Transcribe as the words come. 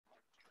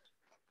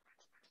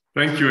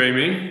Thank you,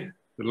 Amy.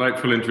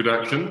 Delightful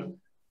introduction.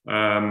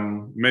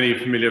 Many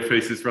familiar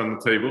faces around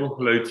the table.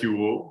 Hello to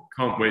you all.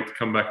 Can't wait to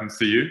come back and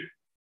see you.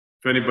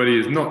 If anybody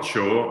is not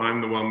sure, I'm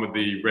the one with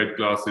the red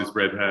glasses,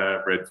 red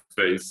hair, red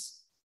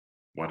face,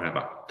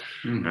 whatever.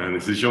 And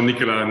this is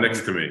Jean-Nicolas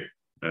next to me.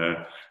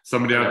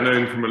 Somebody I've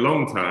known from a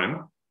long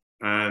time.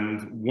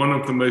 And one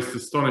of the most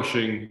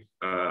astonishing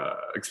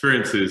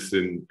experiences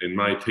in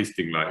my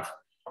tasting life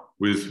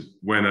was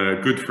when a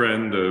good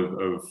friend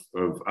of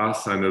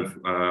us and of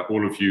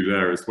all of you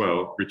there as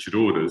well, Richard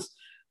Orders,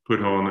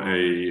 put on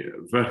a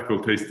vertical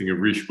tasting of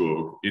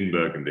Richebourg in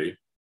Burgundy.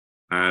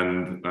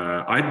 And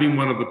I'd been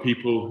one of the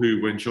people who,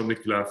 when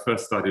Jean-Nicolas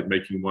first started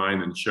making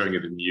wine and showing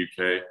it in the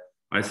UK,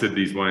 I said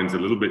these wines are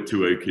a little bit too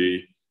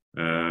oaky,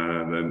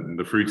 then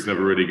the fruit's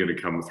never really going to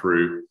come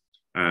through.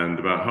 And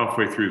about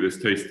halfway through this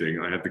tasting,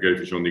 I had to go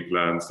to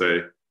Jean-Nicolas and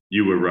say,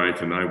 you were right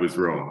and I was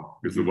wrong,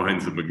 because the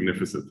wines are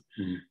magnificent.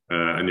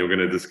 And you're going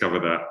to discover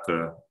that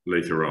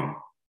later on.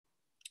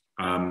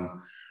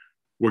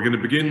 We're going to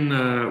begin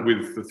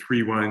with the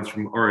three wines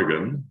from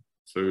Oregon.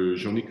 So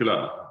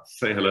Jean-Nicolas,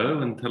 say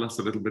hello and tell us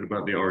a little bit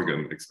about the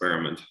Oregon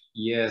experiment.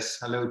 Yes,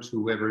 hello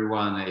to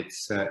everyone.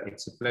 It's a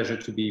pleasure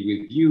to be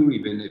with you,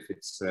 even if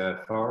it's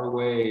far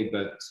away,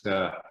 but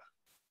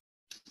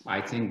I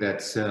think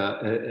that's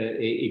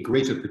a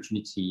great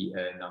opportunity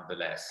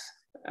nonetheless.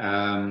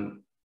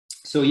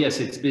 So yes,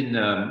 it's been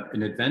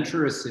an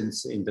adventure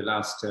since in the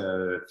last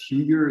few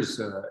years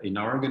in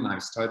Oregon. I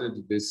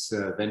started this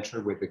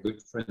venture with a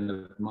good friend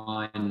of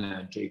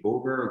mine, Jay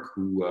Boberg,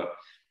 who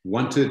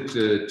wanted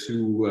to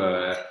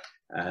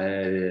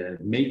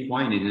make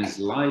wine in his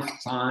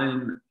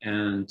lifetime,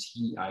 and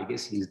I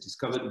guess he's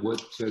discovered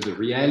what the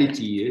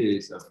reality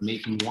is of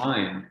making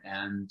wine,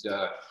 and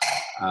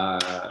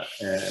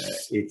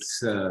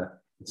it's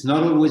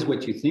not always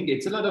what you think.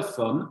 It's a lot of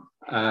fun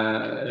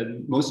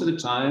most of the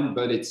time,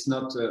 but it's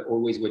not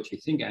always what you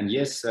think. And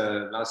yes,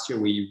 last year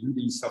we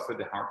really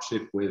suffered a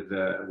hardship with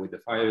the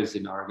fires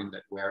in Oregon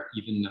that were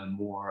even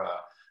more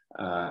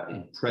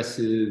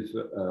impressive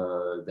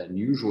than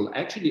usual.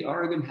 Actually,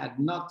 Oregon had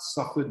not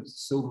suffered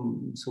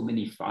so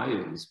many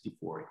fires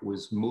before. It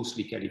was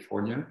mostly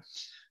California,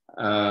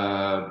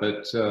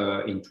 but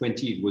in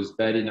 20 it was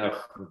bad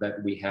enough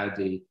that we had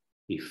a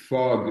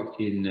fog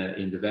in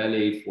the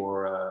valley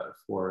for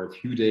a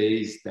few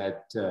days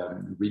that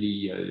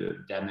really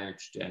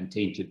damaged and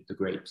tainted the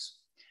grapes.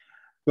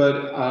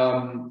 But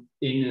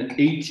in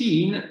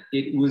 18,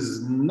 it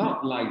was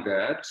not like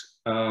that,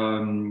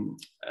 and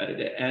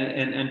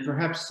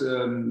perhaps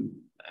the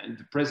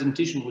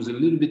presentation was a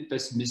little bit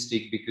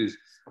pessimistic because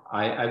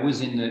I was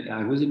in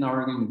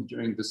Oregon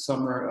during the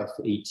summer of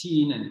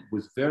 18, and it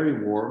was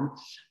very warm.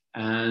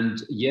 And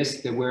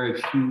yes, there were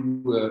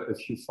a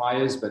few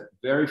fires, but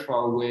very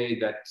far away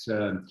that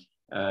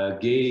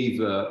gave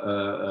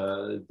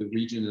the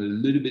region a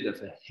little bit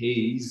of a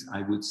haze,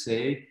 I would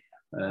say.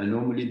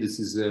 Normally, this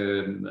is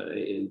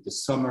the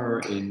summer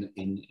in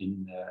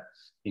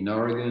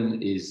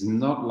Oregon is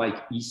not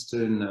like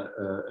Eastern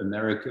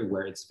America,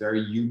 where it's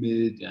very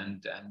humid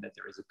and that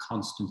there is a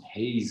constant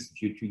haze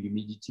due to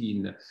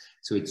humidity.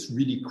 So it's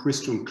really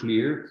crystal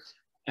clear.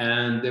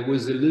 And there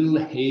was a little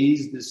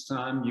haze this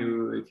time.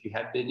 If you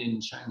had been in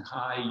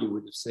Shanghai, you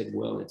would have said,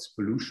 well, it's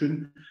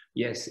pollution.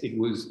 Yes, it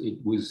was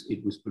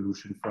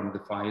pollution from the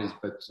fires,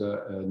 but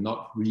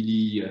not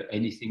really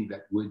anything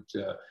that would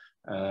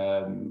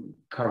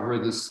cover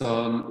the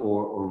sun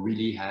or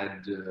really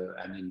had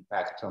an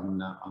impact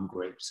on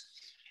grapes.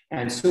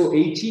 And so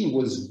 18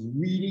 was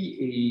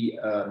really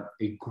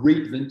a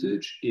great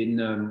vintage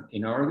in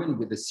Oregon,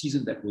 with a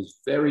season that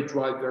was very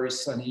dry, very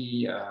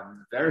sunny,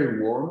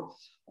 very warm.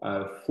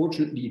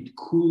 Fortunately, it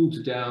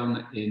cooled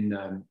down in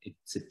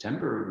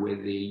September with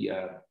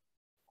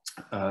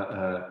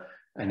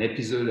an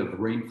episode of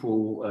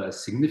rainfall, a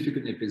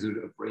significant episode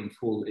of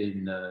rainfall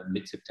in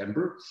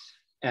mid-September.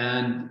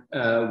 And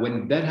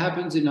when that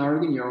happens in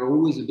Oregon, you're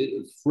always a bit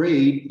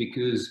afraid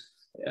because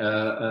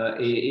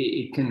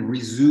it can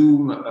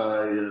resume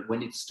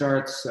when it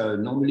starts.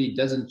 Normally, it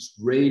doesn't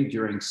rain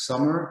during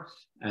summer,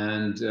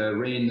 and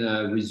rain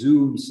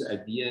resumes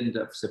at the end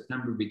of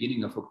September,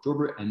 beginning of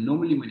October. And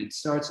normally, when it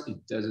starts,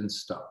 it doesn't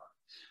stop.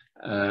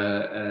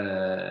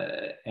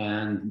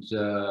 And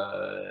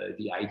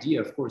the idea,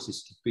 of course,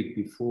 is to pick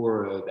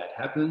before that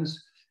happens.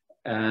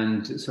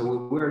 And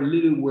so we're a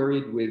little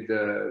worried with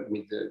 18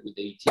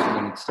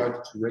 when it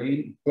started to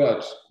rain,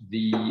 but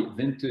the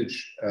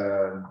vintage,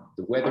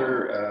 the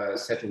weather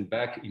settled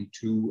back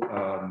into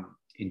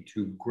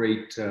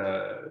great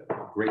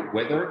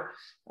weather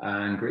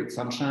and great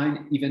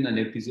sunshine, even an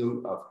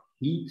episode of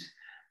heat.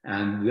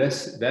 And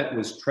that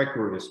was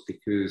treacherous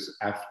because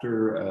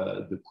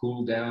after the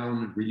cool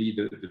down, really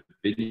the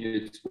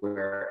vineyards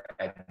were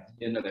at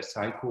the end of their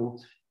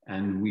cycle,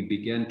 and we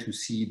began to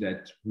see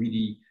that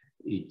really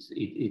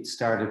it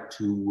started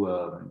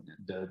to,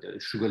 the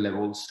sugar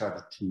levels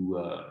started to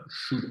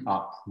shoot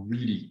up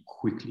really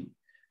quickly.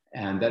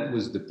 And that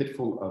was the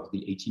pitfall of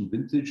the 18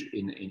 vintage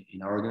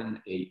in Oregon,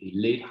 a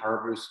late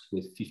harvest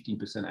with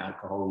 15%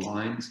 alcohol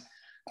wines.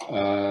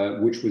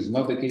 which was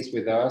not the case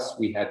with us.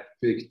 We had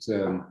picked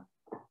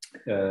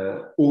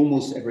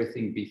almost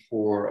everything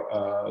before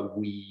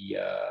the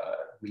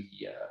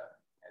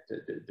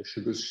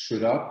sugars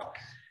showed up.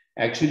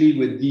 Actually,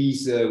 with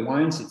these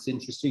wines, it's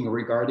interesting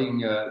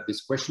regarding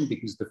this question,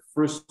 because the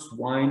first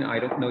wine, I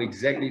don't know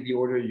exactly the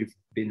order you've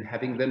been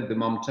having them. The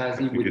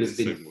Momtazi would have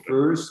been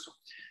first.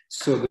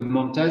 So the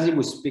Momtazi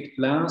was picked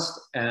last,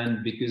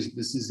 and because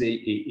this is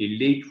a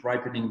late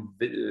ripening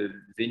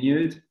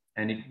vineyard,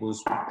 and it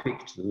was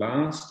picked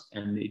last,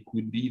 and it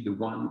would be the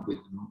one with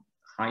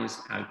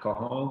highest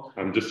alcohol.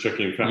 I'm just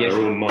checking, in fact, yes.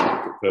 They're all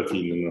marked at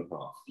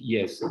 13.5.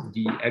 Yes,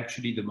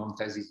 actually the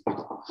Momtazi is a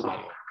bit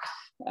higher.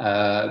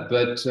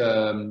 But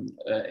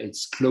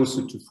it's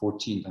closer to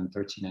 14 than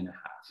 13.5.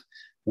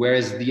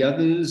 Whereas the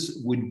others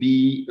would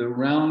be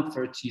around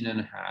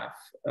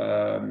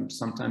 13.5,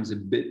 sometimes a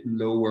bit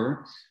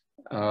lower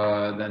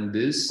than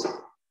this,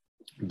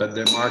 but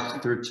they're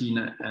marked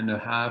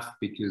 13.5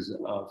 because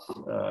of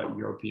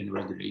European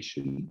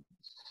regulation.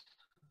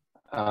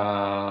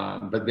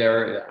 But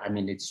I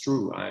mean, it's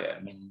true. I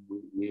mean,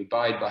 we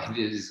abide by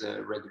these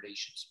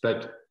regulations,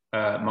 but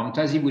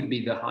Momtazi would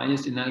be the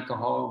highest in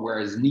alcohol,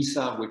 whereas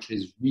Nysa, which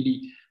is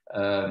really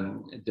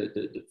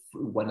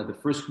one of the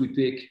first we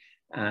pick,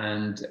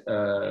 and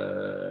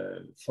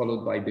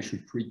followed by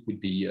Bishop Creek,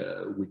 would be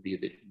a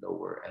bit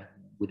lower and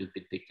would have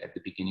been picked at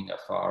the beginning of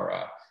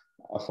our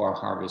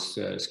harvest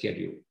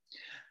schedule.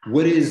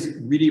 What is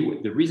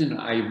really the reason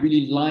I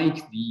really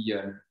like the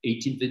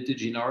 18th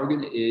vintage in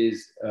Oregon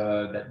is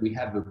that we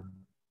have a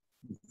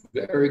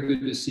very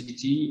good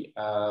acidity,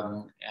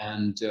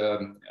 and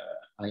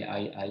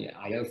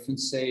I often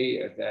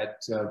say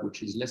that,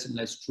 which is less and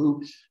less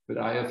true, but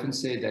I often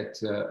say that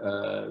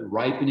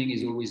ripening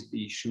is always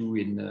the issue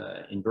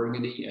in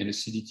Burgundy, and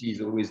acidity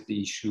is always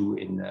the issue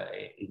in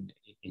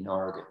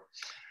Oregon.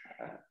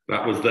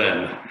 That was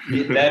then.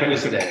 That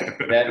was then.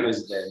 That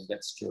was then.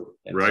 That's true.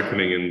 That's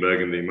ripening true. in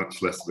Burgundy,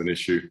 much less of an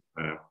issue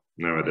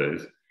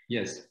nowadays.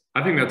 Yes.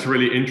 I think that's a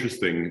really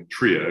interesting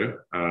trio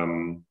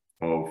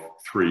of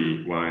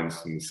 3 wines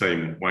from the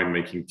same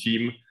winemaking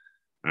team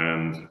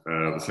and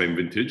the same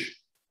vintage.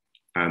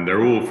 And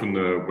they're all from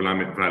the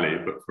Willamette Valley,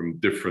 but from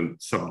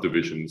different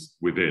subdivisions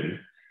within.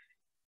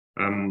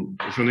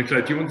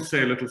 Jean-Nicolas, do you want to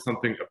say a little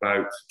something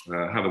about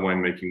how the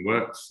winemaking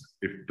works?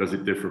 Does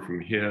it differ from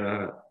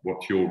here?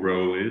 What your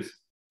role is?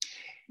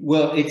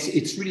 Well,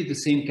 it's really the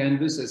same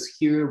canvas as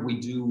here.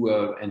 We do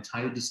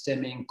entire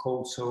destemming,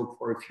 cold soak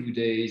for a few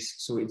days.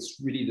 So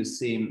it's really the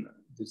same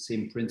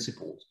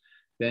principles.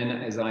 Then,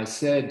 as I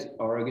said,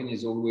 Oregon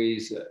is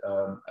always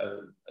a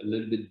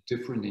little bit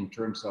different in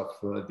terms of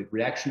the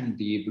reaction,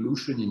 the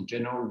evolution. In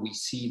general, we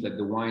see that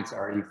the wines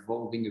are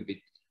evolving a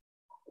bit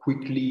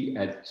quickly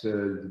at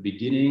the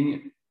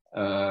beginning,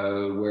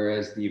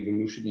 whereas the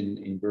evolution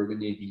in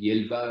Burgundy, the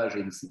élevage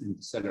in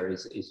the cellar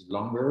is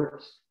longer.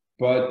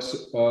 But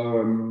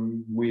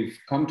we've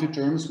come to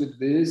terms with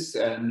this,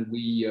 and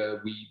we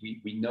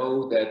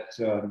know that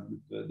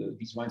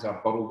these wines are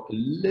bottled a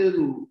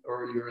little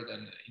earlier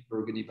than in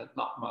Burgundy, but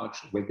not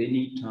much, where they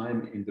need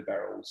time in the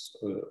barrels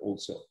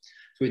also.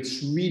 So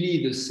it's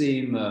really the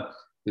same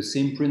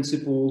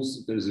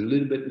principles. There's a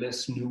little bit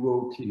less new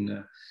oak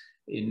in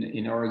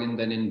Oregon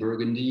than in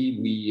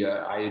Burgundy.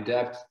 I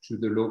adapt to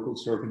the local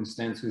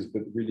circumstances,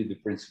 but really the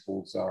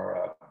principles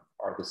are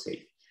the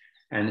same.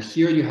 And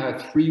here you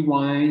have 3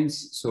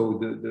 wines. So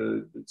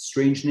the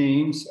strange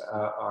names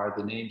are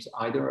the names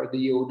either of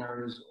the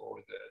owners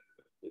or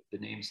the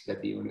names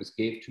that the owners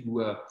gave to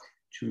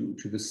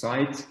the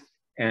site.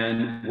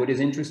 And what is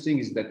interesting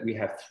is that we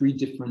have 3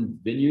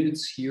 different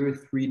vineyards here,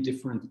 3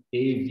 different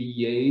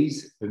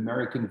AVAs,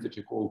 American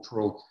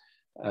Viticultural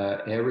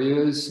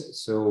areas.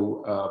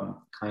 So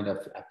kind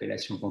of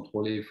appellation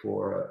contrôlée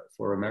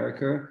for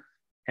America.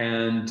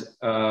 And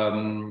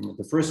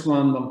the first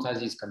one,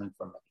 Momtazi, is coming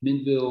from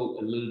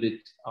McMinnville, a little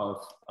bit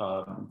of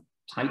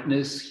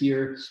tightness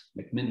here.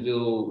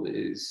 McMinnville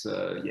is,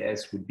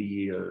 yes, would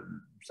be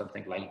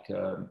something like,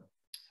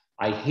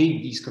 I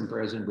hate these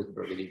comparisons with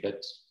Burgundy,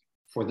 but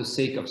for the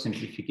sake of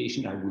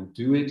simplification, I will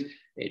do it.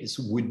 It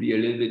would be a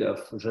little bit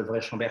of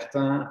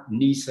Gevrey-Chambertin,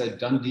 Nysa,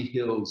 Dundee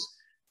Hills.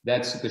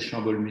 That's the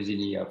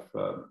Chambol-Musigny of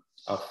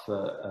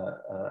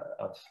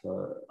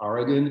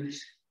Oregon.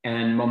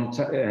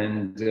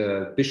 And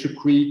Bishop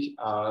Creek,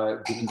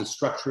 given the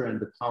structure and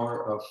the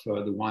power of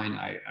the wine,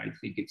 I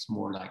think it's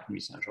more like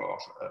Nuit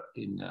Saint-Georges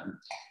in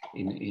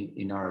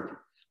Oregon.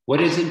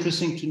 What is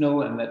interesting to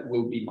know, and that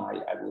will be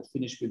I will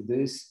finish with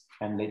this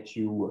and let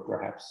you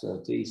perhaps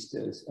taste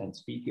and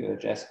speak,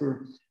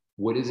 Jasper.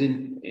 What is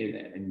an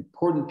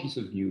important piece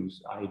of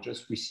news I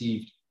just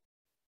received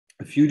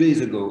a few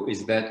days ago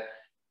is that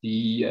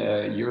the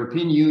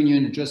European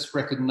Union just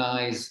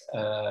recognized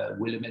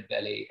Willamette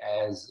Valley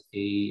as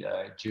a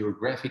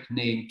geographic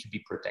name to be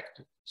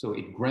protected. So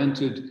it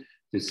granted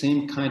the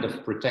same kind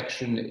of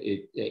protection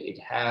it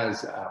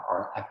has,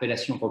 our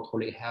appellation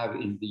contrôlée have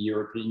in the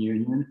European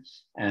Union,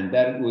 and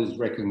that was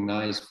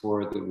recognized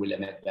for the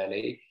Willamette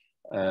Valley.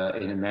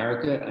 in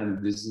America,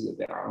 and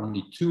there are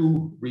only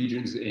 2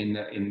 regions in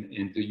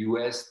the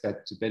US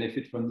that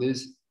benefit from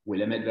this: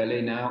 Willamette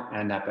Valley now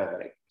and Napa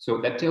Valley. So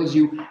that tells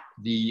you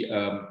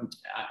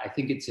I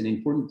think it's an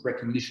important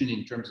recognition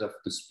in terms of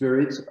the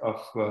spirit of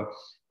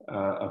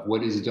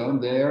what is done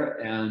there,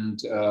 and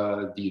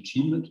the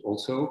achievement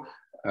also.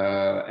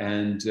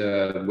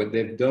 What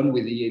they've done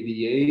with the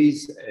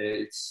AVAs,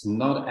 it's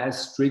not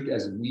as strict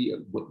as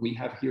what we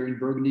have here in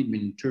Burgundy,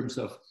 in terms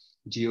of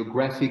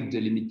geographic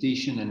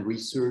delimitation and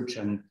research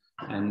and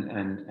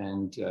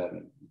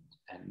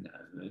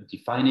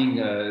defining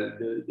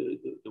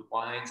the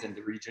wines and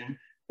the region.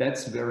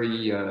 That's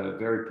very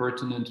very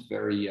pertinent,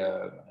 very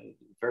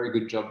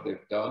good job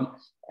they've done,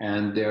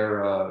 and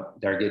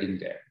they're getting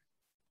there.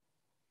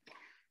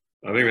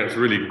 I think that's a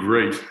really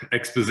great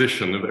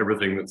exposition of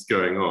everything that's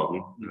going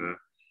on.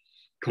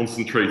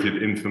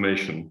 Concentrated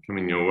information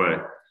coming your way.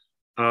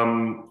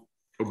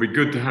 It'll be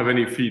good to have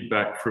any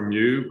feedback from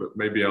you, but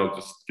maybe I'll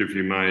just give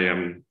you my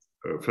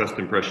first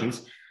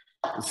impressions.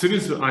 As soon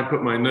as I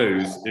put my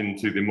nose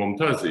into the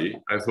Momtazi,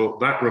 I thought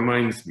that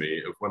reminds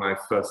me of when I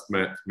first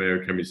met Méo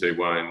Camuzet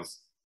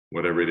wines,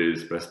 whatever it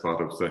is, best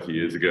part of 30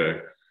 years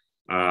ago,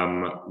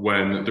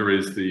 when there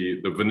is the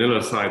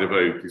vanilla side of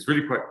oak is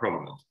really quite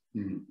prominent.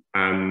 Mm-hmm.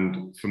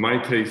 And for my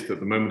taste, at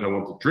the moment I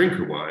want to drink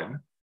a wine,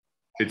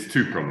 it's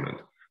too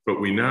prominent.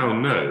 But we now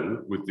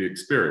know with the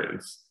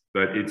experience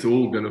that it's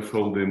all going to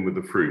fold in with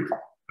the fruit.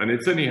 And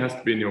it only has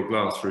to be in your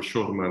glass for a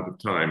short amount of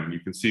time.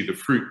 You can see the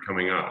fruit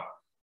coming up.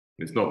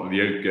 It's not that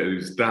the oak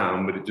goes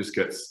down, but it just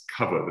gets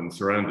covered and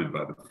surrounded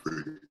by the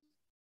fruit.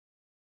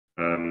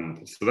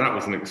 So that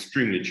was an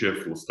extremely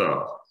cheerful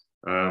start.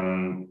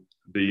 The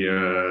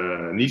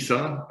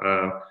Nysa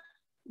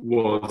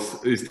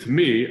is to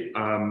me,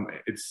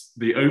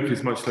 the oak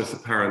is much less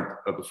apparent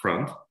at the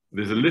front.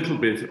 There's a little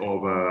bit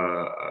of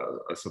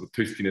a sort of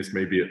toastiness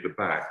maybe at the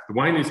back. The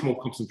wine is more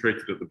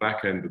concentrated at the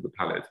back end of the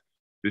palate.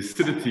 The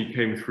acidity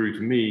came through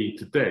to me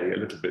today a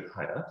little bit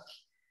higher.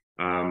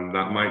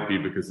 That might be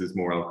because there's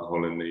more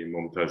alcohol in the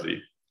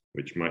Momtazi,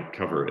 which might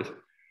cover it.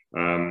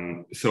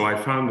 So I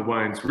found the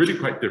wines really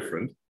quite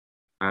different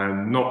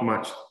and not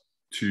much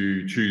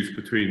to choose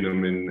between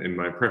them in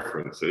my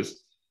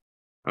preferences.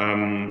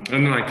 And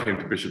then I came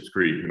to Bishop's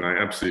Creek, and I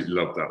absolutely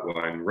loved that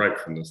wine right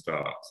from the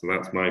start. So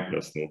that's my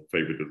personal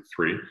favorite of the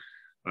 3.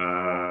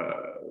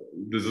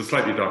 There's a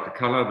slightly darker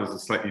color, there's a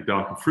slightly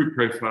darker fruit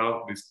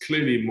profile, there's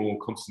clearly more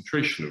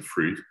concentration of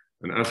fruit,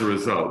 and as a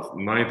result,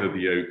 neither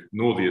the oak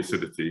nor the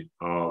acidity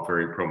are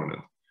very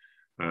prominent.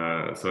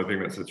 So I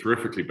think that's a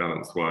terrifically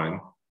balanced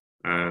wine,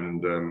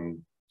 and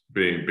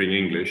being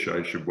English,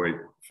 I should wait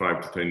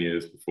 5 to 10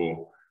 years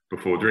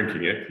before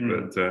drinking it.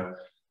 But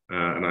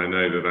and I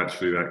know that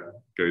actually that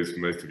goes for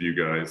most of you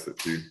guys,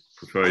 that you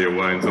prefer your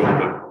wines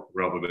older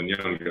rather than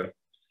younger.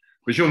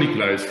 But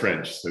Jean-Nicolas is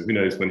French, so who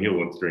knows when he'll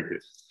want to drink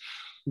it.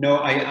 No,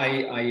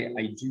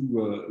 I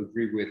do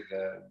agree with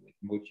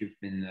what you've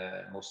been,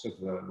 most of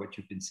what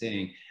you've been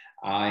saying.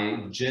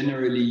 I've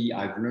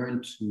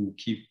learned to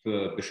keep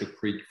Bishop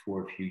Creek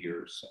for a few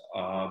years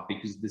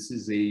because this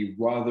is a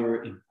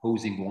rather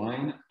imposing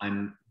wine.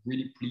 I'm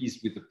really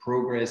pleased with the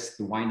progress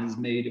the wine has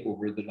made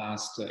over the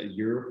last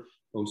year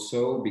or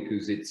so,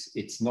 because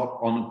it's not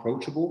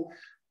unapproachable,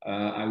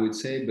 I would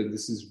say, but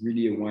this is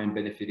really a wine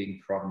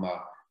benefiting from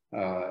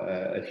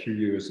a few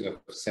years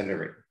of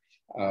cellaring.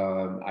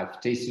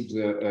 I've tasted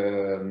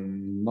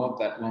not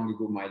that long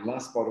ago my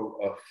last bottle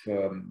of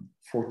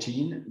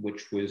 14,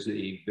 which was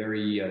a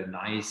very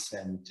nice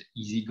and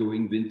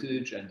easygoing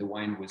vintage, and the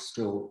wine was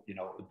still,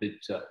 a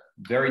bit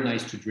very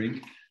nice to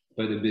drink,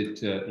 but a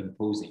bit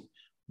imposing.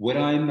 What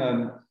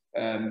I'm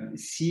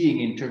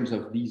seeing in terms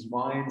of these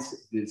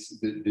wines,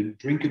 the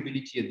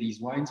drinkability of these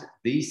wines,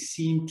 they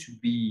seem to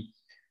be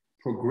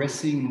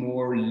progressing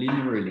more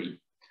linearly.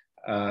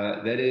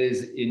 That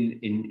is,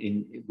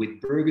 with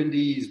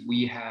Burgundies,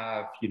 we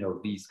have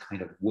these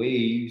kind of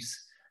waves.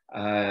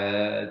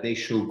 They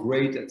show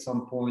great at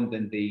some point,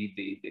 then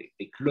they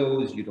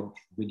close. You don't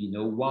really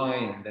know why,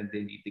 and then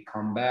they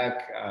come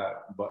back.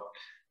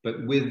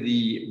 But with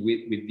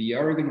the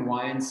Aragon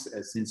wines,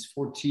 since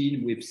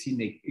 14, we've seen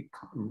a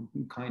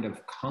kind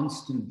of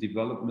constant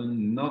development.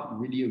 Not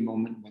really a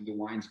moment when the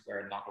wines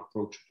were not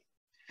approachable.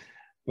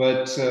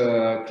 But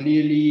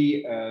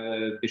clearly,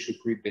 Bishop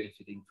Creek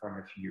benefiting from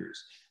a few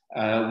years.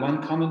 One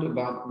comment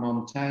about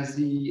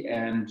Momtazi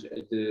and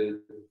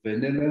the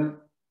vanilla.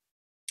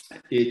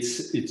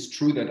 It's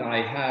true that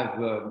I have,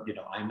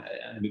 I'm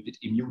a bit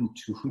immune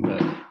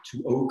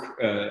to oak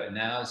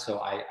now, so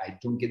I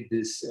don't get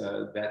this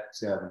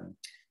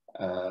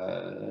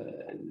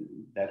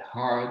that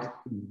hard.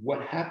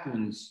 What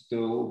happens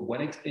though,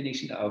 one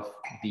explanation of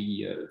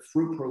the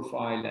fruit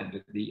profile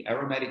and the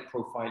aromatic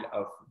profile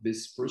of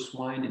this first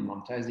wine in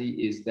Momtazi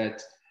is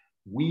that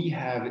we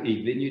have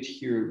a vineyard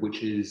here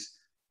which is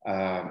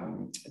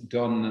done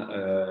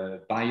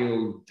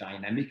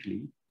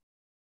biodynamically.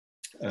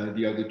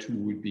 The other two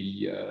would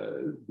be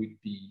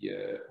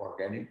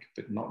organic,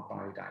 but not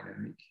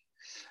biodynamic.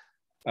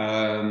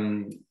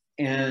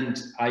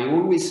 And I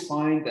always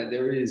find that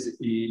there is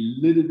a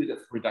little bit of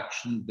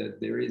reduction, that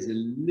there is a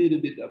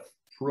little bit of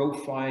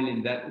profile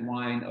in that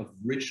wine of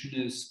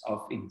richness,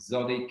 of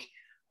exotic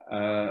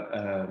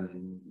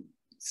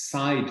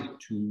side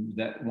to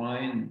that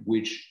wine,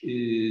 which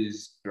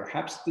is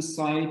perhaps the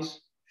side.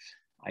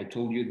 I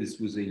told you this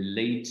was a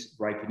late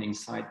ripening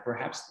site,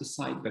 perhaps the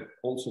site, but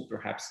also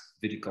perhaps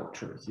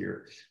viticulture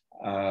here,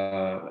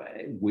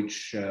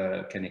 which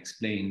can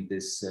explain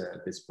this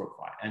this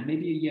profile. And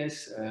maybe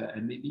yes,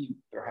 and maybe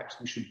perhaps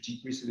we should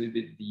decrease a little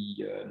bit the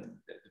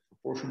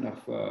proportion of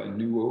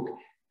new oak.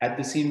 At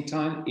the same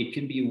time, it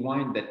can be a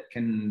wine that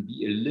can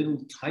be a little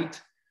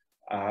tight,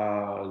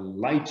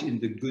 light in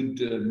the good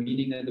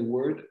meaning of the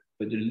word,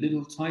 but a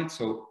little tight.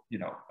 So you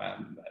know.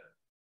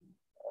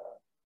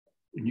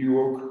 New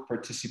oak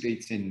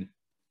participates in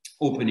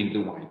opening the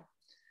wine,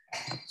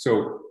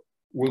 so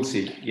we'll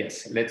see.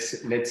 Yes,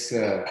 let's look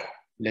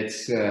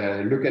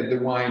at the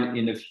wine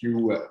in a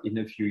few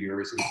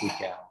years if we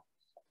can.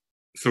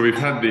 So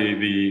we've had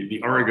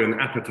the Oregon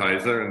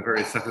appetizer, and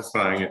very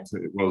satisfying it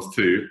was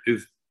too.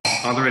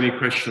 Are there any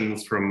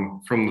questions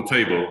from the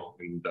table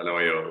in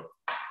Delaoyo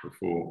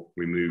before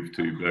we move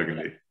to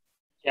Burgundy?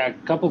 Yeah, a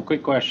couple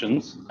quick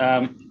questions.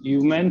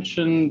 You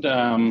mentioned.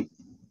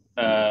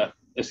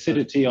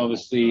 Acidity,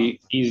 obviously,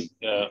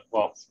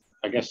 well,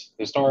 I guess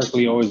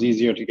historically always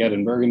easier to get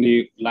in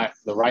Burgundy.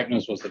 The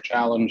ripeness was the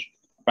challenge.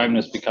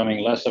 Ripeness becoming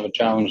less of a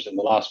challenge in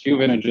the last few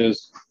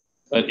vintages,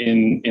 but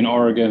in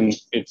Oregon,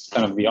 it's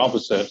kind of the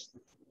opposite.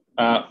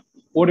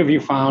 What have you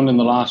found in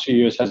the last few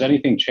years? Has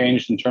anything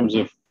changed in terms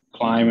of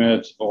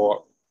climate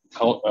or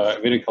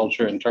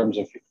viticulture in terms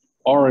of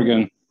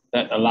Oregon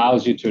that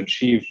allows you to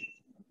achieve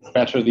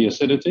better the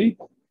acidity?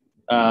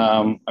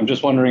 I'm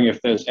just wondering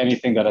if there's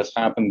anything that has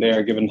happened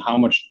there, given how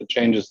much the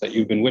changes that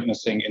you've been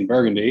witnessing in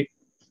Burgundy.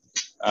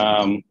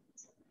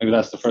 Maybe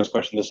that's the first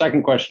question. The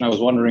second question I was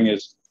wondering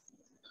is,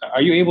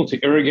 are you able to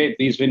irrigate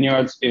these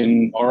vineyards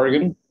in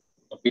Oregon?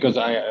 Because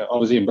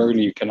obviously in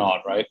Burgundy you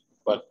cannot, right?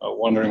 But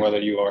wondering whether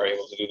you are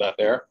able to do that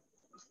there.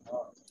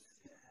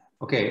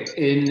 Okay,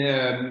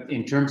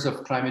 in terms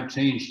of climate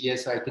change,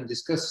 yes, I can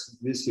discuss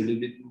this a little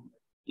bit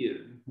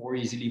more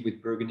easily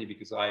with Burgundy,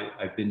 because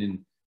I've been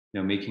in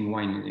making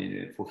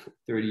wine for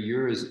 30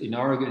 years. In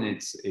Oregon,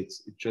 it's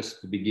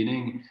just the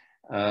beginning.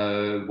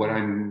 What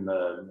I'm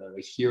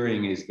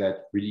hearing is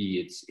that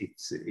really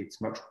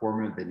it's much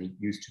warmer than it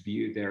used to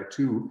be there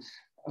too.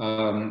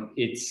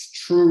 It's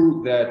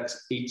true that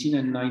 18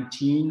 and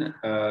 19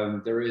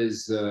 there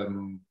is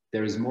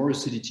more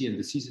acidity, and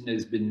the season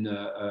has been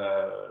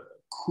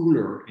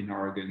cooler in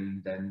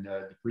Oregon than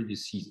the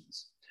previous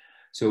seasons.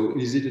 So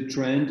is it a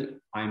trend?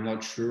 I'm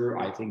not sure.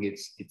 I think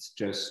it's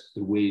just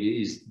the way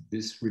it is.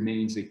 This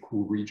remains a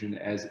cool region,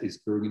 as is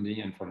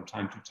Burgundy, and from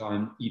time to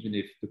time, even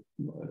if the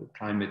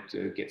climate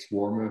gets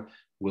warmer,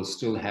 we'll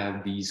still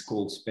have these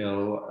cold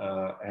spell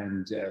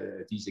and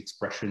these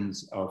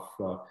expressions of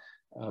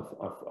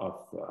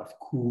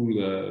cool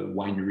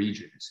wine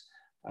regions.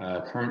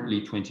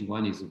 Currently,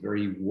 21 is a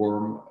very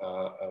warm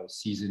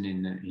season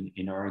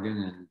in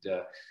Oregon, and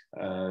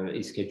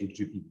is scheduled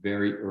to be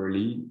very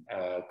early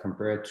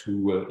compared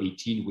to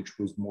 18, which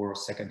was more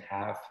second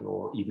half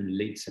or even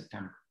late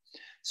September.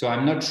 So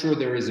I'm not sure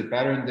there is a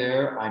pattern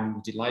there.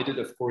 I'm delighted,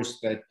 of course,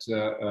 that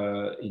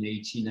in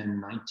 18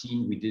 and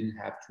 19 we didn't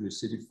have to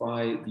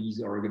acidify these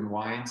Oregon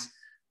wines,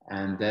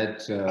 and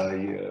that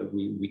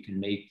we can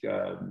make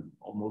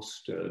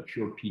almost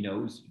pure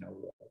Pinots,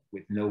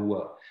 with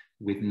no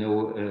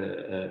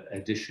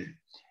addition.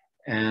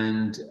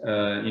 And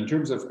in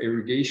terms of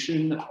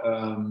irrigation,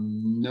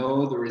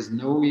 no, there is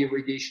no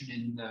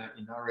irrigation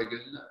in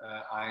Oregon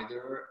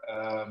either.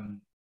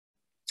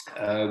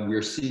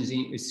 We're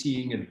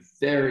seeing a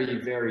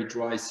very, very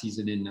dry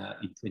season in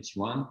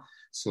 21.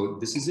 So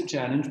this is a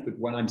challenge, but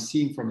what I'm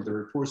seeing from the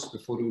reports, the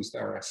photos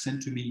that are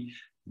sent to me,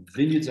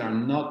 vineyards are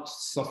not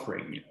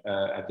suffering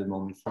at the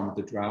moment from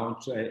the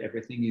drought.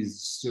 Everything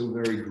is still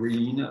very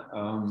green,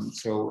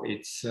 so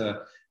it's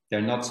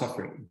they're not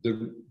suffering.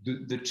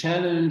 The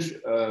challenge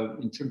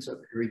in terms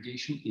of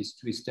irrigation is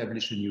to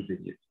establish a new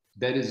vineyard.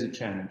 That is a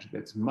challenge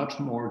that's much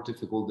more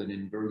difficult than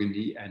in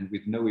Burgundy, and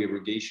with no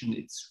irrigation,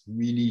 it's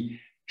really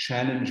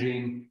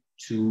challenging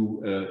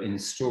to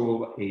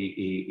install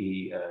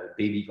a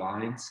baby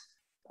vines.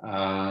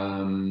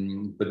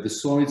 But the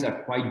soils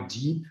are quite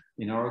deep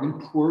in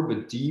Oregon, poor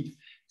but deep.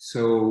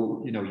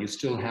 So you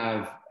still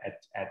have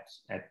at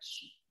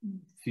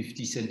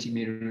 50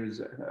 centimeters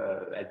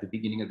at the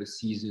beginning of the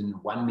season,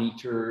 1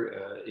 meter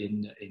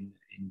in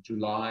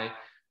July,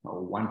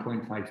 or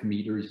 1.5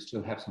 meters. You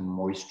still have some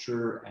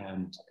moisture,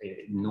 and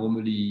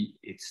normally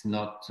it's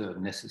not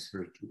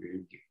necessary to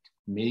irrigate.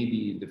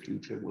 Maybe in the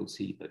future we'll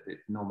see, but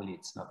normally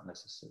it's not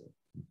necessary.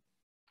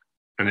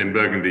 And in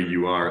Burgundy,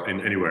 you are,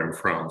 anywhere in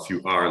France,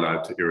 you are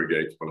allowed to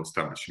irrigate while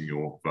establishing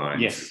your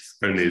vines. Yes. It's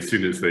only as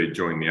soon as they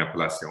join the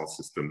appellation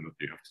system that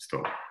you have to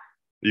stop.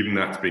 Even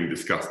that's being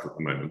discussed at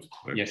the moment.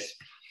 So. Yes,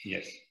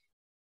 yes.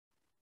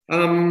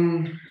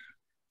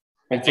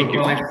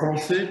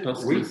 français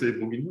parce que c'est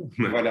bourguignon.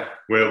 Voilà.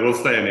 Well, we'll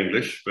stay in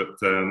English, but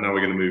now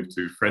we're going to move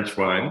to French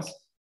wines.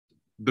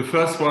 The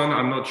first one,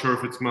 I'm not sure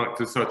if it's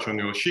marked as such on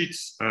your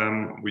sheets.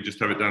 We just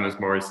have it down as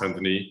Morey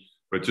Saint-Denis,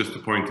 but just to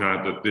point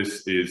out that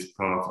this is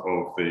part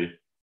of the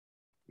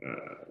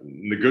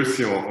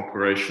négociant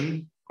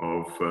operation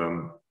of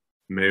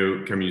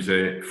Méo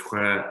Camuzet,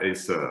 frères et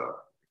sœurs,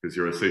 because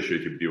you're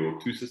associated with your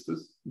two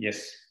sisters.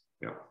 Yes.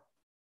 Yeah.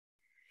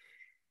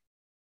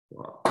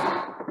 Wow.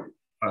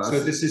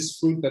 So this is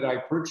fruit that I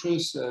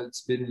purchased.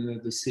 It's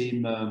been the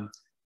same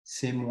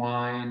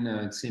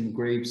wine, same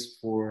grapes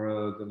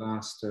for the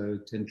last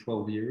 10,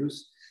 12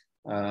 years.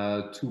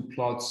 Two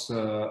plots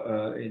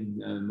in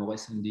Morey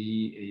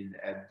Saint-Denis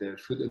at the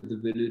foot of the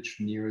village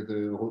near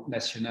the Route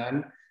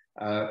Nationale.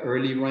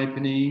 Early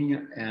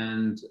ripening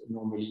and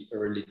normally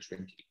early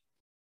drinking.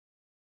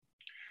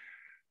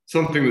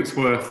 Something that's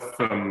worth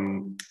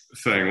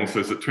saying also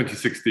is that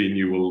 2016,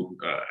 you will,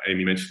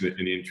 Amy mentioned it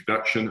in the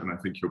introduction, and I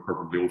think you're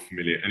probably all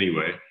familiar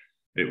anyway.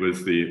 It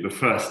was the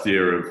first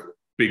year of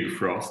big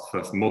frost,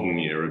 first modern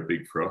year of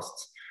big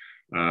frosts,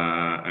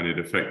 and it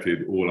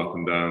affected all up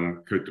and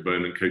down Côte de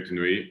Beaune and Côte de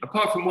Nuit,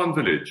 apart from one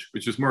village,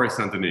 which was Morey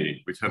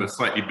Saint-Denis, which had a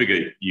slightly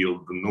bigger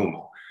yield than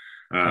normal.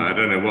 I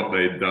don't know what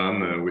they'd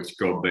done, which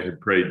god they had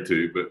prayed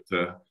to,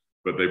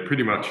 but they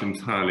pretty much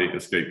entirely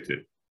escaped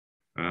it.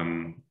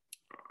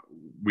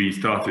 We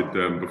started,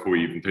 before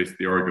we even tasted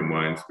the Oregon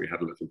wines, we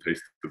had a little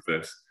taste of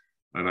this,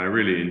 and I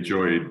really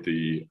enjoyed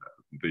the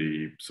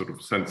sort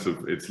of sense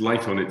of it's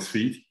light on its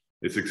feet,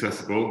 it's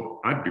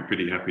accessible. I'd be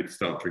pretty happy to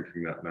start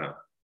drinking that now.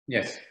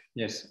 Yes,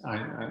 yes,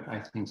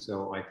 I think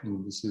so. I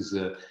think this is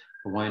a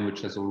wine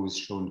which has always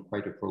shown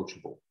quite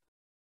approachable.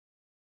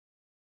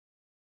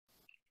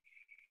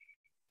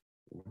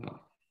 Wow.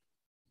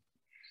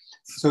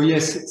 So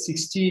yes,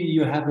 16.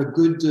 You have a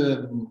good,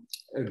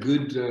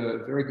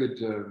 very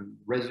good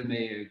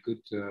resume, a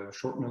good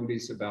short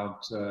notice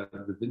about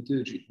the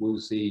vintage. It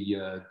was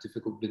a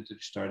difficult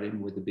vintage, starting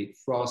with a big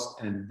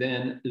frost, and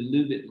then a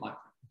little bit like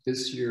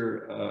this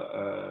year,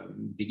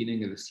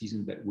 beginning of the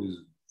season that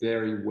was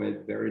very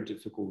wet, very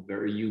difficult,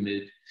 very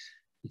humid,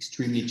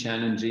 extremely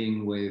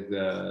challenging with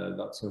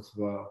lots of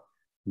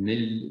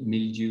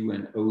mildew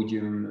and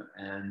odium.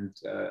 And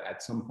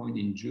at some point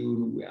in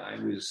June, I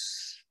was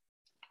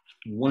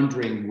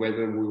wondering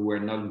whether we were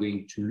not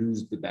going to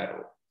lose the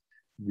battle,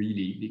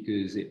 really,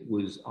 because it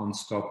was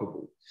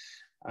unstoppable.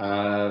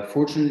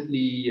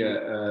 Fortunately,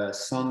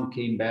 sun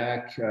came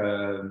back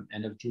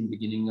end of June,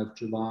 beginning of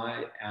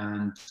July,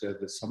 and the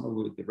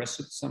rest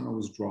of the summer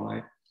was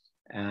dry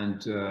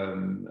and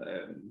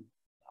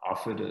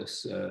offered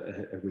us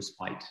a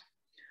respite.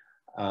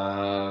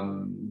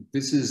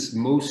 This is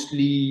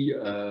mostly,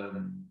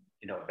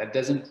 that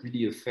doesn't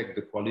really affect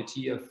the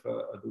quality of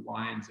the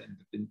wines and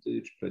the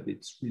vintage, but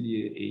it's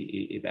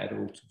really a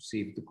battle to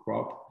save the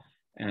crop.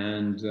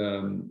 And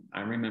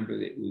I remember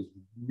that it was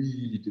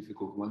really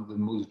difficult, one of the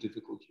most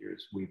difficult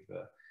years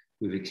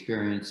we've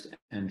experienced.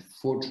 And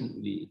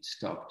fortunately, it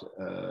stopped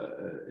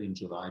in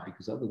July,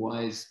 because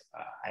otherwise,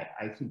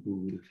 I think we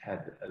would have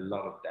had a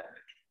lot of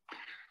damage.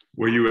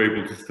 Were you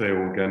able to stay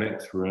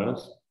organic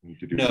throughout?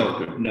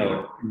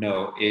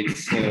 No.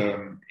 It's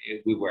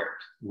we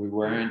weren't.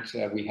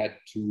 We had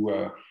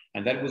to,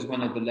 and that was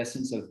one of the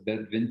lessons of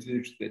that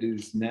vintage. That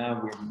is,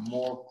 now we're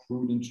more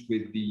prudent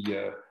with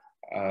the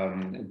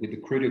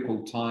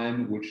critical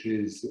time, which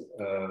is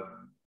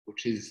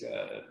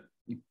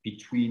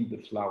between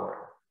the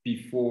flower,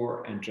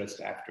 before and just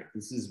after.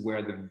 This is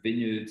where the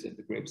vineyards and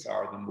the grapes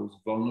are the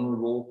most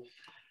vulnerable.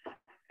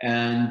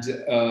 And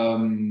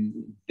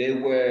they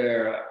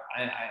were.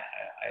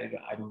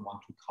 I don't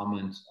want to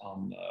comment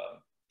on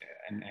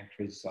and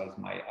criticize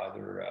my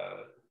other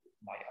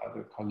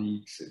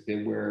colleagues.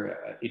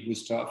 It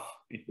was tough.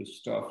 It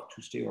was tough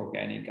to stay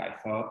organic. I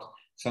thought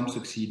some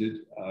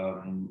succeeded.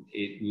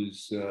 It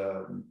was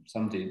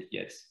some did,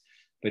 yes,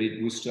 but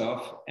it was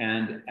tough.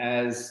 And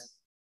as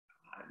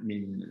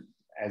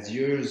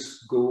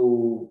years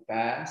go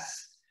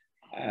past,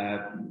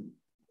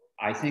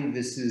 I think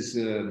this is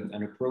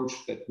an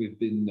approach that we've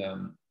been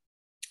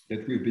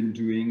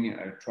doing,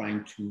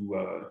 trying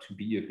to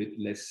be a bit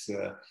less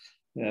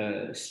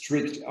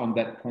strict on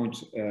that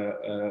point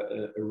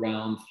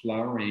around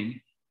flowering.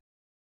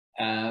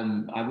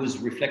 I was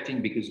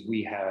reflecting, because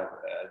we have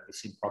the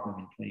same problem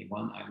in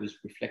 21. I was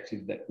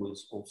reflective that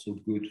was also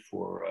good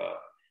for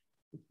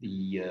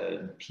the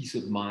peace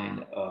of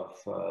mind of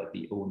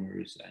the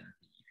owners and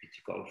the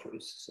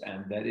viticulturists,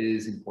 and that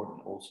is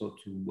important also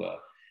to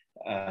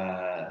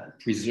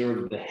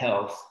preserve the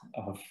health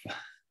of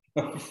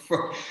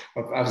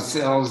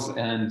ourselves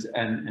and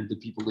the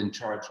people in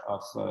charge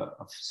of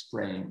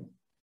spraying.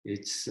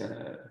 It's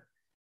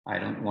I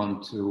don't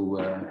want to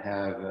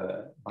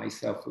have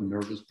myself a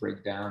nervous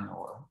breakdown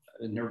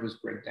in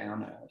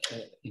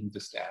the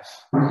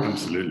staff.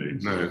 Absolutely,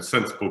 no,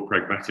 sensible,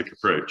 pragmatic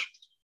approach.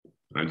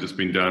 I've just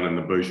been down in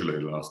the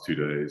Beaujolais the last 2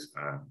 days,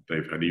 and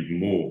they've had even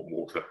more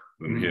water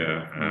than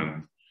here,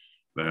 and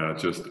they are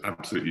just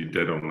absolutely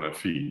dead on their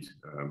feet.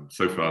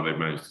 So far, they've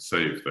managed to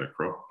save their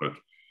crop, but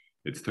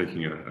it's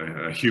taking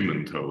a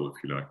human toll,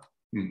 if you like.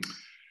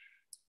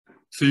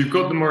 So you've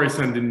got the Morey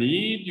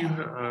Saint-Denis.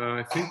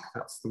 I think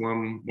that's the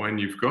wine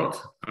you've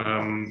got.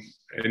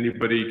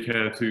 Anybody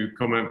care to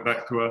comment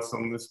back to us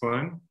on this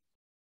wine?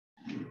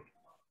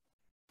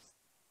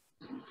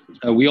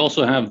 We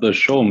also have the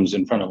Chaumes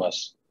in front of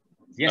us.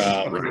 Yes,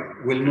 okay.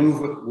 We'll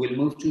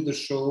move to the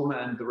Chaumes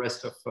and the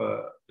rest of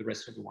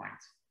the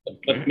wines.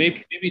 But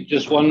maybe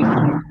just one.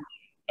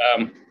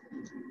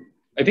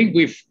 I think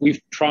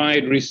we've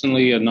tried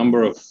recently a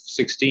number of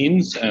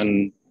 16s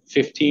and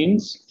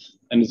 15s,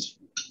 and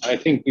I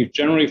think we've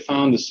generally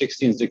found the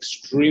 16s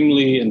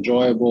extremely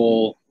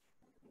enjoyable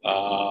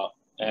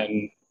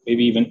and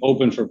maybe even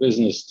open for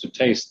business to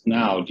taste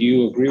now. Do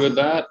you agree with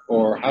that,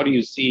 or how do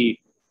you see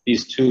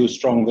these two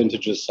strong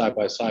vintages side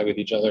by side with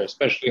each other,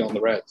 especially on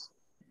the reds?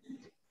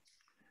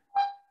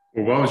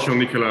 Well, while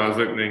Jean-Nicolas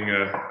is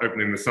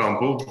opening the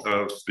sample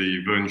of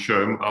the Vosne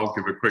Chaumes, I'll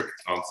give a quick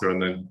answer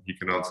and then he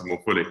can answer more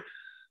fully.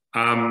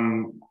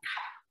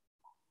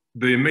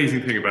 The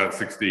amazing thing about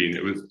 16,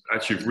 it was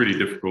actually really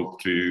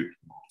difficult to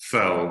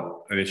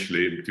sell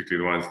initially,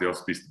 particularly the wines the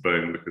Hospice de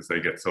Beaune, because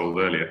they get sold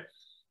earlier,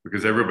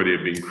 because everybody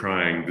had been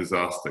crying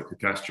disaster,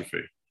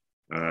 catastrophe,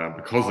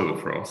 because of the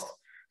frost.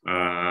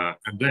 And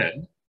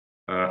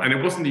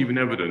it wasn't even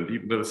evident,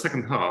 even though the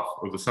second half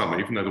of the summer,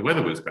 even though the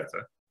weather was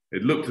better,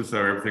 it looked as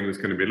though everything was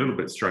going to be a little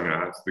bit strung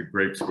out. The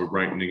grapes were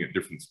ripening at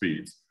different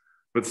speeds.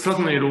 But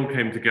suddenly it all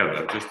came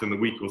together just in the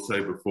week or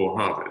so before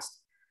harvest.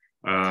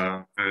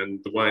 And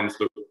the wines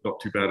looked not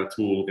too bad at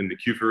all in the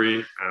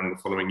Cuverie, and the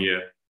following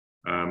year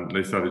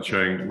they started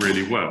showing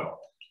really well.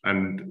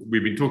 And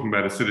we've been talking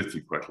about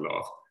acidity quite a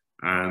lot,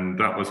 and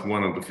that was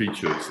one of the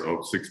features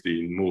of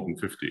 16 more than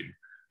 15,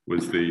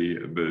 was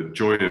the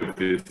joy of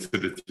the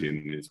acidity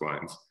in these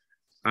wines.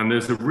 And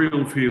there's a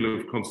real feel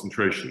of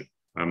concentration.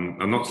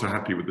 I'm not so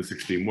happy with the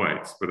 16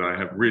 whites, but I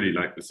have really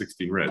liked the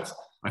 16 reds.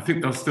 I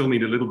think they'll still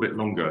need a little bit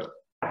longer,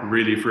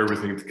 really, for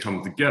everything to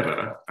come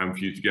together and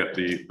for you to get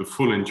the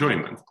full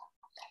enjoyment.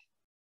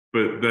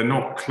 But they're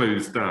not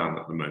closed down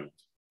at the moment.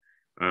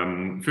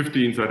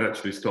 15s I'd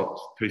actually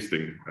stopped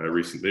tasting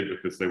recently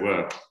because they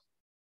were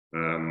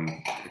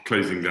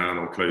closing down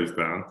or closed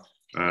down.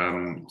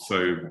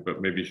 But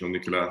maybe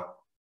Jean-Nicolas,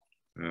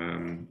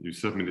 you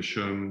served me the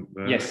Chaumes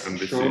there. Yes, and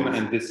Chaumes,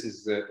 and this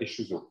is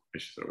Vougeot.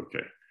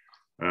 Okay.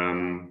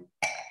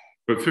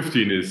 But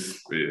 15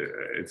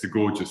 it's a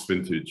gorgeous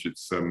vintage.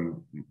 It's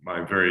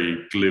my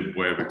very glib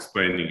way of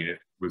explaining it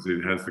was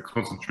it has the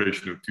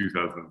concentration of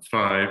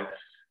 2005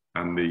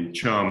 and the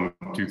charm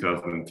of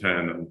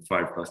 2010, and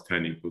 5 plus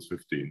 10 equals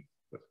 15.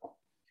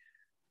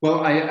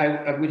 Well,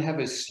 I would have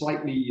a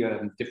slightly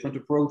different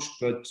approach,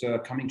 but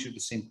coming to the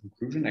same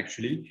conclusion,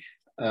 actually.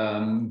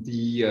 For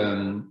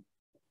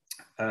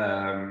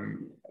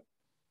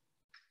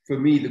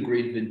me, the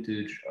great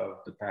vintage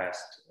of the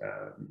past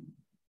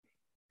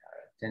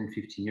 10,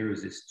 15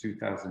 years is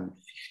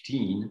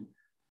 2015.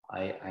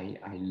 I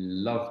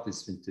love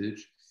this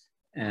vintage.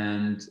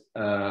 And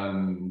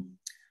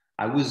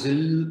I was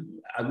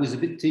a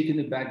bit taken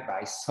aback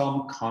by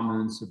some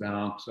comments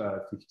about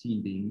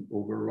 15 being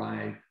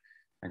overripe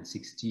and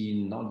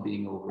 16 not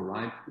being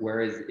overripe,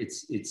 whereas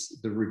it's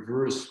the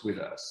reverse with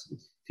us.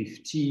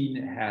 15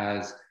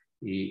 has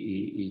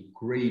a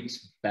great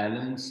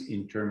balance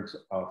in terms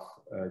of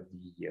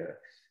the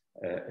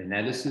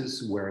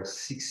analysis, where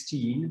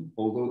 16,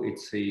 although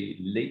it's a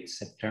late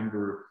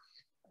September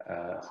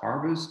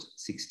harvest,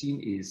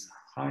 16 is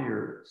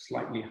higher,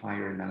 slightly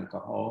higher in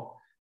alcohol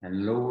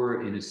and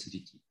lower in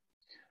acidity.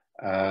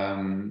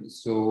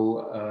 It's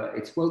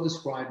well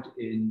described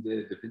in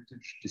the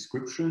vintage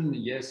description.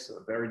 Yes,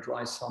 a very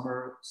dry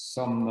summer,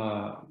 some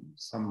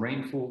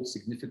rainfall,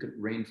 significant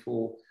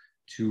rainfall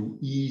to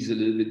ease a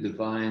little bit the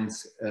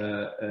vines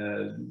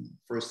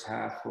first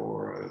half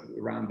or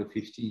around the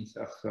 15th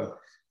of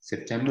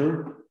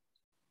September.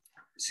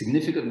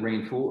 Significant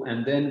rainfall,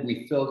 and then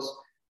we felt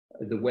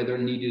the weather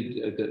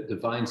needed, the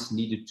vines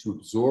needed to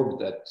absorb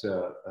that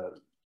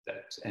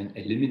and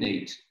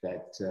eliminate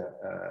that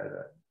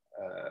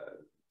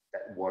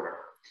water.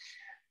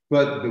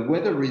 But the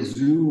weather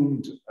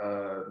resumed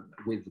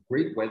with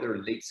great weather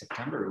in late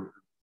September,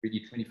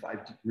 really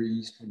 25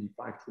 degrees,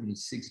 25,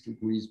 26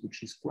 degrees,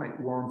 which is quite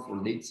warm for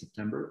late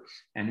September.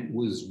 And it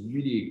was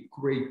really a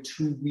great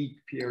 2-week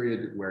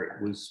period where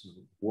it was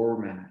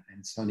warm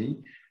and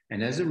sunny.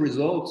 And as a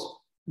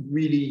result,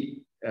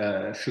 really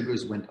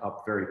sugars went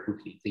up very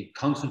quickly. The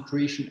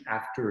concentration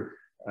after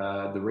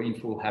the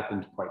rainfall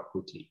happened quite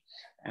quickly.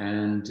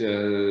 And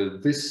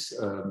this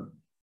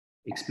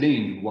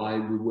explained why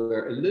we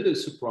were a little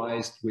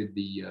surprised with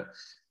the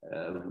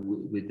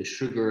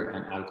sugar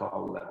and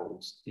alcohol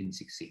levels in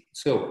 16.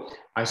 So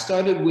I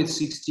started with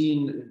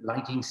 16,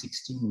 liking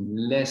 16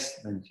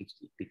 less than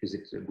 15, because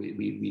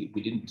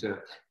we didn't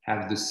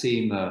have the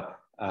same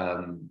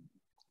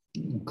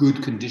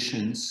good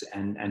conditions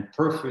and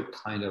perfect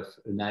kind of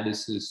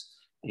analysis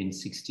in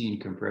 16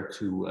 compared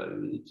to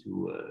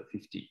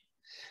 15.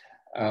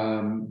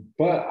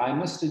 But I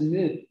must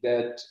admit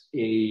that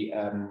a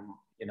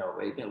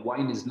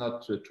wine is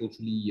not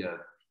totally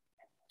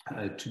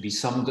to be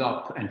summed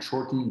up and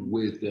shortened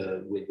with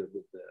the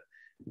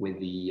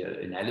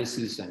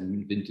analysis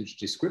and vintage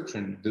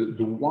description.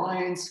 The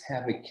wines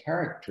have a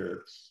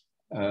character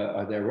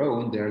of their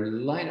own. They're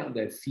light on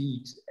their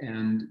feet,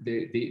 and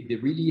they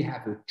really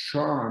have a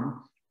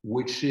charm,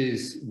 which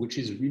is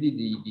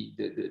really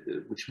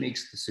which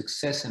makes the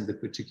success and the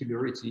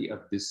particularity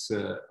of this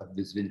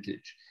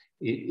vintage.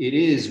 It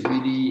is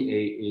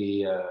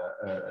really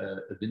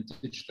a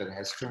vintage that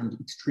has turned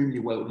extremely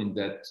well in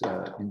that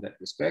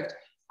respect.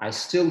 I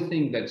still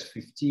think that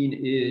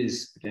 15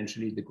 is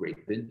potentially the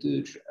great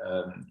vintage,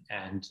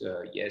 and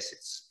yes,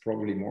 it's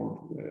probably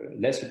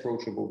less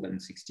approachable than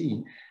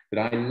 16. But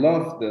I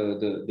love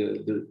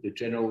the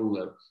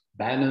general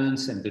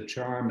balance and the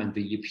charm and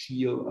the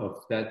appeal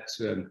of that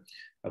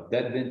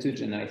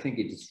vintage, and I think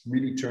it has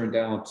really turned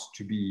out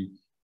to be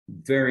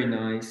very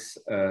nice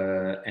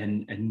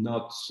and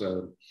not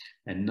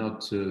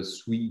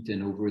sweet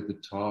and over the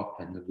top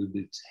and a little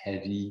bit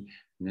heavy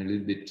and a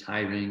little bit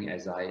tiring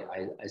as I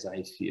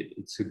feel.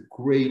 It's a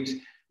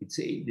great, it's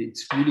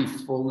really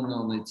fallen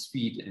on its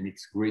feet, and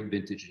it's great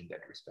vintage in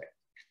that respect.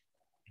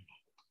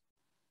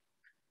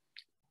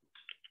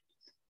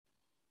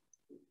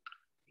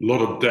 A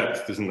lot of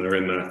depth, isn't there,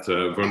 in that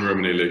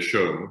Romanée Les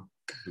Chaumes,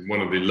 one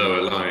of the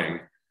lower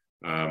lying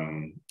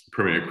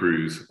premier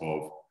crus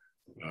of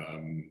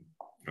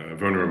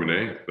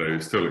Romanée, though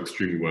still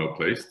extremely well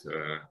placed.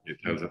 It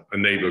has a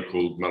neighbor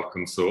called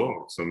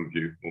Malconsor, which some of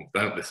you will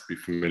doubtless be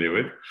familiar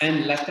with.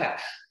 And La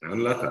Tâche.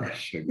 And La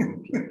Tâche.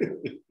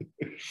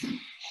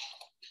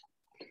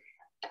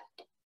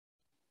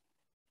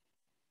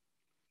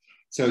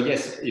 So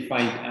yes, if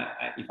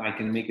I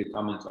can make a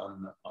comment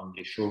on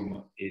Les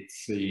Chaumes,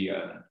 it's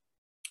a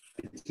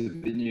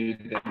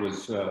vineyard that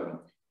was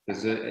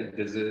there's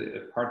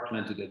a part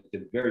planted at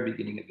the very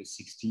beginning of the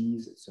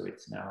 60s, so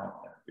it's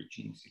now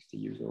reaching 60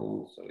 years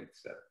old. So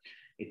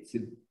it's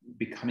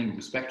becoming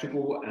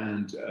respectable,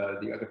 and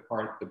the other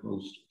part, the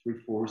most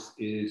 3/4,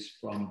 is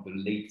from the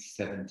late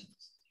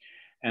 70s.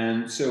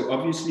 And so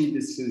obviously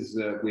this is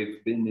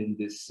we've been in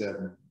this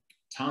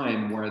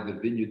time where the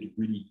vineyard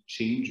really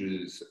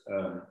changes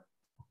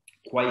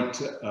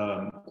quite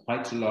a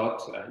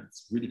lot.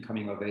 It's really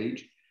coming of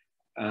age,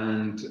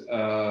 and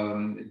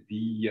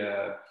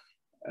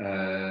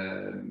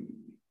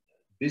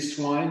this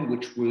wine,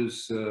 which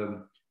was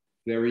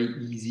very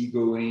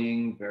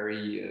easygoing,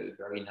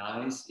 very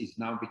nice, is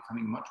now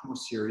becoming much more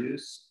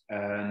serious,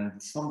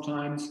 and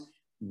sometimes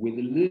with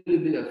a little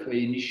bit of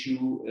an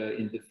issue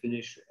in the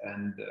finish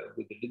and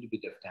with a little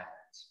bit of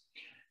tannins.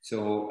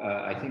 So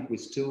I think we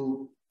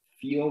still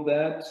feel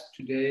that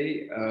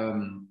today. I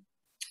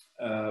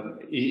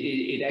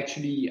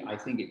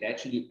think it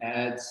actually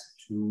adds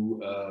to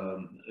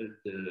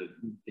the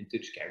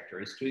vintage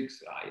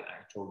characteristics.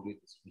 I told you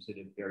this was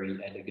a very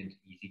elegant,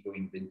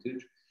 easygoing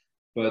vintage,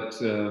 but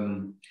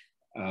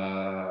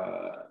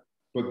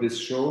this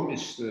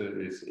Chaumes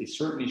is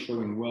certainly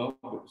showing well,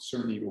 but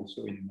certainly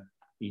also in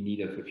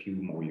need of a few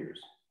more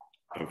years.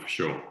 Oh, for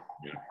sure,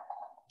 yeah.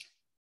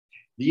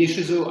 The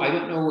Echezot, I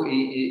don't know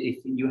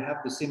if you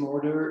have the same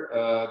order,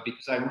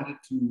 because I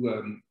wanted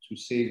to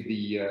save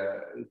the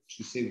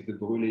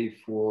Brûlées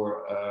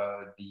for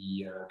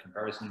the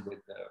comparison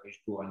with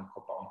Richebourg and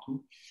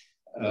Parantoux.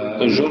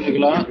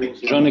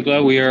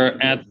 Jean-Nicolas, we are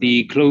at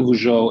the Clos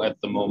Vougeot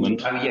at the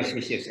moment. Yes,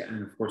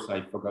 and of course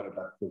I forgot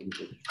about Clos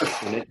Vougeot.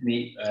 So let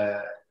me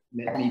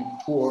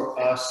pour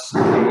us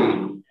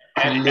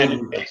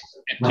It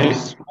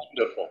tastes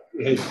wonderful.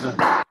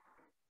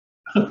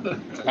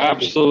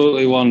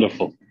 Absolutely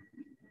wonderful.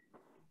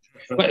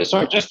 But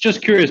sorry,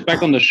 just curious,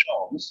 back on the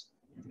Chaumes.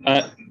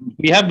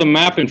 We have the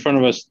map in front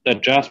of us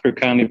that Jasper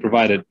kindly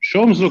provided.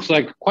 Chaumes looks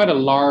like quite a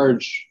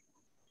large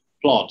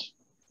plot.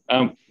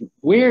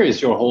 Where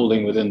is your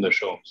holding within the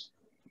Chaumes?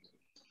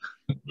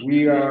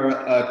 We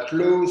are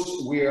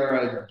close. We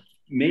are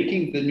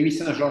making the Nuit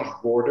Saint-Georges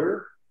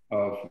border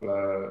of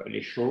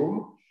Les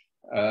Chaumes.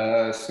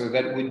 So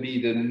that would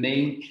be the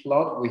main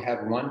plot. We have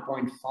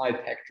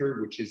 1.5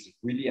 hectares, which is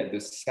really at the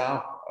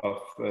south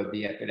of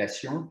the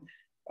appellation,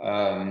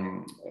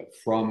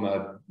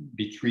 from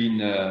between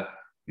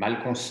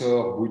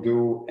Malconsor,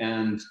 Vougeot,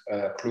 and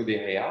Clos,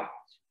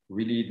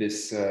 really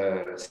this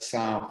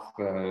south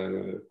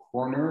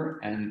corner.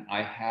 And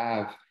I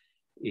have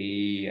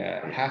a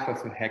half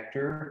of a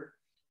hectare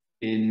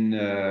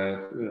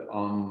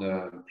on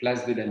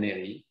Place de la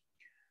Mairie,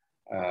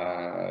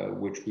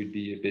 which would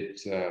be a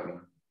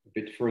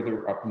bit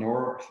further up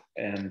north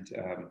and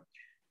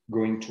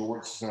going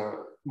towards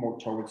more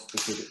towards the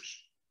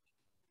village.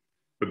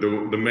 But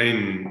the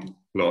main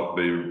plot,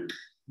 the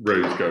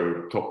rows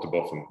go top to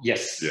bottom.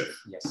 Yes. Yes.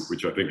 Yes.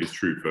 Which I think is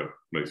true for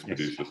most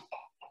producers.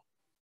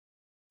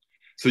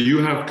 So you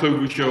have Clos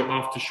Vougeot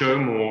after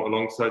Chaumes or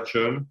alongside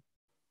Chaumes?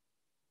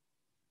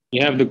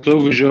 You have the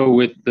Clos Vougeot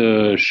with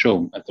the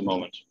Chaumes at the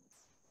moment.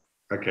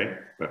 Okay,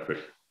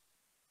 perfect.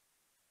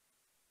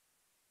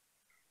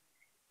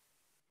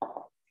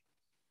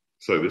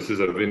 So this is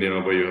a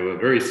vineyard where you have a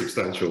very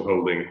substantial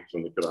holding,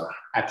 Jean-Nicolas.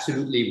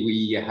 Absolutely.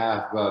 We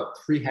have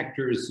 3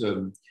 hectares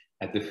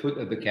at the foot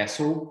of the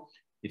castle.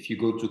 If you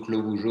go to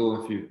Clos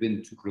Vougeot, if you've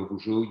been to Clos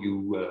Vougeot,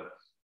 you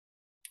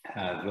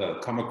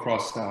have come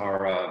across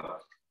our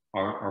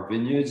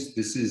vineyards.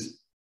 This is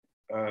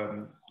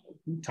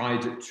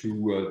tied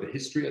to the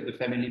history of the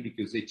family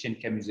because Etienne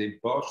Camuzet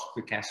bought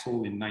the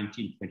castle in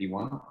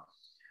 1921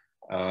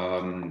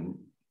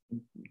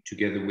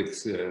 together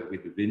with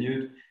the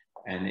vineyard,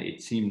 and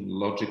it seemed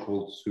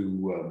logical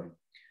to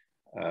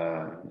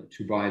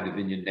buy the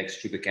vineyard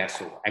next to the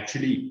castle.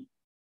 Actually,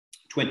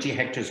 20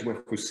 hectares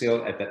were for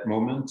sale at that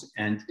moment,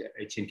 and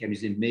Etienne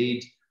Camuzet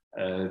made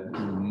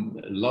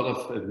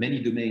many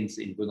domains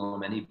in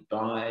Romanée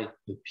buy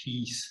a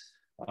piece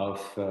of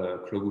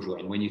Clos Vougeot.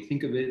 And when you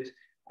think of it,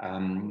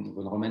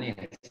 Romanée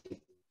has a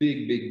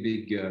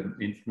big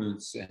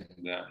influence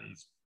and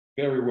is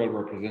very well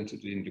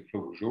represented in the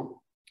Clos Vougeot.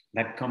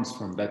 That comes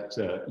from that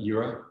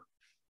era.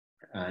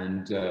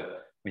 And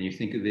when you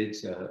think of it,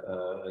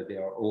 they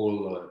are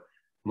all,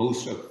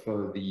 most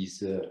of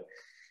these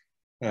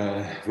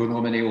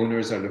Romanée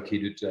owners are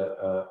located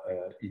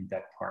in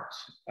that part.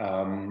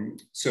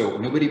 So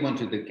nobody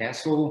wanted the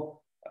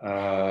castle.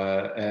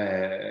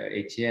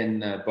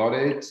 Etienne bought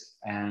it,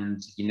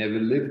 and he never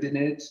lived in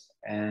it.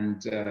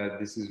 And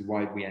this is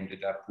why we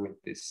ended up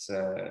with this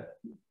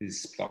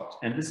plot.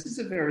 And this is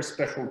a very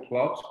special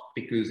plot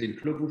because in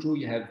Clos Vougeot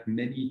you have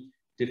many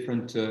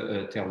different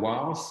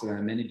terroirs,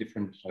 many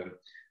different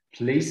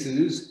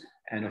places.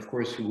 And of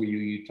course,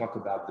 you talk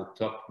about the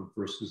top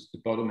versus the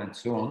bottom and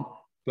so on.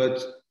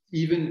 But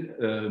even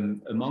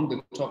among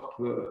the top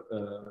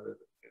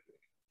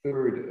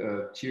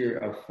third tier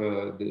of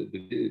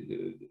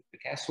the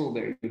castle,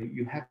 there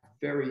you have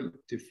very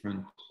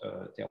different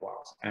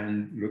terroirs.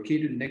 And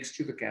located next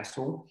to the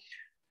castle,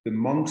 the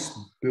monks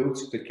built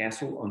the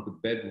castle on the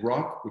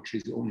bedrock, which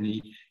is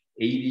only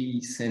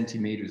 80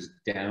 centimeters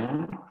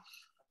down.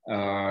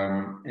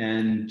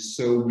 And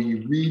so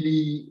we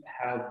really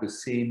have the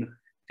same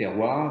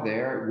terroir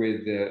there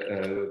with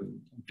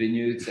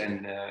vineyards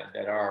and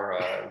that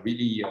are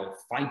really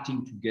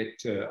fighting to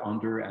get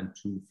under and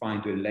to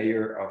find a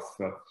layer of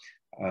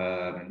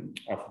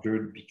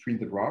dirt between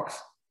the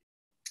rocks.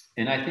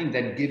 And I think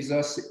that gives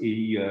us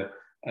a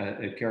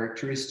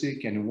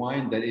characteristic and a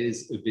wine that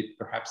is a bit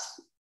perhaps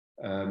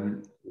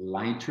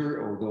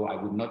lighter, although I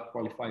would not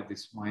qualify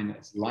this wine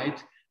as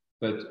light,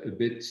 but a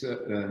bit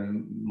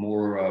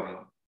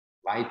more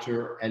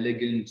lighter,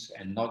 elegant,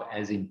 and not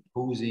as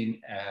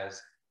imposing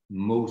as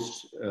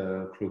most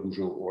Clos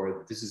Vougeot,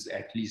 or this is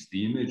at least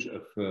the image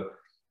of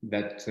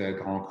that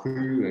Grand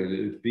Cru,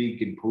 a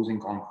big imposing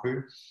Grand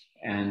Cru.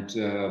 And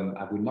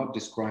I would not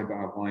describe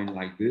our wine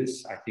like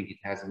this. I think it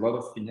has a lot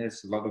of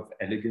finesse, a lot of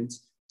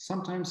elegance,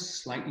 sometimes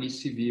slightly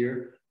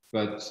severe,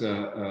 but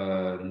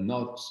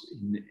not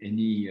in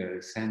any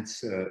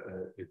sense a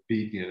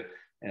big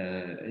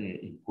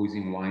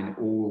imposing wine,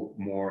 or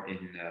more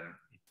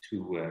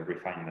into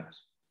refinement.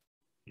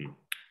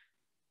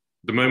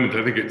 At the moment,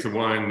 I think it's a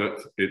wine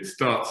that it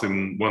starts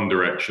in one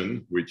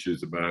direction, which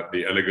is about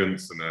the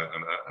elegance and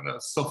a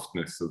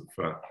softness of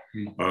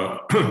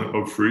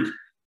fruit.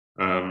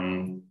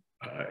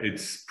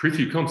 It's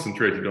pretty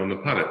concentrated on the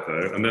palate,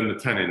 though, and then the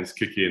tannins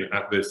kick in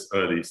at this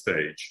early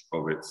stage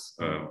of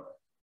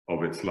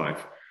its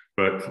life.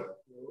 But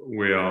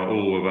we are,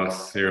 all of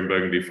us here in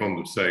Burgundy, fond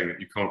of saying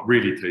that you can't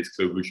really taste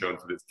Clos Vougeot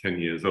until it's 10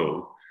 years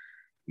old,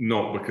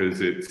 not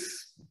because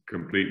it's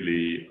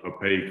completely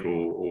opaque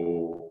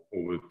or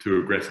with too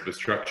aggressive a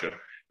structure.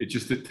 It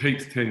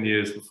takes 10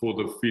 years before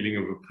the feeling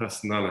of a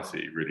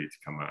personality really to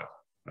come out.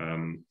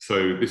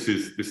 So this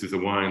is a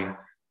wine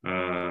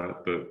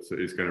that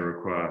is going to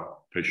require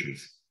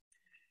patience.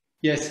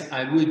 Yes,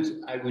 I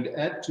would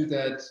add to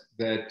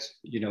that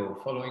you know,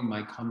 following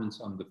my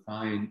comments on the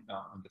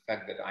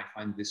fact that I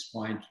find this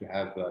wine to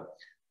have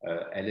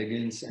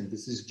elegance, and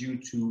this is due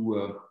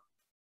to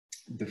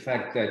the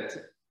fact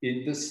that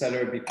in the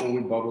cellar before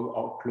we bottle,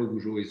 our Clos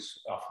Vougeot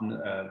is often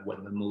one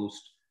of the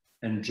most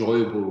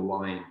enjoyable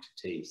wine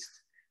to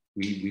taste.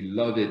 We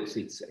love it.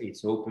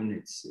 It's open.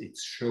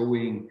 It's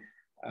showing.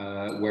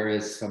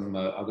 Whereas some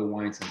other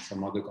wines and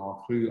some other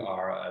Grand Cru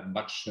are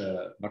much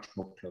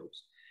more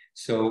closed.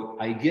 So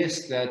I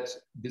guess that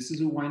this is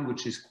a wine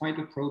which is quite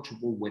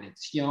approachable when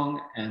it's young,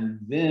 and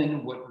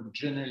then what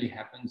generally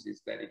happens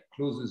is that it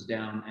closes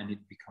down and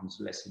it becomes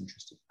less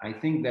interesting. I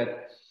think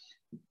that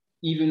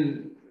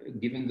even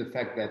given the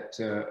fact that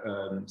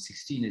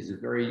 16 is a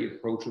very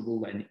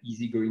approachable and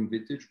easygoing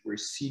vintage, we're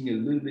seeing a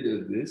little bit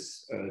of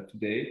this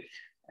today,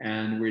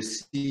 and we're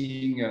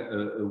seeing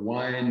a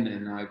wine,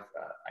 and I've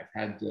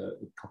had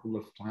a couple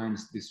of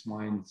times this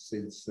wine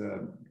since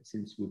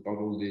we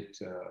bottled it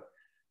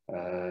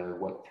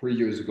 3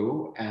 years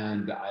ago,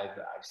 and I've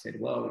said,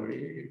 well,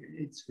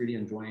 it's really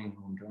enjoying,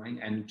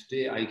 and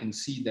today I can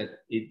see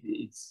that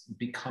it's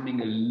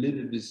becoming a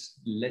little bit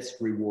less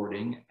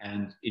rewarding.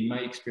 And in my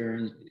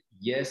experience,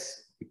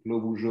 yes, the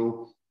Clos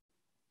Vougeot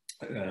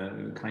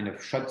kind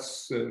of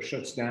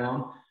shuts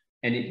down,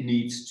 and it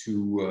needs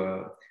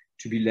to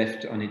be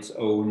left on its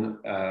own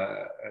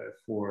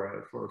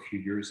for a few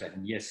years,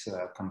 and yes,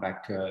 come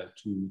back to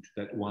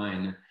that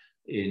wine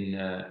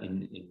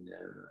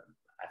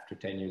after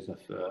 10 years of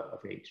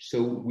age.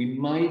 So we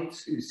might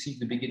see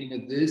the beginning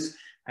of this,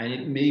 and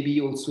it may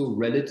be also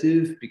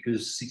relative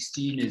because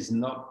 16 is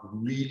not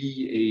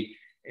really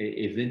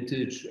a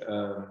vintage,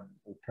 or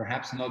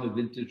perhaps not a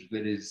vintage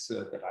that is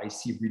that I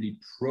see really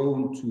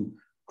prone to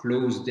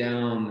close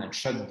down and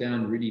shut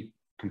down really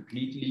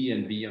completely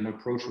and be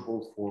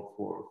unapproachable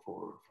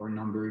for a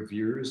number of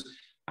years.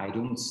 I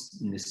don't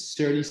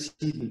necessarily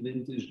see the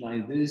vintage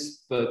like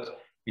this, but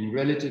in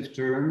relative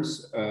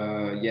terms,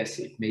 yes,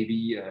 it may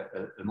be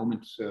a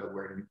moment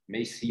where you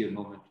may see a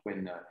moment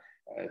when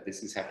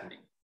this is happening.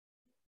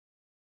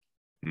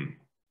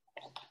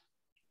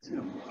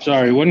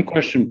 Sorry, one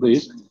question,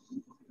 please.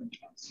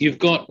 You've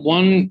got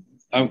one,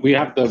 we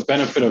have the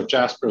benefit of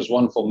Jasper's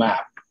wonderful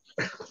map.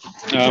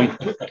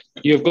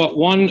 You've got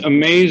one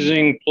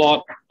amazing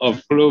plot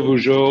of Clos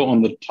Vougeot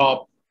on the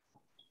top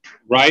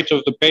right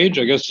of the page.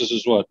 I guess this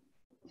is what,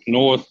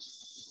 north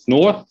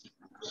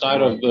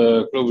side of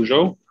the Clos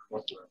Vougeot.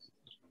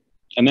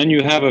 And then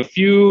you have a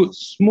few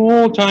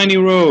small tiny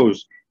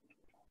rows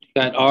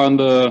that are on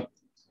the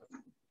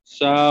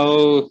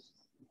southwest.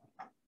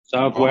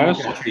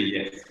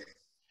 Yes.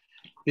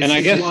 And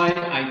I guess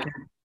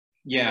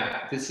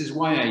this is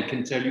why I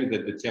can tell you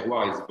that the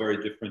terroir is very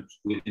different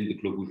within the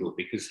Clos Vougeot,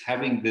 because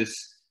having this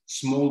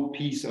small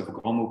piece of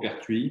Grand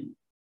Maupertuis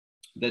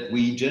that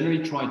we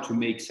generally try to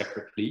make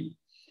separately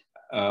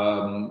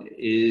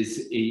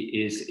is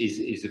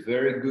a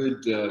very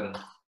good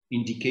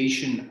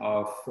indication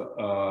of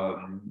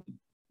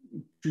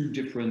two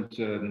different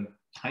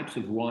types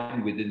of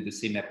wine within the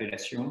same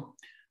appellation.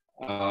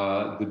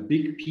 The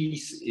big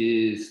piece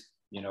is,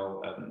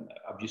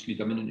 obviously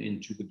dominant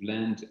into the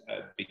blend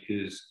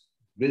because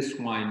this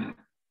wine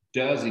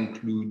does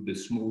include the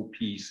small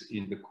piece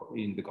in the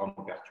Grand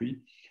Maupertuis,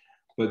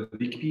 but the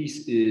big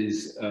piece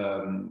is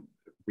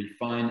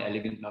refined,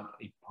 elegant, not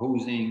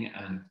imposing,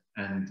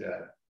 and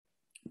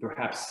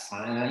perhaps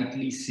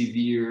slightly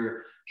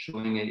severe,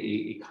 showing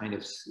a kind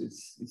of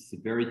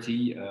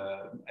severity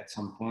at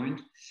some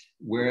point,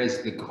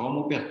 whereas the Grand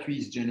Maupertuis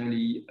is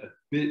generally a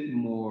bit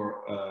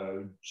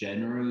more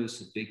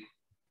generous, a bit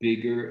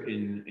bigger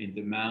in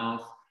the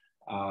mouth.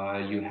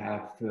 You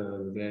have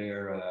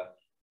there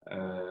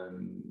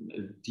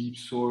deep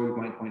soil,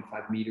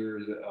 1.5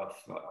 meters of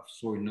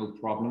soil, no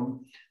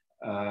problem.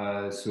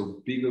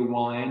 So bigger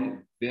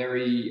wine,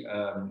 very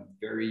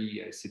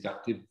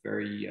seductive,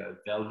 very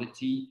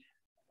velvety,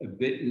 a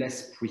bit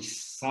less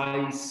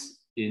precise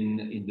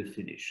in the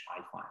finish,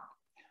 I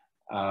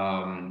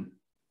find.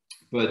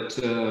 But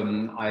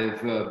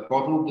I've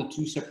bottled the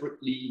two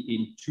separately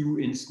in two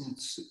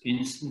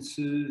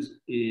instances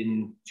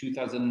in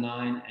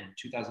 2009 and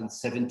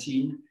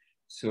 2017.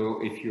 So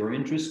if you're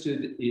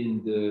interested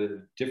in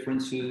the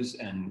differences,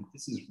 and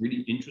this is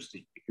really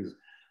interesting because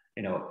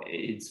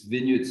it's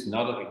vineyards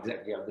not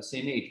exactly of the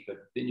same age,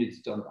 but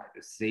vineyards done by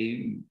the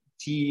same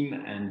team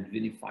and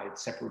vinified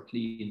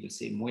separately in the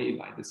same way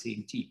by the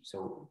same team.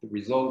 So the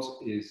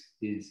result is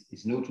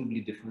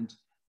notably different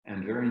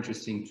and very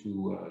interesting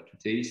to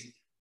taste.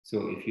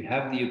 So if you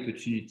have the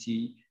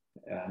opportunity,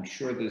 I'm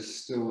sure there's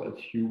still a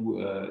few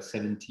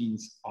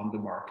 17s on the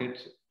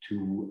market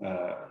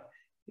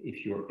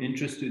if you're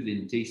interested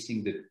in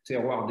tasting the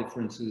terroir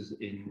differences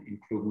in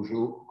Clos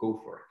Vougeot,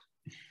 go for it.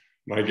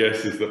 My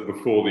guess is that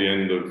before the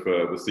end of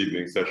this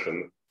evening's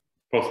session,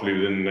 possibly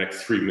within the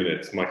next 3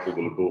 minutes, Michael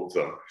will have bought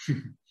some.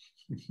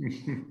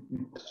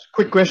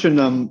 Quick question,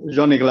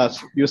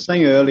 Jean-Nicolas. You were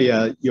saying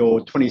earlier your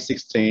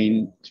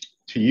 2016,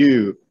 to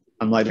you,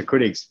 unlike the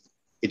critics,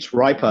 it's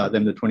riper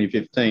than the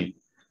 2015.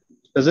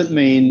 Does it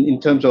mean in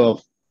terms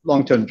of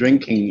long-term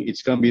drinking,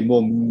 it's going to be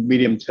more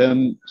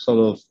medium-term sort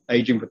of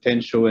aging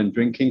potential and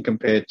drinking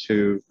compared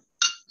to,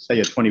 say,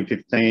 your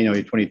 2015 or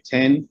your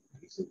 2010?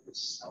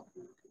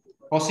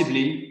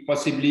 Possibly.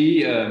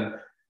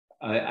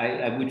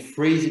 I would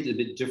phrase it a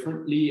bit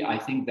differently. I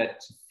think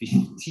that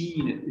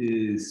 15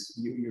 is,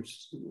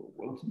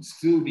 we'll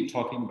still be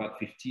talking about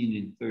 15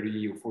 in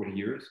 30 or 40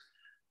 years,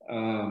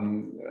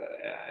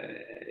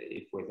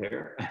 if we're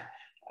there.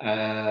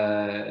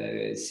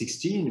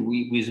 16,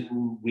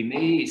 we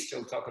may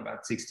still talk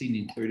about 16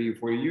 in 30 or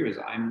 40 years.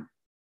 I'm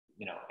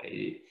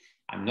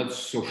not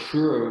so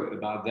sure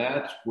about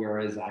that,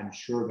 whereas I'm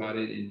sure about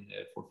it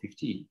for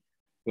 15.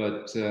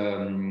 But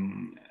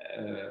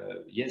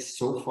yes,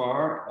 so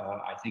far,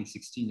 I think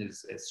 16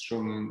 has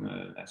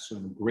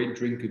shown great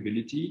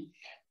drinkability.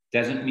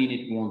 Doesn't mean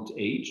it won't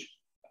age.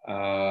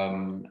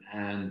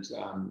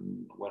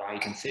 What I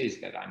can say is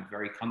that I'm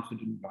very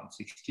confident about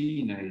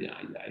 16.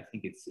 I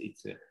think it's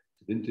a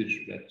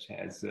vintage that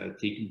has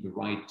taken the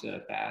right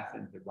path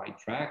and the right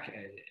track.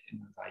 And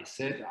as I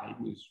said, I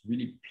was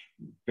really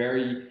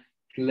very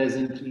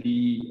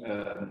pleasantly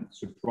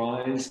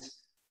surprised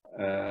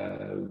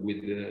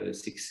with the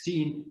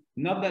 16.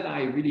 Not that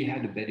I really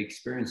had a bad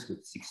experience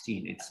with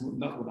 16. It's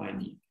not what I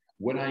mean.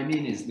 What I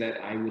mean is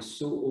that I was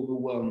so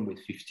overwhelmed with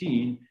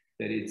 15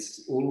 that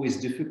it's always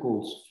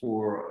difficult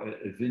for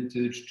a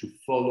vintage to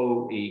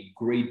follow a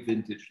great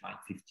vintage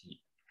like 15.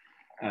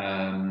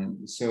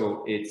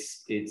 So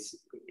it's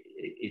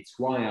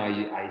why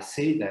I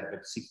say that,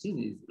 but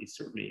 16 is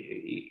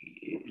certainly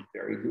a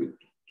very good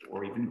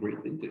or even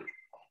great vintage.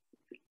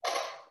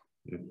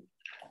 Yeah.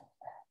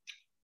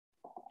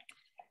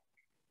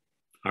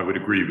 I would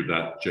agree with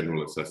that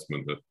general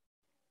assessment that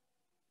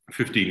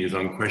 15 is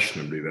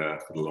unquestionably there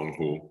for the long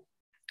haul,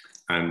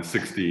 and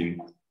 16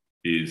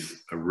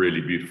 is a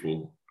really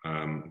beautiful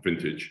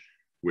vintage,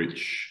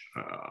 which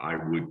I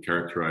would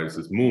characterize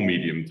as more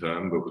medium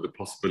term, but with the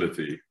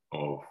possibility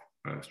of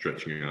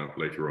stretching out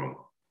later on.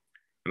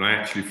 And I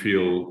actually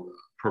feel,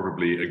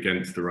 probably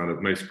against the run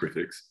of most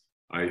critics,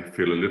 I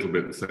feel a little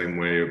bit the same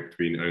way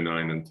between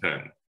 09 and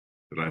 10,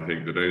 that I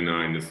think that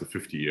 09 is the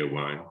 50-year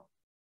wine,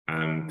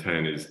 and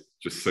 10 is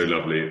just so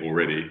lovely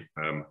already,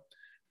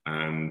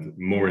 and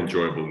more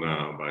enjoyable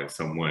now by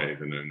some way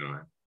than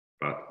 09.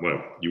 But,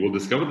 well, you will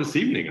discover this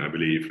evening, I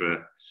believe,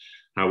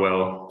 how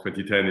well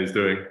 2010 is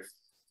doing.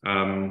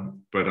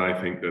 But I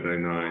think that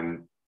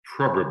 09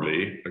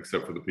 probably,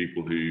 except for the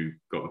people who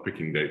got the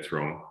picking dates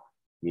wrong,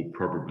 will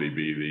probably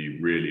be the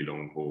really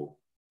long haul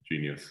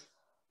genius.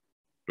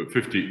 But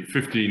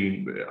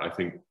 15, I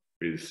think,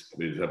 is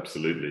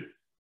absolutely,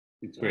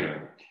 it's great.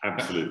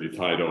 Absolutely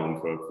tied on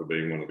for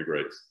being one of the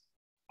greats.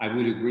 I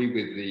would agree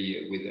with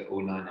the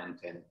 09 and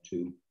 10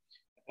 too.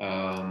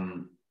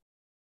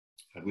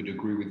 I would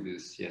agree with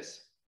this,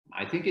 yes.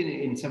 I think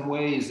in some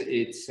ways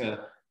it's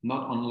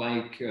not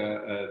unlike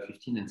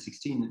 15 and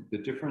 16. The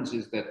difference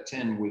is that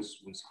 10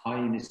 was high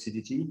in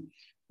acidity,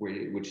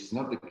 which is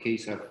not the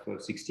case of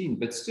 16.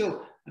 But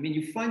still, I mean,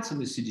 you find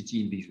some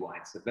acidity in these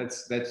wines.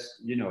 That's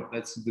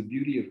the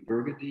beauty of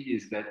Burgundy,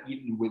 is that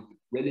even with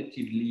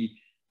relatively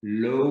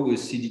low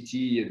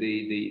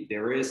acidity,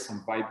 there is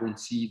some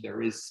vibrancy,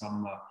 there is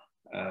some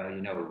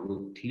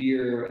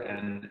clear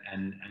and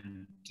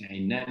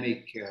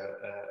dynamic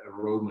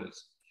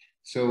aromas.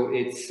 So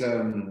it's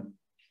a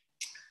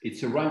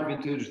rye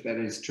vintage that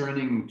is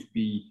turning to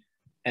be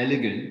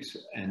elegant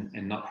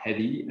and not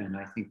heavy, and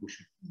I think we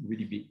should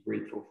really be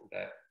grateful for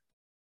that.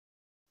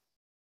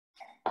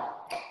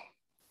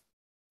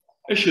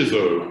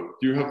 Echezot,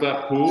 do you have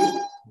that, Paul?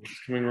 It's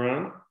coming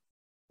around.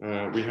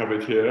 We have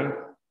it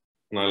here,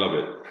 and I love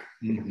it.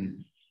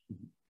 Mm-hmm.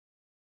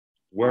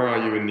 Where are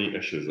you in the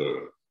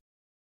Echezot?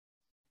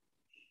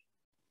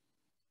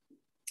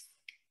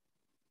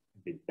 A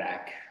bit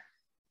back.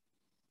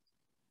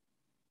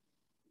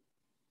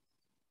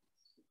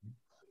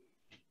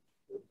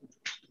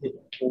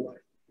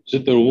 Is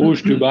it the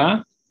Rouge du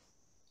Bas?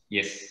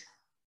 Yes.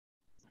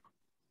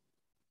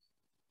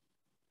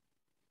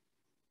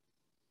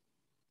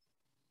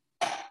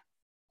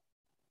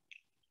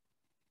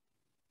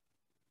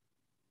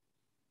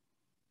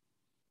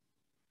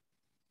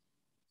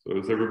 So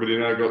has everybody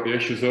now got the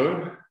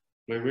Echezot?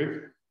 Maybe?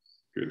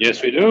 Good.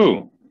 Yes, we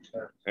do.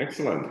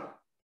 Excellent.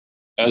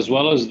 As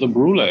well as the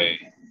Brûlées.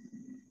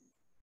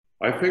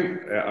 I think,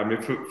 I mean,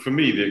 for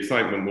me, the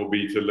excitement will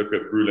be to look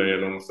at Brûlées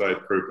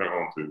alongside Cros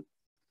Parantoux.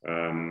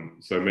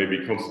 So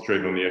maybe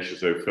concentrate on the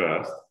Echezot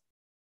first.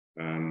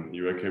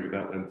 You okay with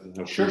that then? To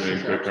have Sure, Brûlées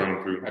and Cros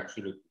absolutely. Parantoux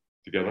Absolutely.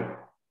 together?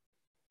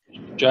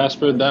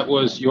 Jasper, that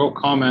was your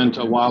comment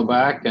a while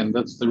back, and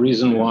that's the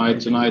reason why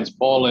tonight's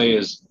Paul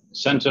is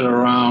centered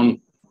around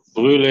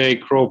Brûlées,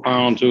 Cros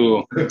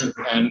Parantoux,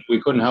 and we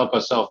couldn't help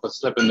ourselves but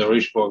slip in the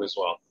Richebourg as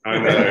well. I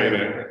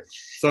know,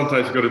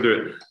 sometimes you've got to do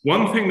it.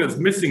 One thing that's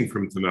missing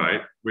from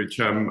tonight, which,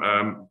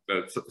 well,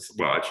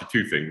 actually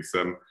two things,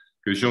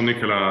 because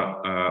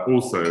Jean-Nicolas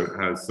also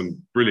has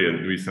some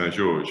brilliant Nuit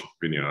Saint-Georges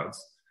vineyards.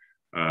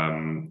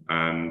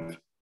 And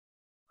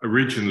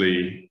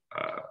originally,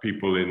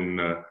 people in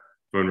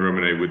Vosne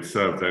Romanée would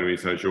serve their Nuit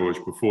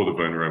Saint-Georges before the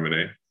Vosne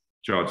Romanée,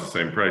 charge the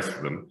same price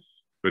for them.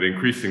 But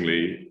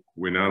increasingly,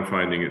 we're now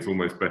finding it's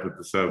almost better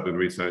to serve the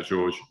Nuit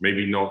Saint-Georges,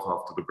 maybe not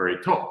after the very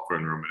top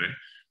Vosne Romanée,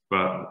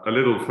 but a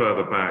little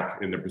further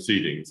back in the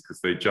proceedings, because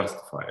they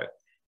justify it.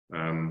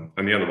 And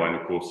the other one,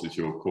 of course, is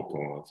your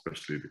Coton,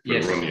 especially the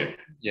Clos Romanée.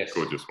 Yes.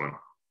 Gorgeous one.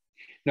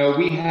 No,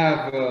 we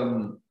have,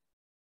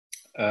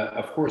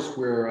 of course,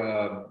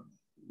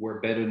 we're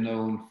better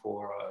known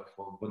for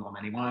Vosne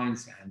Romanée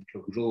wines and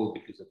Clos Vougeot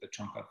because of the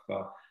chunk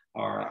of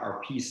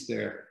our piece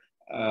there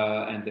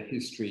and the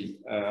history.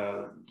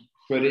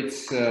 But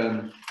it's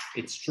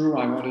true.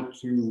 I wanted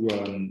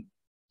to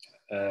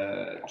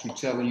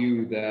tell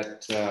you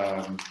that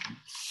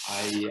I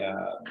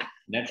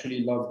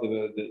naturally love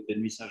the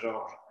Nuit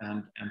Saint-Georges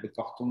and the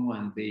Corton,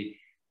 and they.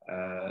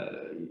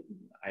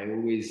 I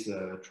always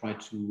try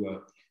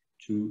to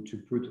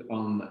put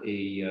on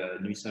a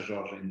Nuit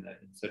Saint-Georges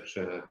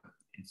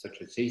in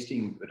such a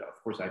tasting, but of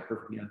course I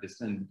perfectly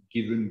understand,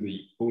 given the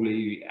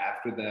Polé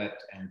after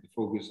that and the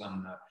focus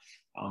on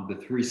the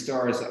 3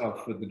 stars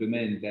of the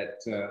Domaine, that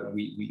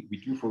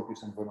we do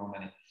focus on Vosne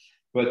Romanée.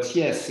 But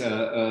yes,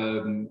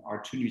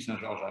 our 2 Nuit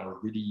Saint-Georges are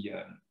really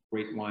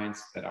great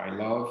wines that I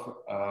love.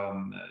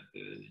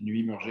 The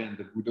Nuit Morey and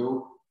the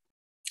Vougeot.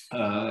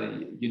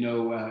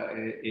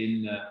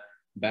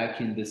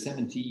 Back in the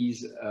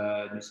 70s,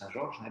 Nuit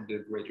Saint-Georges had a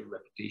greater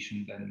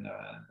reputation than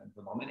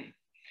Vosne Romanée.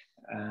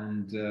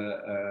 And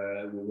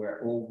we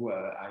were all,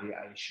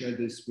 I shared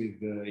this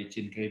with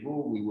Etienne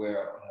Grévaux. We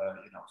were,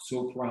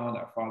 so proud.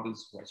 Our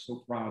fathers were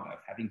so proud of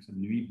having some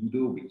Nuit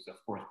Vougeot, because of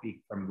course,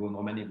 being from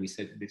Romanée, we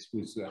said this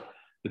was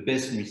the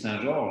best Nuit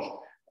Saint-Georges.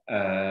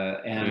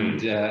 And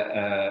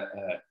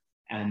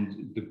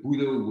the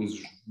Vougeot was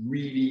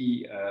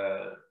really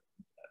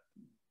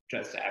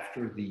just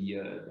after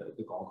the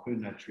Grand Cru,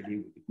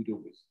 naturally, the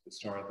Vougeot was the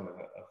start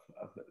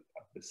of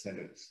the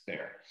cellars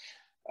there.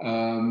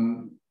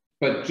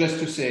 But just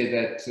to say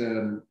that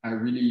I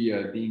really,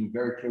 being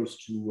very close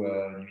to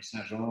Nuit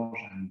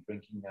Saint-Georges and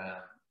drinking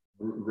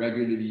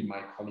regularly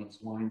my colleagues'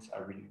 wines, I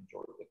really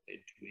enjoy what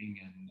they're doing.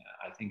 And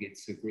I think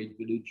it's a great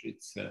village.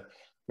 It's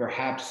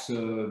perhaps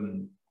a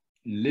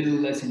little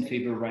less in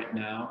favor right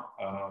now,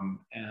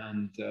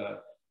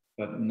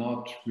 but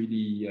not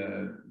really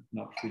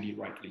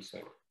rightly so.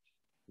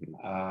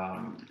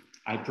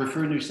 I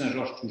prefer Nuit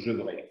Saint-Georges to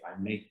Gevrey. If I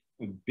make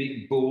a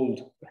big,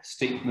 bold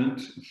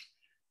statement,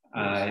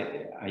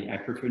 I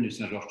prefer Nuit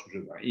Saint-Georges to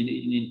Gevrey.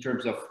 In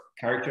terms of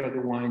character of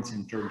the wines,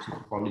 in terms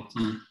of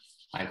quality,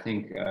 I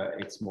think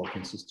it's more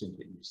consistent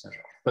in Nuit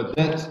Saint-Georges. But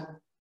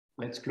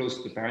let's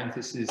close the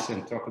parenthesis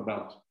and talk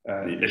about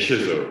the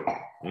Échezeaux.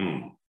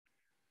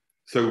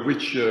 So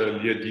which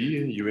lieu-dit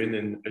are you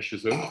in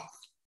Échezeaux?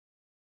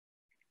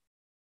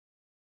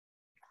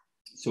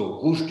 So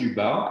Rouge du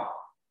Bas,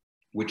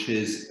 which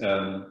is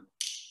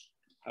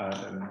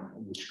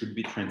which could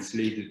be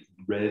translated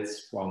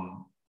reds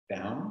from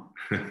down,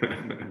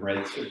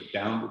 reds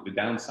down, the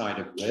downside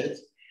of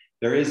reds.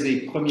 There is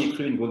a premier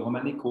cru in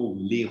Romanée called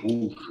Les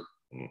Rouges.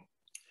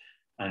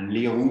 And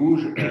Les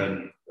Rouges,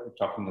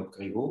 talking of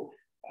Grévaux,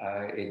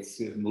 it's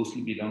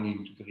mostly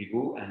belonging to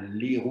Grévaux, and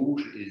Les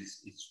Rouges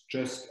is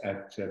just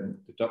at the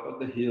top of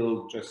the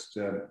hill, just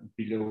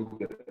below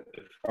the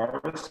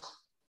forest.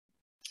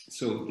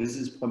 So this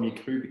is Premier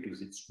Cru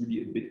because it's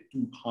really a bit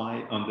too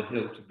high on the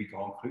hill to be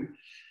Grand Cru.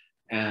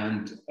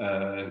 And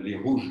Les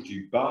Rouges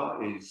du Bas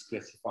is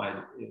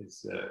classified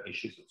as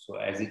Échezeaux. So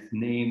as its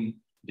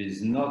name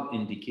does not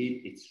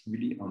indicate, it's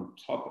really on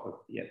top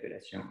of the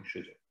appellation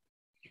Échezeaux.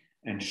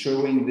 And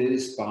showing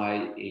this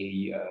by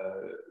a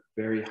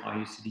very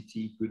high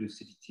acidity, good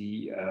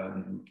acidity,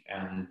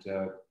 and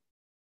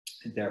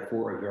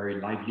therefore a very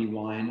lively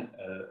wine,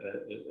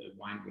 a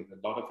wine with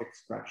a lot of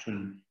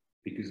extraction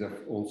because of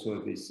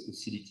also this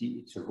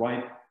acidity. It's a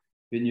ripe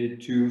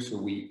vineyard too, so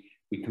we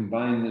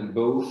combine them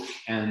both,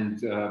 and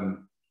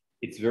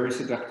it's very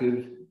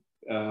seductive,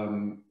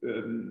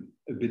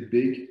 a bit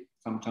big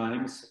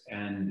sometimes,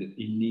 and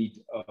in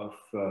need of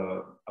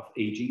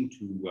aging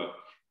to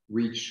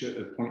reach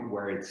a point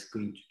where it's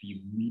going to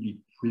be really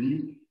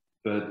pretty,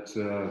 but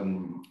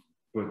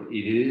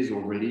it is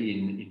already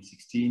in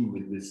 16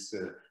 with this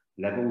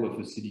level of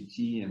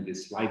acidity and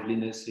this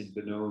liveliness in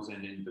the nose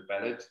and in the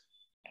palate,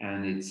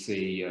 and it's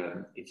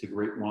a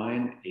great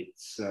wine.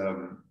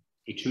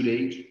 It should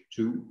age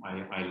too.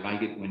 I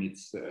like it when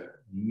it's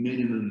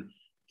minimum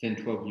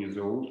 10-12 years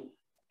old,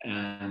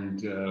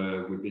 and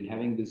we've been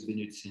having this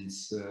vineyard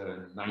since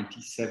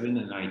 97,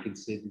 and I can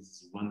say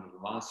this is one of the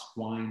last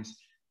wines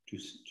to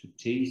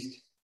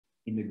taste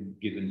in a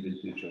given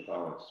vintage of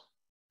ours.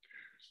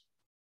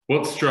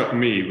 What struck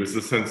me was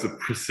the sense of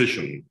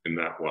precision in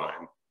that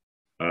wine.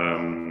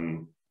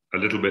 A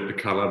little bit the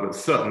color, but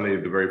certainly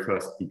the very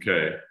first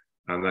bouquet,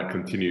 and that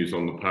continues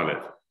on the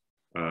palate.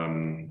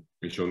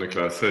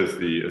 Jean-Nicolas says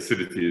the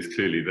acidity is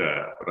clearly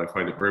there, but I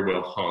find it very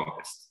well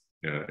harnessed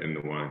in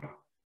the wine.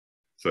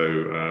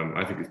 So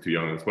I think it's too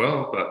young as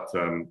well, but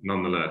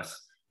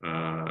nonetheless,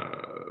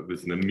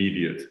 there's an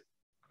immediate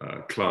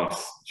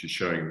class which is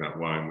showing that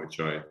wine, which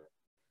I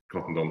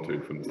cottoned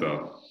onto from the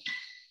start.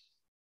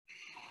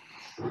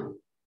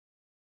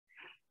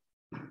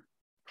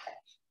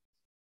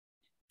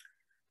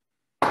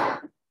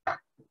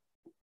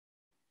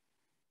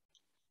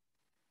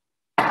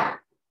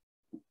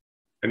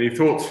 Any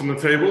thoughts from the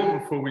table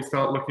before we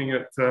start looking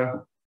at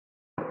the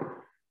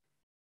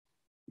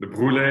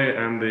Brûlées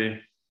and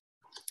the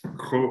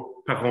Cros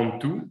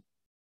Parantoux?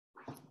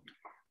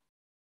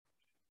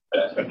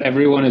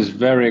 Everyone is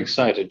very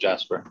excited,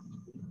 Jasper.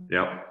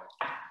 Yeah.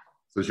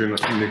 So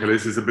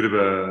Jean-Nicolas, this is a bit of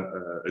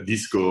a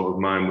discours of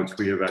mine, which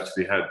we have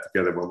actually had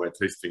together when we're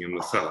tasting in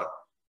the cellar,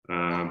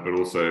 but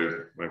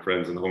also my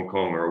friends in Hong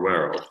Kong are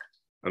aware of.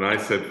 And I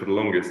said for the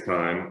longest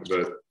time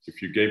that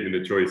if you gave me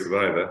the choice of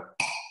either,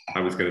 I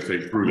was going to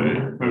take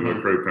Brûlées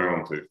over Cros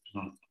Parantoux.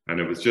 And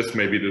it was just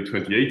maybe the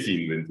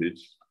 2018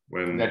 vintage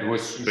when that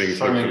was things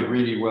showing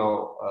really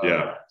well.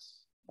 Yeah.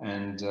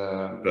 And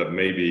that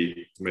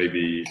maybe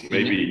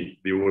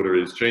the order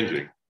is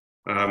changing.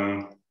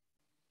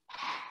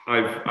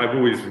 I've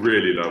always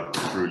really loved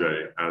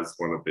Brûlées as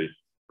one of the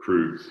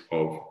cru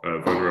of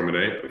Vosne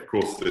Romanée. Of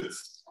course,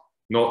 it's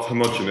not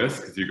homogeneous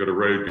because you've got a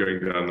road going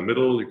down the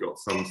middle. You've got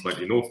some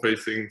slightly north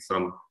facing,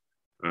 some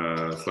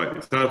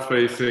slightly south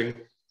facing.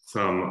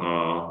 Some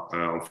are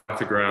on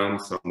flatter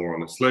ground, some more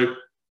on a slope.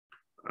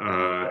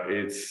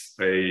 It's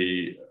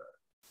a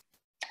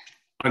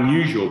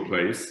unusual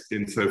place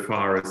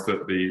insofar as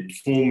that the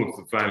form of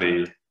the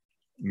valley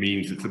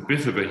means it's a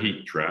bit of a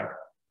heat trap,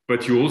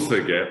 but you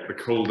also get the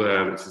cold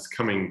air which is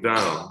coming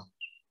down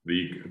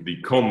the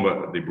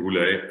combe, the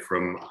brûlée,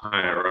 from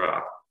higher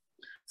up.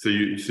 So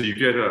you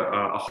get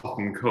a hot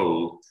and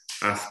cold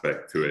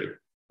aspect to it,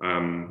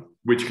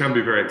 which can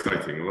be very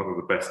exciting. A lot of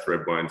the best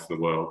red wines in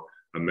the world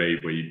are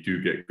made where you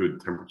do get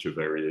good temperature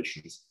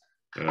variations.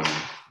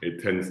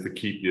 It tends to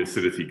keep the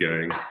acidity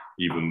going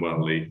even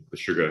while the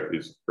sugar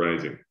is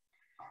rising.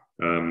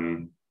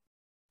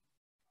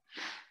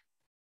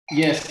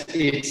 Yes,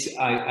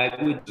 I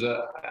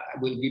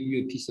will give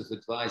you a piece of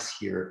advice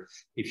here.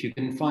 If you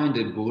can find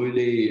a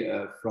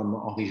brûlée from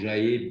Henri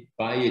Jaillet,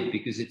 buy it,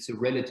 because it's a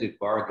relative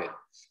bargain.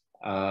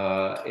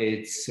 I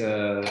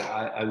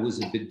was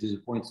a bit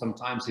disappointed.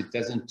 Sometimes it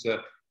doesn't.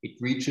 It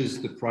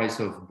reaches the price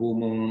of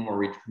Beaumont,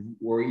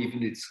 or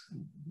even it's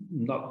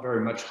not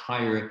very much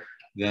higher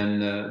than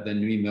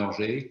Nuit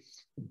Mergée,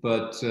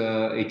 but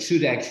it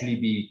should actually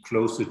be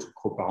closer to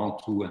Cros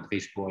Parantoux and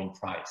Richebourg in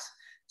price.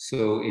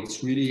 So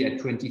it's really at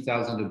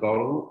 20,000 a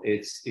bottle.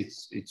 It's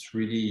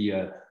really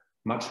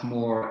much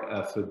more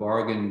of a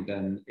bargain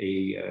than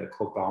a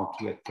Cros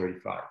Parantoux at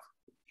 35.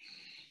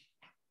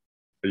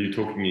 Are you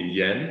talking in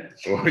yen,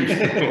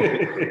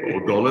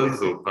 or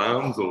dollars, or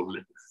pounds, or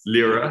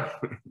lira,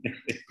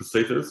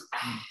 pesetas?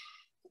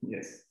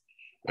 Yes.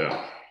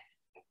 Yeah.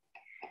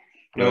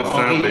 No,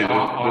 sadly,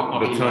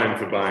 the time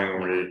for buying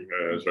Henri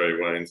Jaillet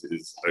wines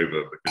is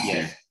over,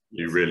 because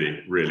you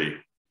really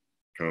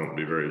can't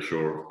be very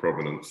sure of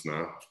provenance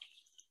now.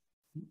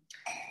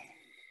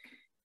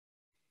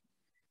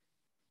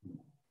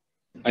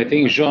 I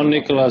think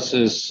Jean-Nicolas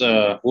is,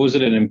 was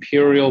it an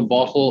imperial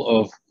bottle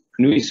of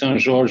Nuit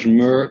Saint-Georges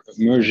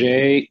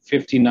Mergée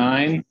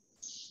 59?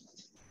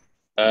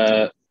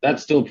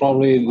 That's still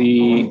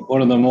probably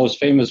one of the most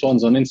famous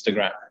ones on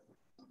Instagram.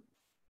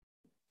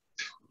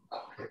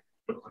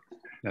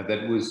 Now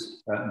that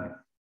was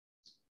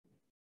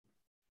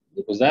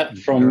that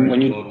from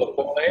when you did the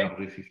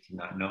Morey?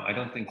 59. No, I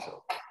don't think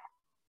so.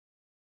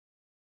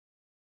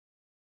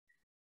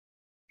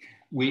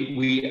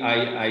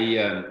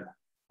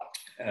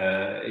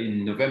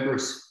 In November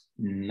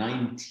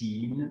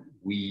 19,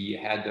 we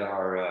had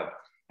our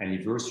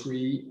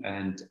anniversary,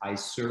 and I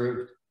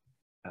served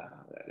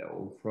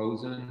all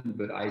frozen,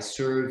 but I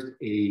served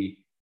a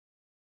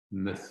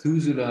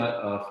Methuselah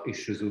of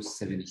Chaumes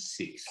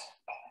 76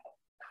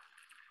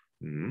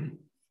 from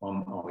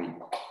Henri.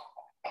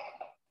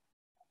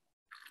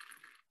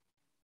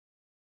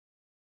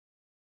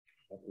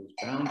 That was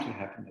bound to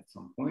happen at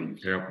some point.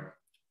 Yeah.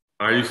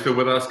 Are you still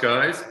with us,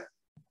 guys?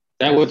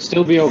 That would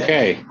still be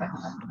okay.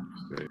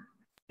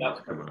 Yeah.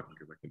 Come on,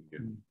 go back in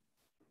again.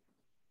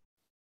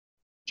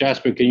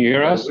 Jasper, can you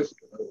hear us?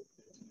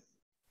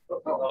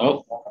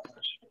 Oh.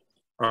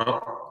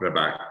 Oh, they're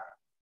back.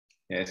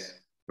 Yes.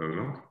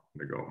 No,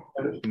 they're gone.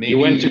 Maybe you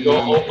went to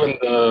go open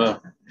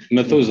the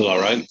Methuselah,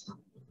 right?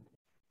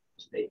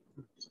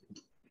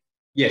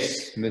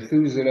 Yes,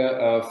 Methuselah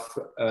of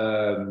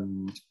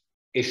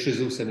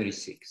Chaumes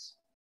 76.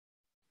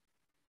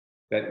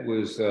 That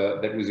was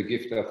a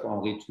gift of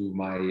Henri to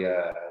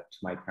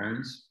my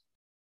parents,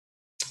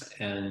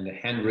 and a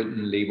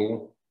handwritten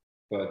label,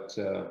 but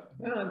the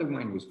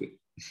wine was good.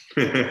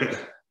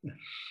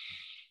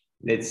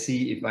 Let's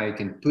see if I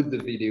can put the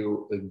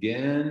video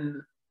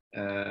again.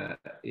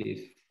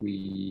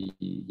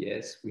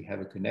 Yes, we have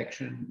a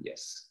connection.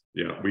 Yes.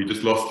 Yeah, we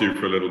just lost you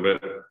for a little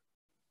bit.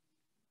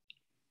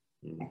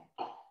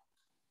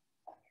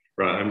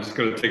 Right, I'm just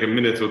going to take a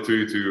minute or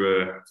two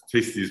to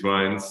taste these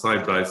wines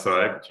side by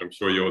side, which I'm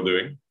sure you're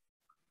doing.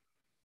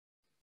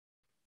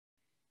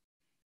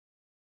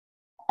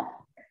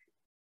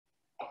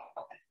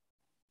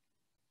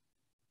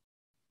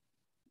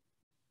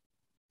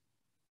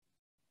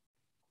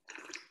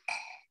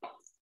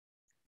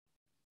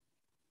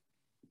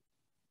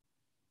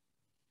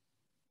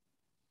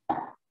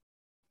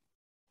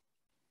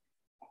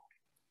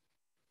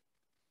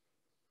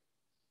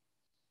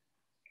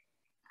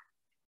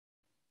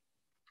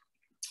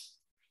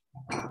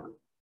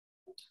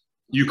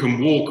 You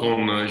can walk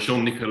on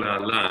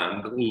Jean-Nicolas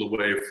land all the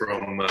way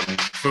from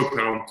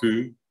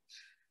Parantoux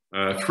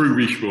through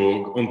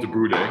Richebourg onto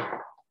Brûlées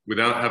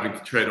without having to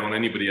tread on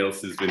anybody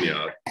else's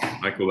vineyard.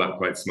 I call that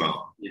quite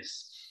smart.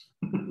 Yes.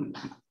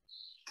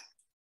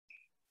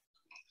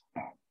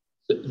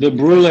 The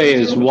Brûlée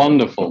is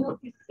wonderful.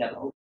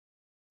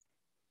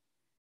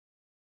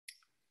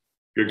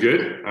 Good,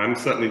 good. I'm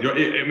certainly enjoying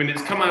it. I mean,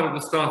 it's come out of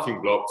the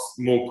starting blocks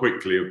more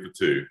quickly of the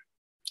two.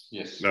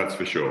 Yes. That's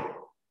for sure.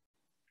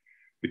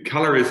 The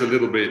color is a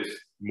little bit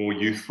more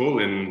youthful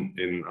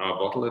in our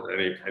bottle at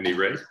any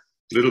rate.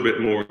 A little bit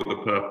more of the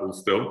purple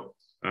still.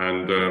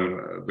 And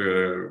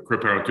the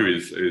Cros Parantoux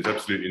is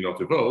absolutely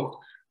not evolved,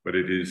 but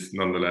it is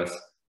nonetheless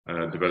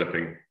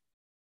developing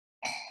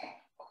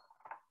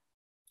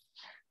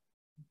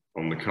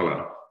on the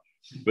color,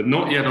 but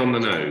not yet on the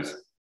nose.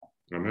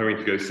 I'm having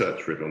to go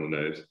search for it on the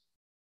nose.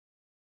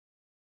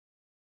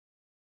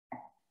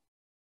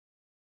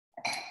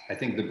 I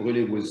think the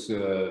Brûlée was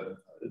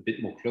a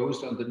bit more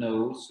closed on the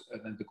nose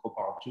than the Cros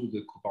Parantoux.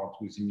 The Cros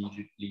Parantoux is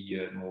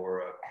immediately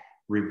more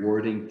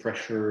rewarding,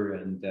 pressure,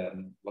 and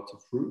lots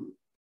of fruit.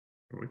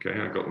 Okay,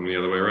 I got them the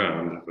other way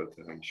around, but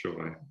I'm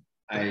sure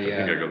I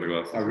think I got the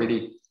glasses. I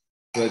really,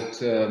 but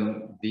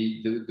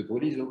the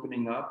Brûlées is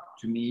opening up.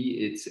 To me,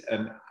 it's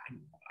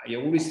I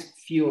always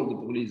feel the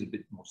Brûlées is a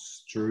bit more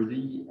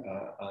sturdy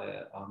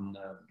on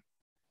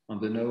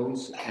the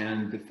nose,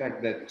 and the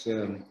fact that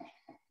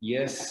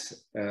yes,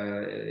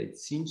 it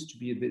seems to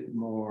be a bit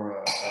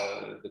more.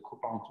 The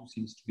Cros Parantoux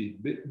seems to be a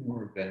bit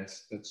more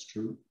advanced. That's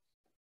true.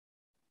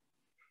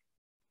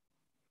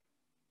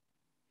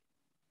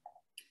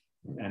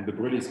 And the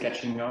Brûlée is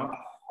catching up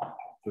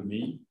for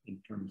me in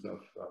terms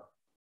of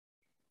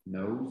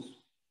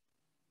nose.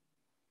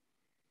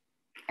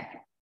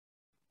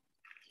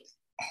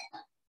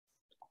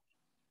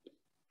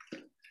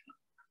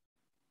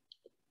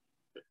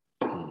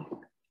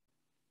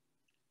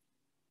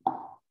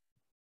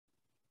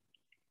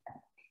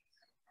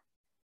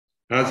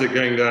 How's it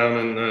going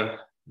down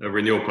over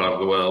in your part of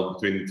the world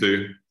between the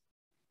two?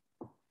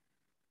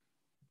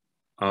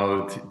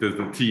 Does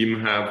the team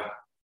have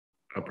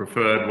a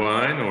preferred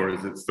wine, or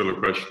is it still a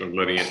question of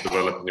letting it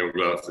develop in your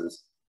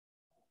glasses?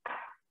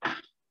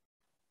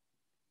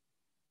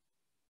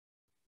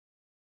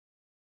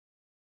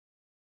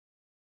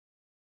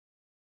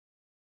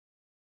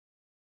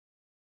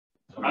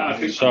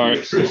 Sorry.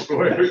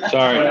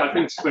 I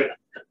think split.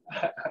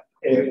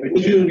 What do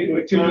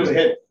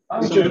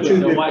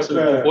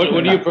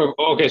you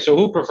okay, so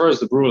who prefers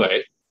the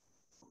Brûlée?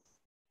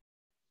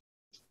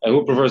 And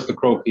who prefers the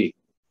Cros?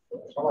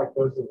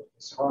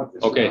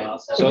 Okay,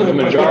 so the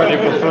majority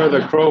prefer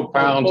the Cros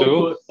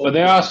Parantoux, but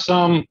there are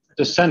some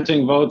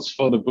dissenting votes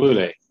for the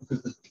Brûlée.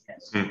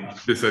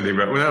 Dissenting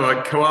vote. Well,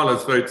 like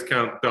koala's votes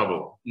count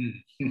double.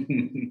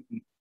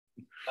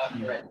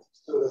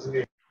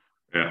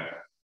 Yeah.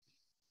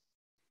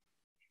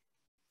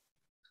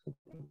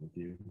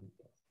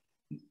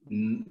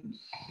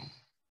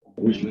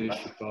 Oui, je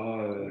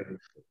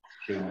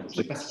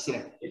sais pas si c'est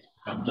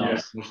la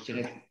moi je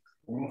dirais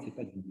bon, c'est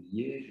pas du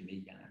liège, mais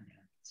il y a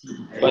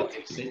un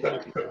petit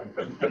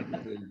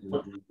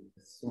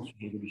sens sur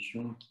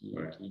l'évolution qui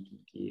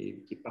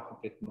est pas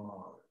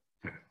complètement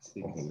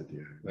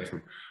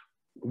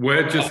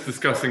We're just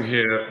discussing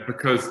here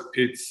because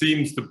it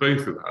seems to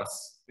both of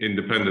us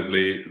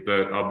independently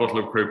that our bottle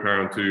of Cros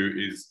Parantoux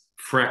is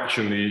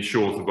fractionally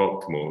short of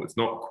optimal. It's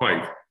not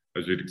quite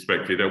as we'd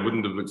expected. I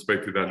wouldn't have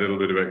expected that little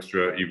bit of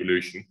extra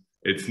evolution.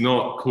 It's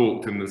not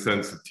corked in the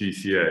sense of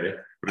TCA,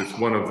 but it's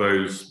one of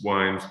those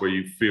wines where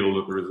you feel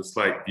that there is a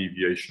slight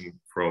deviation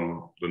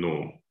from the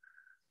norm.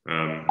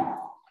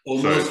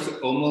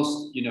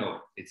 Almost, you know,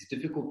 it's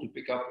difficult to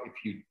pick up if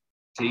you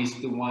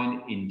taste the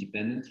wine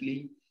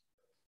independently,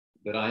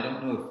 but I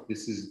don't know if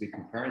this is the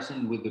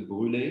comparison with the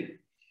Brûlée,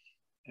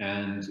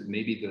 and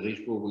maybe the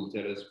Richebourg will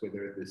tell us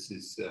whether this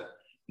is,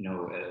 you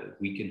know,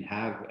 we can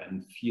have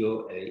and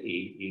feel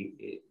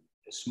a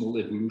small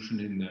evolution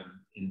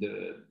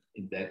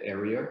in that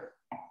area.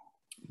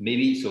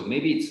 Maybe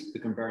it's the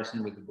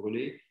comparison with the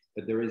Brûlée,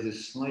 but there is a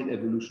slight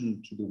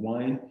evolution to the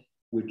wine,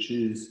 which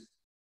is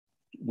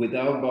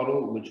without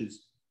bottle, which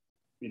is,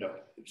 you know,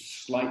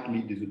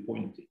 slightly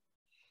disappointing,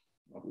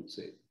 I would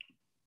say.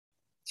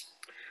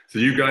 So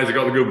you guys have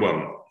got a good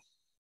one.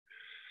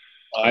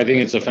 I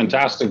think it's a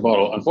fantastic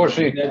bottle.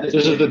 Unfortunately, this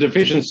is the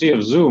deficiency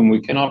of Zoom. We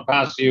cannot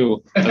pass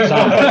you a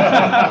sample.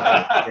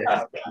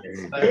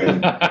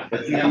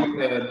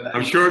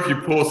 I'm sure if you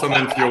pour some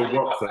into your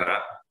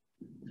WhatsApp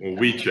or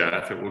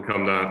WeChat, it will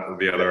come down at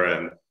the other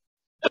end.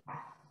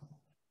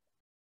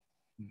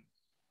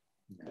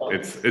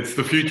 It's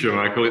the future,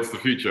 Michael. It's the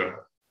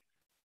future.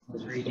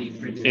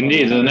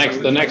 Indeed, the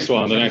next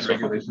one. All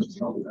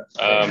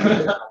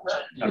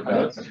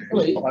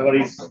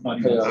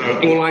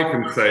I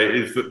can say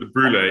is that the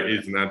Brûlée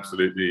is an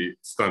absolutely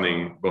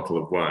stunning bottle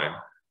of wine,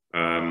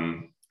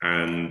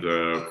 and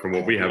from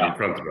what we have in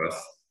front of us,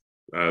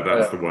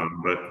 that's the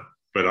one.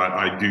 But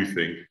I do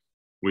think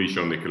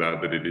Jean-Nicolas,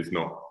 that it is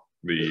not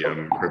the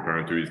Cros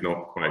Parantoux is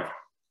not quite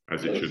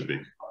as it should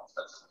be.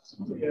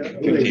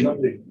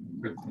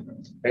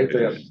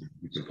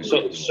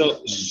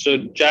 So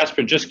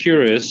Jasper, just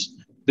curious,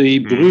 the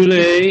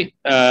Brûlée,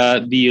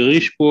 the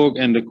Richebourg,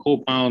 and the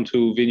Cros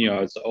Parantoux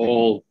vineyards are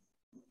all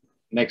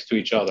next to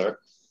each other.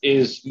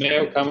 Is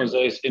Méo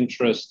Camuzet's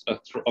interest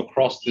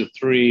across the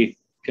three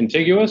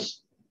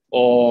contiguous,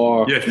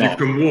 or yes, not?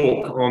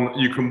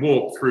 You can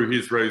walk through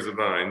his rows of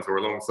vines or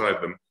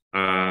alongside them.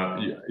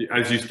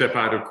 As you step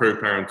out of Cros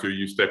Parantoux,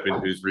 you step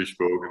into his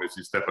Richebourg, and as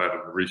you step out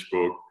of the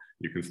Richebourg,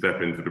 you can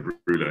step into the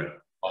Brûlée.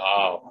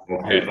 Wow.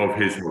 Of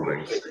his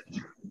holdings.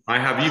 I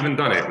have even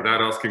done it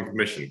without asking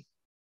permission.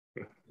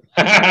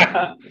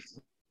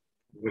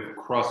 With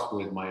Cros,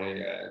 with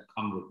my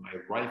come with my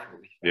rifle.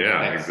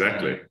 Yeah,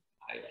 exactly.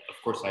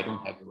 Of course, I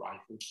don't have a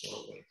rifle,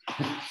 so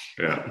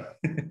yeah.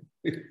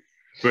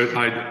 But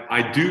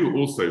I do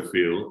also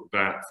feel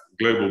that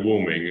global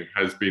warming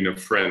has been a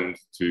friend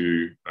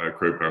to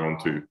Cros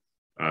Parantoux,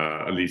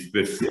 at least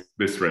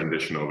this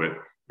rendition of it,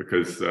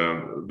 because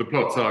the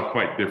plots are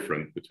quite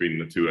different between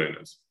the two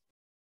owners.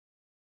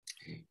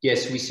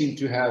 Yes, we seem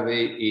to have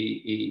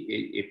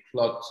a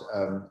plot.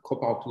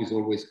 Parantoux is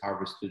always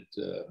harvested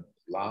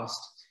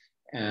last,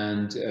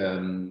 and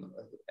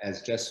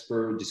as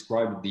Jasper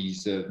described,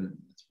 these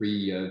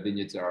three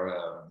vineyards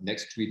are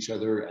next to each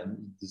other, and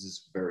this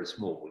is very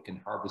small. We can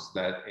harvest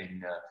that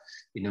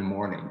in a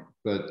morning.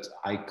 But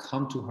I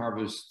come to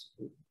harvest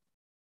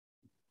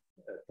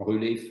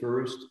Brûlées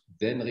first,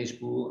 then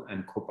Richebourg,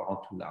 and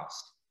Parantoux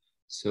last.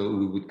 So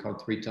we would come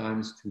 3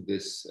 times to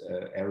this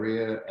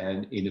area,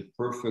 and in a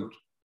perfect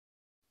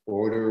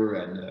order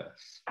and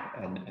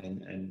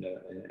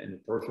a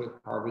perfect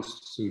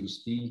harvest, so to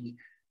speak,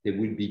 there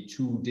would be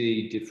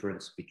 2-day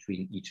difference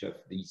between each of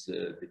these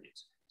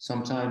vineyards.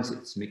 Sometimes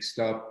it's mixed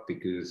up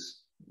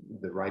because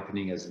the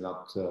ripening has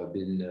not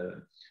been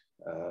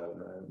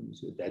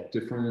that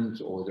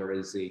different, or there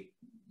is a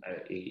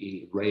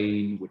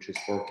rain which is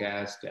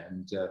forecast,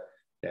 and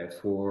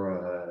therefore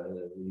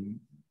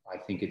I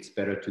think it's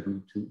better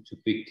to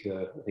pick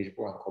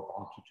Richebourg and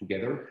Parantoux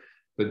together.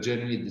 But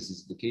generally this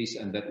is the case,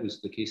 and that was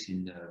the case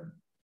in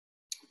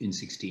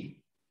 16.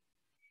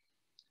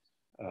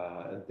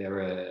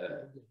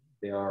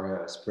 They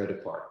are spread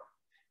apart.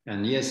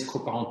 And yes,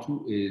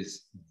 Parantoux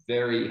is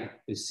very,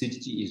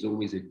 acidity is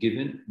always a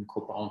given in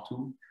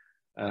Parantoux.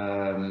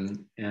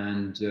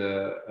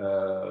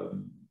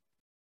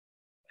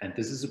 And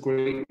this is a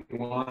great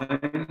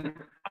wine.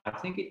 I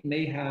think it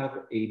may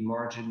have a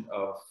margin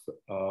of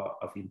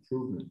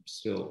improvement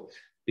still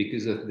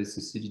because of this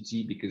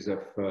acidity, because of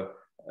the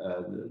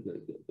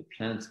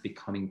plants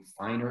becoming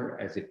finer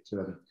as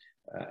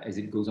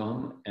it goes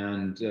on.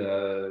 And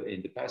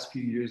in the past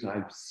few years,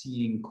 I've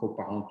seen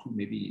Parantoux,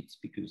 maybe it's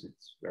because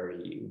it's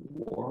very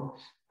warm,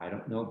 I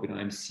don't know, but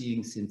I'm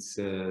seeing since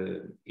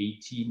 17,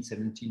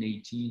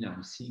 18,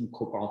 I'm seeing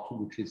Parantoux,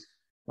 which is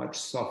much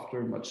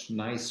softer, much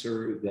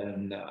nicer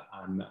than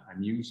I'm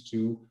used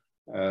to.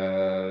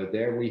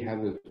 There we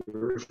have a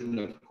version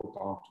of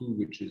Parantoux,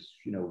 which is,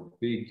 you know,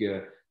 big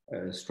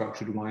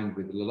structured wine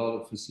with a lot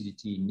of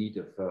acidity in need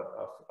of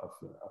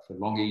a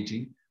long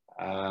aging.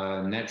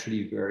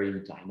 Naturally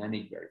very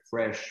dynamic, very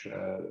fresh,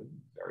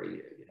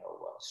 very, you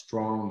know,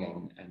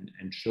 strong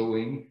and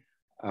showing,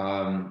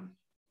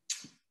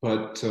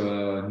 but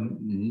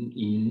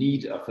in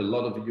need of a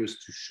lot of years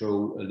to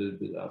show a little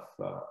bit of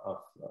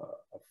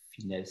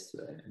finesse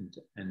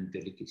and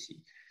delicacy.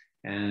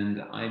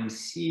 And I'm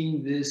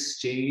seeing this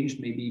change,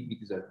 maybe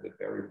because of the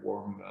very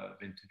warm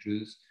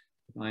vintages.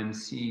 I'm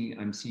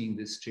seeing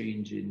this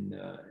change in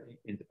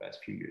the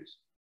past few years.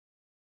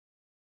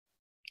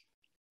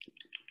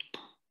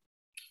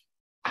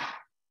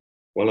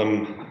 Well,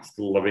 I'm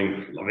still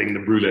loving the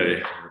Brûlées.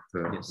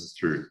 Yes. That's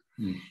true.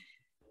 Mm.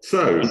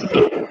 So,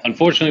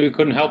 unfortunately, we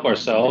couldn't help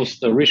ourselves.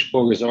 The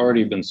Richebourg has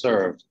already been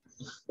served.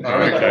 Oh,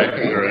 okay.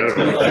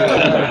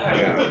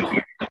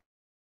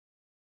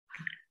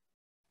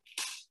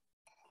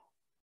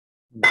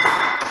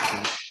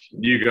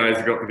 You guys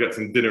have got to get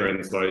some dinner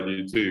inside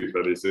you too,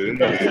 fairly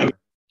soon.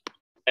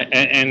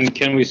 And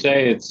can we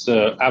say it's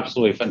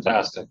absolutely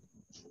fantastic?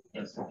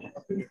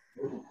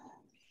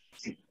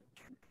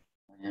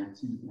 Un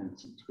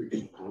petit truc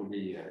pour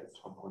les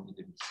 3 produits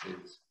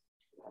 2016.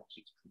 Un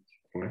petit truc.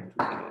 Ouais.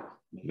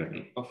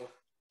 D'accord.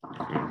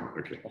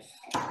 Ok.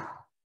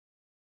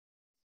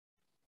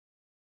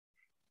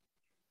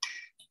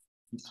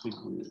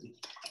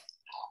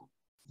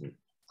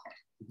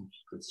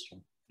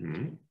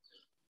 Mm-hmm.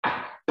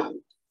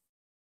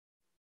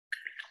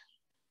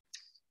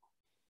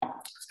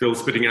 Still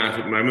spitting out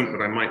at the moment,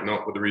 but I might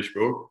not with the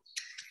Richebourg.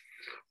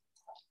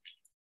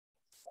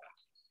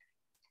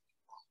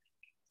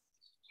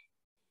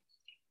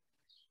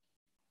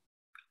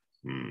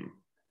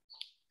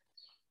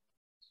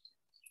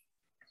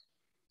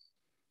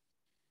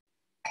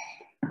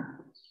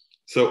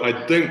 So I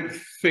don't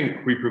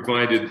think we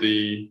provided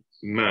the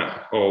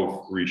map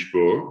of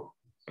Richebourg,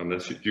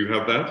 unless do you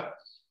have that?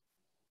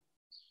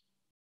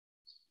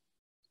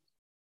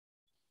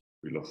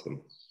 We lost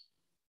them.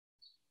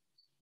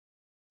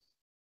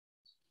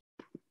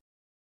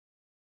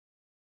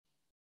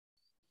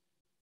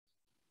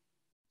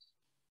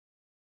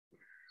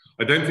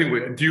 I don't think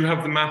we, do you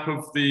have the map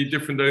of the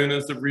different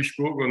owners of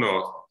Richebourg or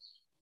not?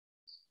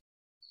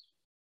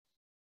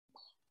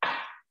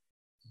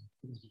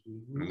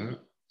 Hello?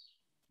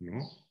 No?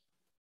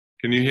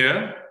 Can you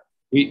hear?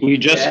 We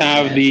just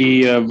have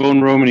the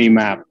Vosne Romanée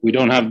map. We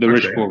don't have the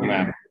Richebourg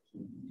map.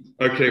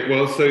 Okay,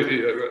 well, so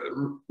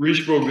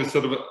Richebourg is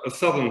sort of a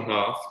southern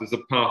half. There's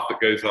a path that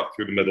goes up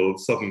through the middle. The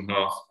southern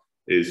half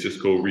is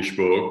just called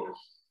Richebourg,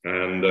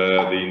 and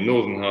the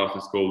northern half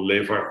is called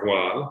Les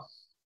Varois,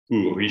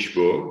 or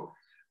Richebourg.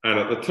 And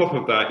at the top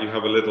of that, you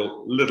have a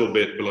little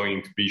bit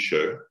belonging to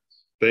Vougeot.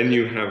 Then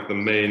you have the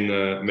main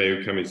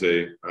Méo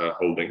Camuzet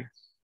holding.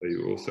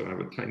 You also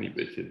have a tiny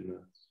bit in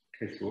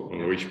on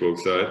the Richebourg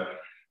side.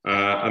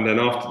 And then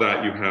after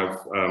that, you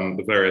have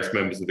the various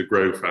members of the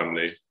Gros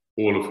family,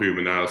 all of whom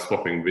are now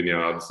swapping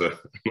vineyards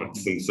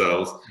amongst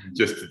themselves,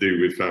 just to do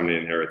with family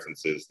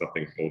inheritances,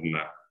 nothing more than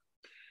that.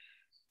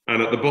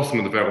 And at the bottom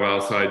of the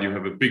Verroir side, you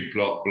have a big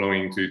plot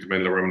belonging to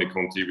Domaine La Romanée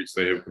Conti, which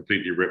they have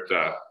completely ripped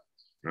out.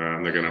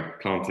 And they're going to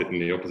plant it in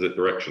the opposite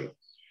direction.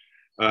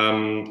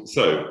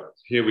 So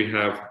here we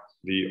have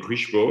the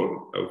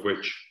Richebourg, of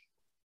which...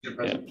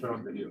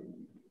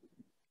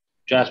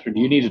 Jasper, do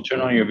you need to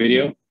turn on your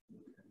video?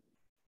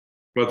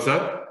 What's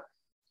that?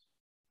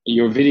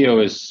 Your video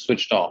is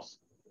switched off.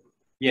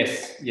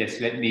 Yes,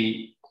 let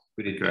me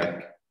put it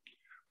back.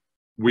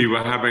 We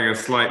were having a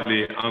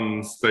slightly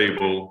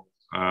unstable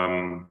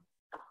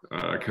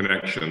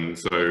connection,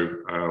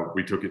 so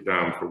we took it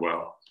down for a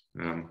while.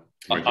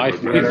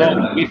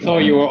 We thought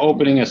you were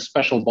opening a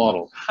special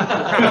bottle.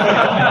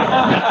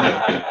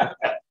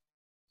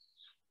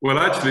 Well,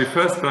 actually,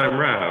 first time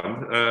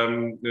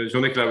round,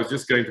 Jean-Nicolas was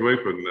just going to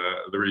open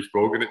the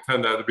Richebourg, and it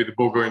turned out to be the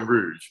Bourgogne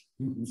Rouge.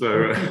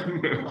 So,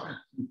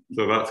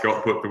 so that's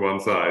got put to one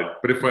side.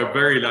 But if we're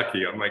very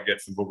lucky, I might get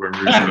some Bourgogne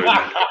Rouge.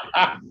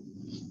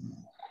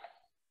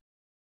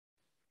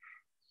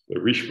 The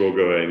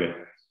Richebourg.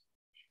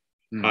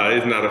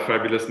 Isn't that a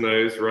fabulous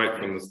nose right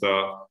from the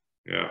start?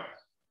 Yeah.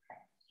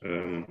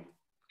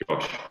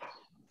 Gosh.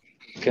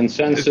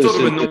 Consensus. It's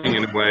sort of annoying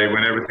in a way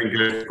when everything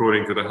goes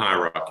according to the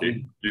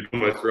hierarchy. You'd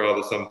almost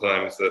rather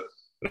sometimes that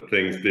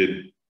things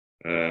did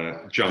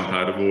jump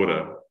out of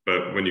order.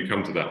 But when you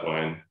come to that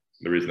wine,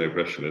 there is no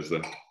question, is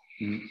there?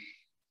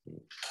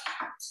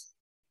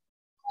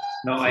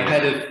 No, I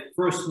had a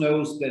first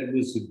nose that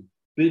was a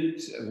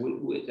bit,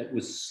 that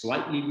was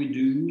slightly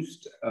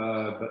reduced,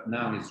 but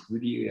now it's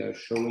really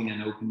showing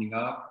and opening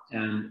up,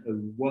 and a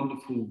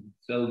wonderful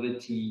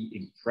velvety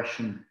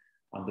impression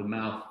on the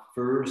mouth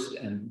first,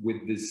 and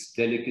with this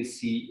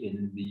delicacy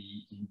in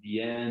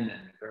the end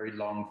and a very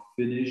long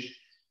finish.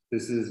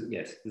 This is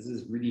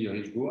really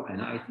Richebourg,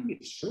 and I think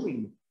it's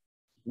showing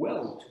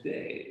well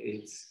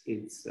today.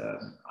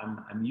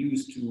 I'm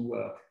used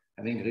to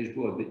having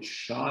Richebourg a bit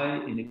shy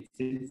in its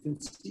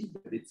infancy,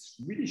 but it's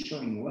really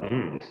showing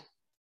well.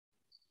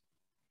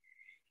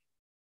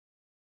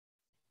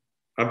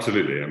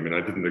 Absolutely. I mean,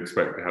 I didn't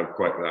expect to have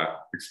quite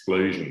that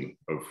explosion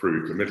of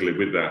fruit, admittedly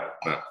with that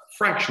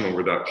fractional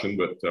reduction,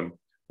 but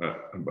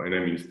by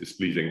no means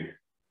displeasing.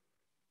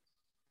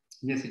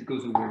 Yes, it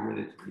goes away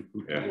relatively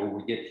quickly, or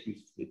we get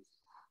used to it.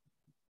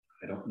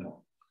 I don't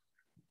know.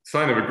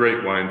 Sign of a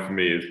great wine for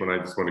me is when I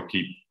just want to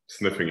keep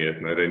sniffing it,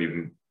 and I don't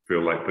even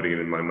feel like putting it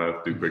in my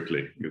mouth too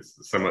quickly. Because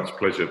there's so much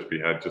pleasure to be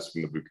had just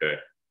from the bouquet.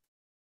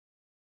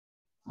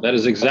 That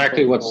is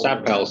exactly what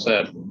Sapal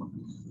said.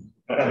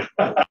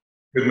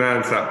 Good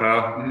man,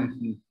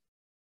 Sapal.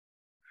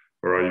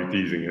 Or are you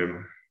teasing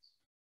him?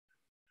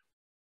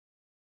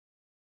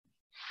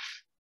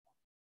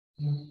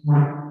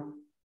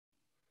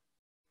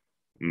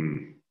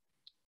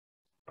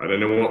 I don't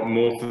know what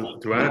more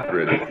to add,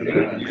 really,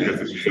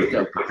 because it's such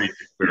a complete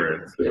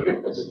experience.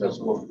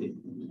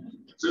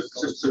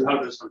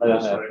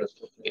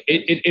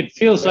 It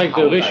feels like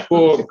the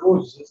Richebourg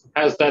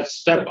has that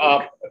step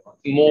up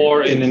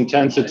more in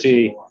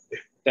intensity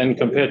than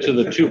compared to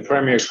the two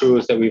premier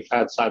crus that we've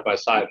had side by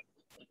side.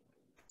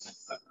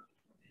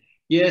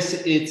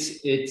 Yes,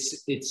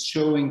 it's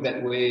showing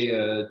that way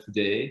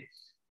today,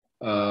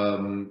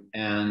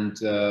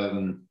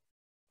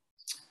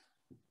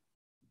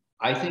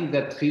 I think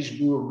that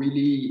Richebourg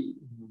really,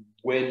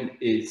 when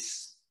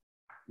it's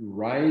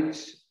right,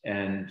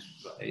 and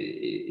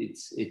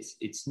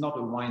it's not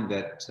a wine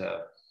that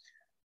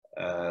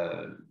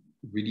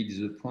really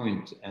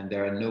disappoint, and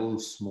there are no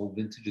small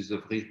vintages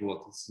of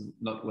Richebourg. That's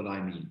not what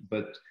I mean.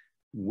 But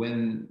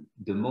when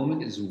the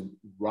moment is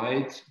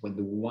right, when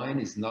the wine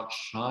is not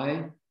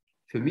shy,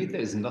 for me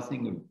there's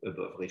nothing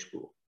above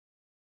Richebourg.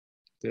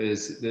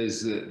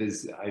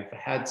 I've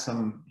had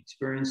some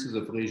experiences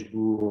of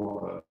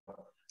Richebourg.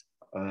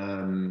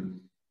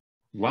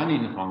 One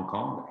in Hong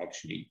Kong,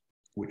 actually,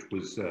 which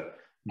was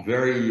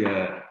very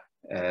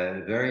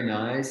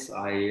nice.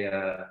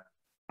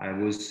 I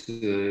was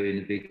in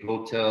a big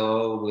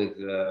hotel with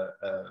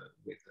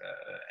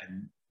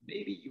and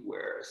maybe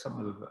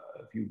some of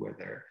you were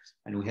there,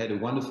 and we had a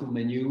wonderful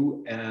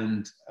menu,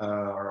 and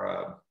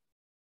our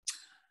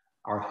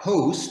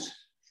host,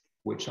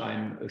 which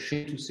I'm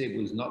ashamed to say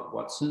was not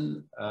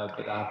Watson,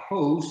 but our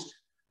host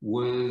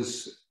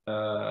was.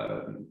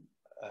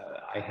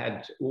 I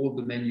had all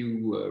the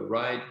menu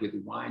right with the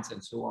wines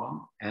and so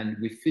on, and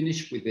we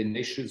finished with an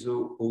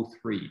Echezot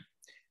 03.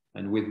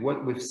 And with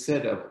what we've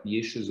said of the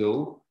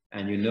Echezot,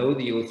 and you know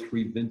the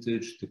 03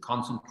 vintage, the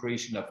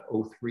concentration of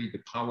 03, the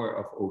power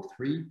of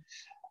 03,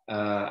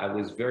 I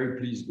was very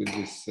pleased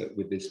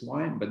with this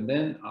wine. But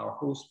then our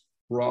host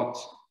brought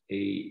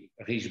a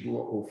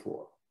Richebourg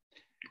 04,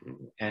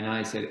 and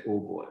I said, "Oh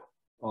boy,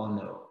 oh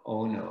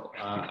no,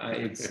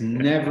 it's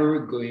never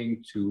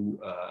going to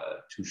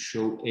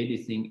show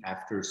anything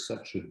after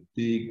such a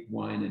big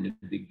wine and a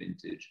big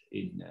vintage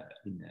in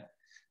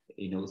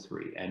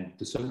 03." And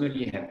the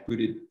sommelier had put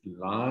it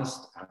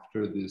last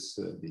after this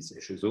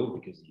Echezot,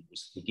 because he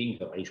was thinking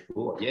the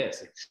Richebourg,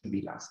 yes, it should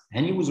be last.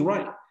 And he was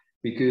right,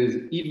 because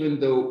even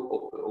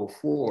though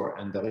 04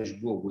 and the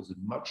Richebourg was a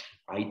much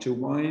lighter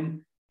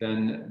wine,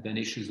 then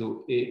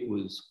Richebourg, it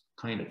was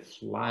kind of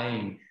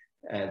flying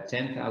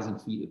 10,000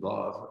 feet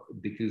above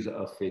because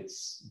of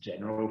its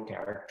general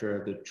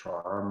character, the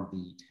charm,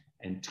 the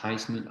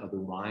enticement of the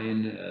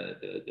wine.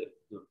 The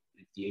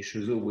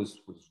Richebourg was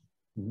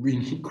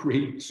really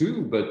great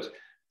too, but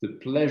the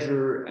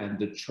pleasure and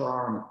the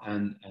charm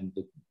and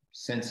the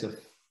sense of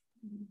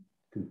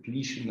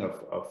completion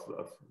of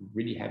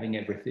really having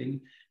everything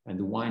and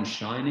the wine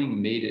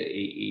shining made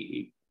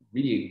a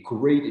really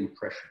great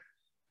impression.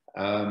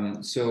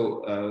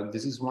 So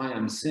this is why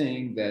I'm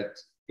saying that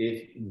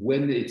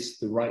when it's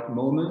the right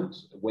moment,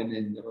 when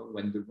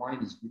the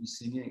wine is really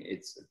singing,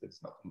 there's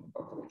nothing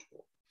about the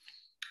Richebourg.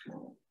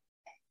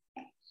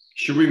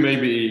 Should we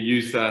maybe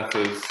use that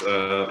as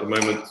the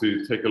moment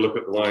to take a look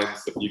at the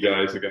wines that you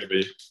guys are going to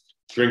be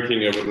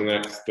drinking over the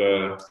next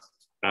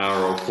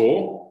hour or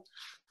four,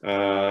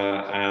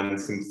 and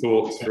some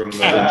thoughts from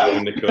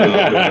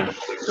Jean-Nicolas?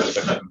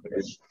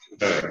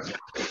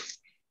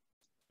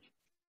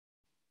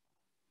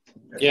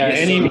 Yeah,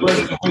 any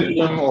words of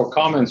wisdom or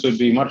comments would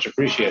be much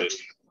appreciated.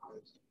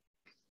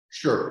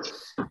 Sure.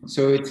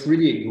 So it's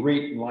really a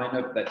great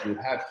lineup that you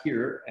have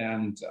here,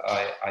 and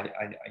I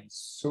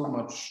so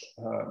much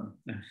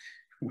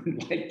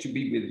would like to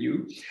be with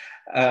you.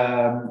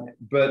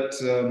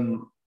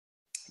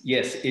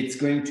 Yes, it's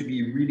going to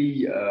be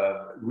really,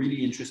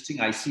 really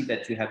interesting. I see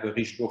that you have a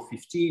Richebourg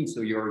 15,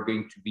 so you're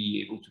going to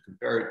be able to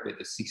compare it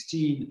with a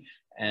 16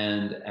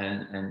 and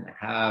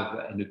have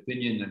an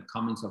opinion and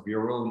comments of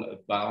your own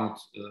about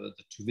the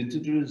two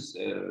vintages,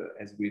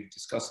 as we've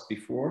discussed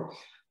before.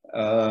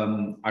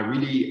 I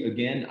really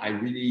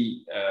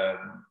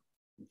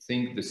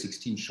think the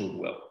 16 showed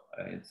well.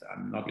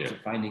 I'm not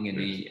finding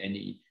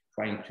any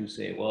trying to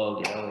say,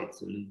 well, you know,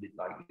 it's a little bit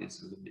like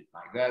this, a little bit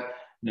like that.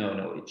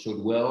 No, it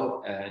showed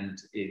well, and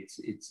it's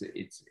a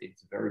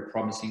very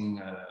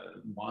promising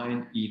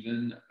wine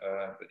even,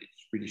 but it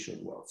really showed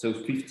well. So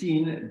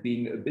 15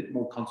 being a bit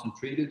more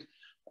concentrated,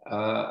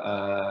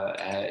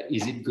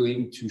 is it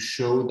going to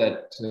show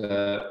that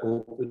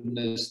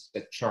openness,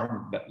 that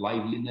charm, that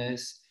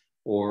liveliness,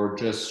 or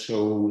just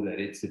show that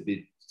it's a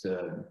bit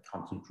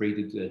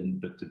concentrated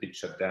but a bit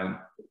shut down?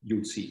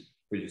 You'll see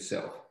for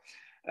yourself.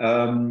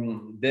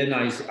 Then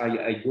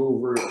I go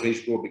over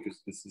Richebourg because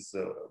this is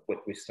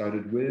what we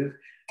started with.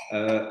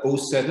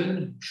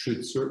 07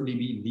 should certainly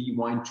be the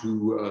wine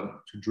to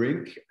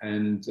drink,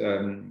 and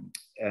I'm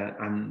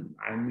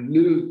a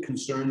little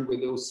concerned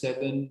with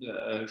 07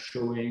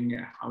 showing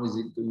how is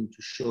it going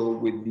to show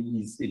with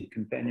these in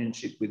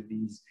companionship with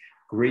these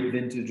great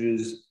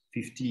vintages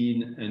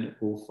 15 and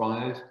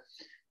 05.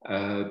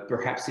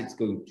 Perhaps it's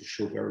going to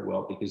show very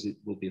well because it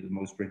will be the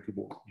most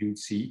drinkable, you'll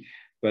see.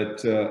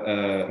 But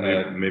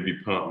maybe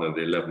partner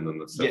the 11 and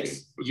the 7.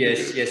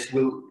 Yes,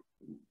 we'll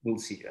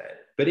see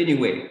that. But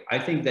anyway, I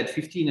think that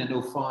 15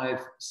 and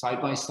 05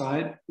 side by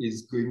side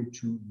is going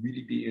to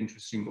really be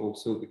interesting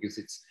also because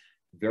it's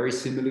very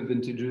similar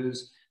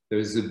vintages.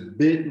 There's a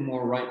bit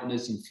more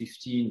ripeness in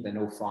 15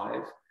 than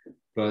 05.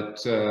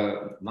 But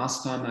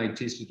last time I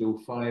tasted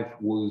 05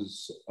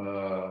 was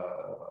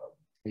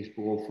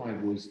Richebourg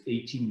 05 was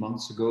 18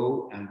 months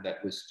ago, and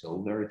that was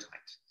still very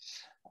tight.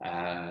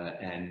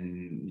 And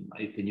in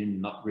my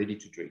opinion, not ready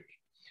to drink.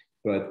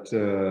 But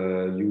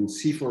you'll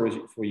see for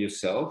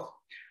yourself.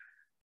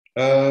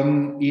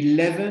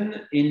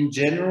 11 in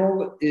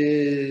general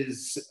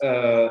is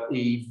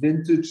a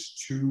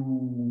vintage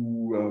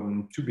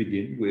to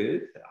begin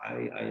with.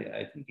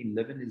 I think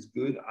 11 is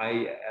good.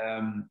 I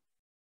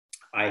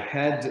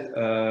had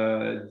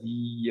the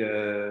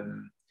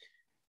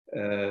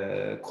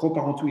Cros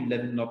Parantoux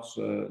 11 not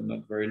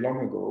very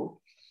long ago,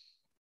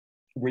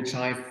 which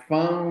I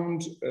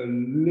found a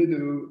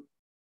little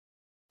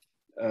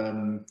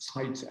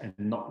tight and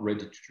not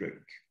ready to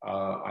drink.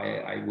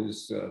 I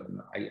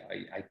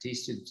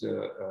tasted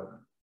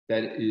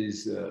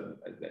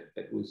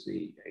that was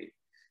a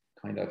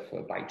kind of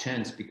by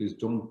chance, because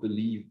don't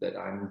believe that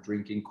I'm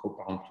drinking Cros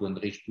Parantoux and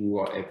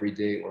Richebourg every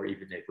day or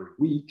even every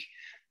week.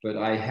 But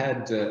I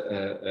had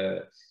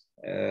a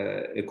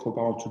Cros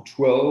Parantoux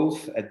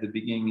 12 at the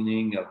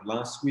beginning of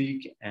last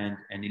week and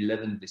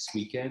 11 this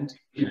weekend.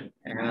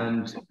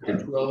 And the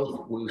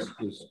 12 was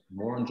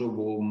more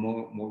enjoyable,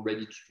 more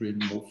ready to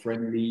drink, more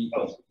friendly.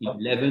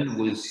 11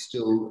 was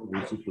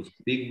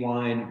big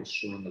wine, was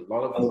showing a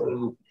lot of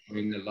fruit,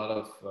 showing a lot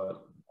of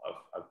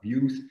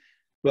youth,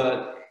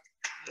 but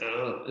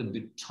a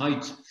bit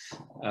tight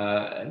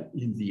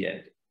in the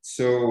end.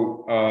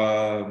 So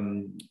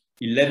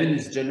 11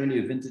 is generally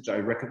a vintage I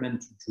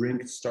recommend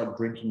to start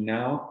drinking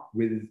now.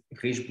 With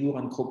Richebourg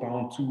and Cros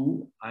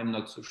Parantoux, I'm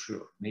not so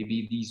sure.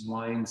 Maybe these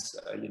wines,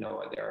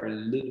 they're a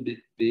little bit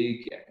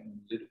big and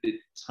a little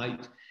bit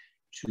tight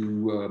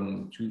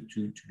to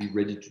be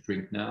ready to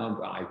drink now.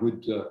 But I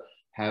would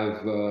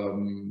have,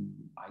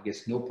 I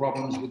guess, no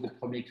problems with the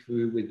Premier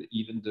Cru, with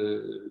even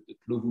the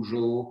Clos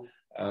Vougeot,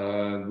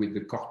 with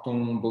the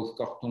Corton, both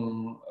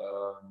Corton,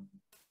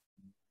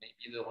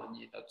 maybe the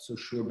Romanée, not so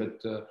sure,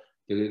 but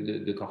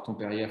the Corton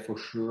Perrier for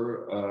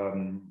sure,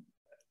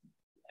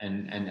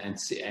 and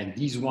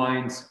these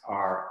wines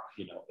are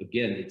you know,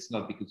 again, it's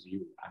not because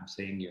I'm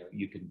saying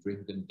you can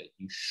drink them that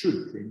you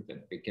should drink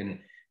them.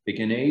 They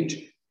can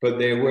age, but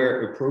they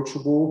were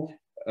approachable.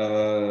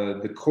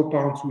 The Cros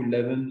Parantoux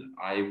 11,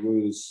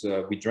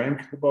 we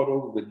drank the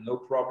bottle with no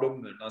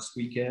problem last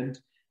weekend,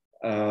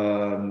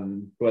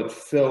 but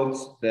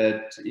felt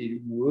that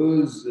it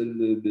was a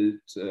little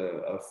bit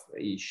of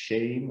a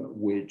shame,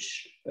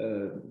 which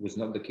was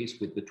not the case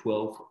with the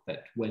 12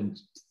 that went,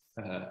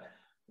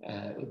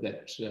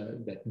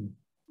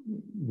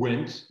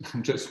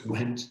 just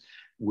went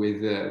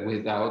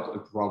without a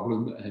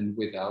problem and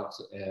without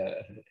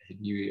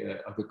any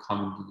other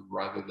comment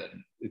rather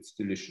than it's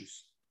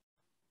delicious.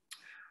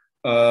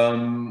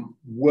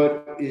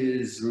 What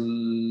is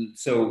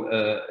so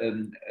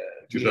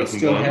we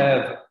still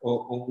have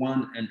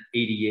 01 and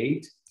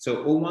 88.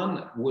 So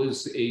 01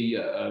 was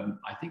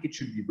I think it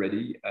should be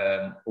ready.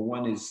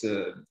 01 is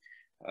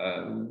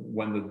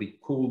one of the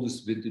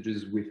coldest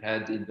vintages we've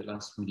had in the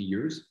last 20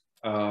 years,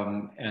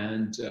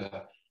 and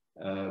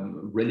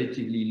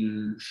relatively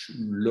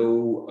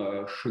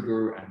low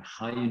sugar and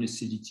high in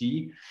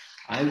acidity.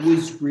 I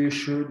was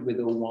reassured with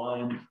a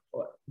wine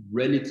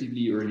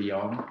relatively early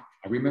on.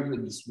 I remember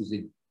this was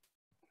a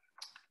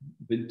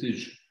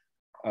vintage.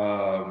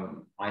 I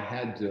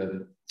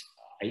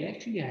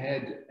actually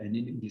had an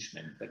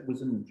Englishman that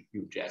wasn't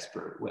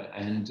Jasper,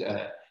 and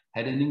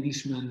had an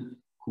Englishman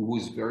who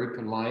was very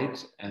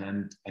polite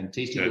and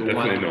tasted the definitely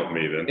wine. Not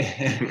me then.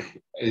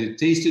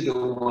 Tasted the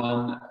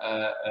wine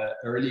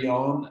early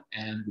on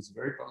and was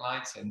very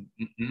polite and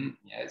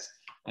yes.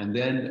 And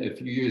then a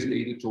few years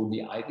later told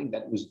me, I think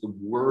that was the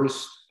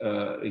worst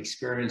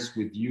experience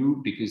with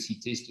you, because he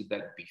tasted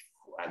that before,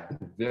 at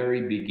the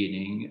very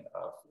beginning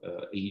of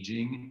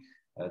aging.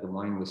 The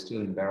wine was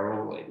still in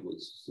barrel. It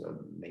was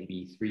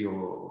maybe 3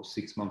 or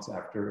 6 months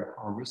after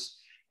harvest,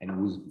 and it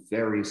was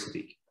very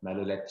acidic.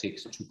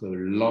 Malolactics took a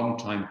long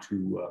time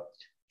to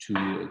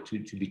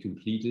be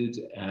completed,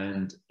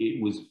 and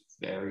it was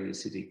very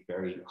acidic,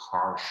 very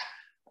harsh.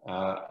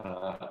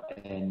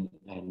 And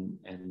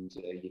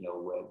you know,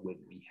 when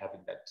we have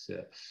that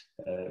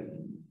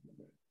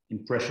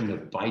impression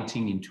of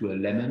biting into a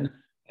lemon,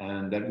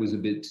 and that was a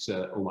bit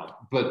one.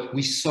 But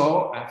we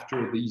saw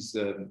after this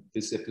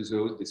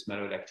episode, this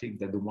malolactic,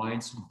 that the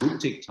wines would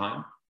take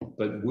time,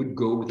 but would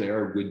go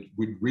there,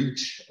 would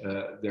reach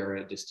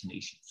their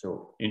destination.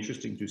 So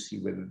interesting to see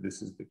whether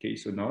this is the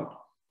case or not.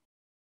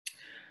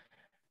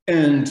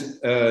 And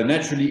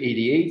naturally,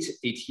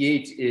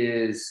 88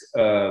 is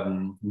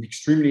an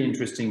extremely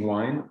interesting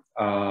wine,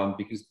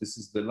 because this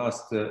is the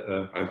last.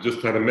 I've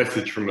just had a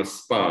message from a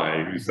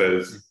spy who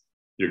says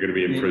you're going to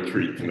be in for a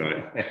treat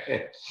tonight.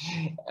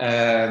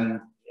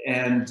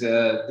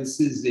 This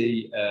is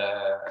the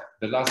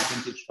last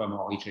vintage from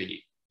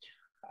Henri.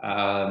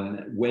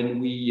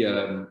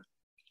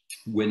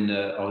 When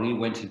Henri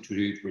went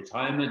into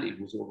retirement, it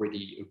was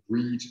already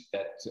agreed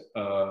that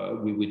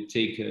we would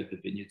take the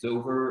vineyards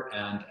over,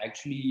 and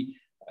actually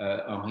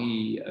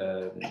Henri's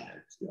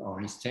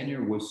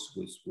tenure was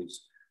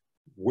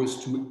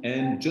to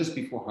end just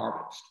before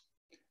harvest,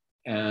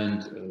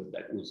 and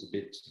that was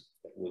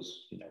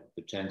you know,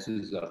 the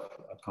chances of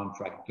a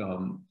contract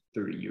done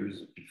 30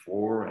 years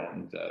before,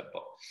 and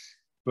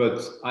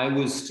but I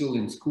was still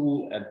in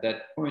school at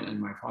that point, and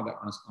my father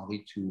asked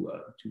Henri to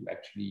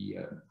actually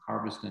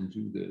harvest and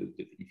do the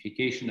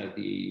vinification of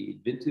the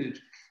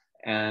vintage,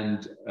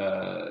 and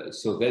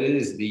so that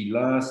is the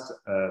last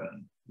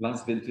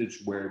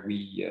vintage where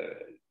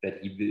that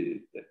he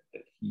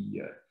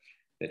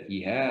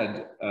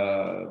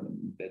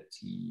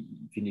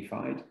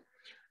vinified.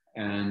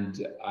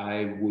 And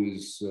I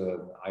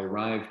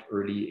arrived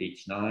early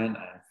 89.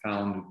 I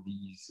found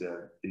these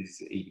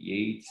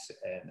 88s,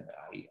 and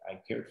I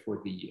cared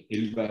for the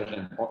Élevage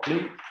and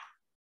Brûlées.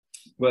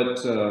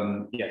 But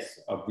yes,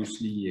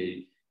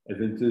 obviously a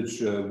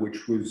vintage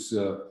which was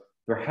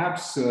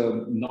perhaps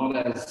not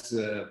as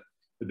a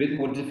bit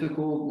more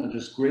difficult, not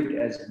as great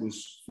as it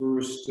was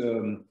first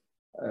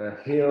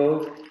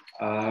hailed,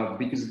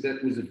 because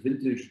that was a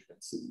vintage.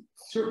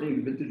 Certainly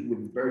a vintage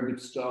with very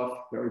good stuff,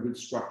 very good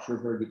structure,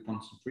 very good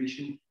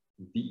concentration.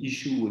 The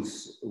issue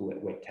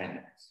were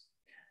tannins.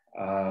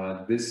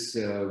 This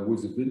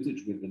was a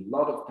vintage with a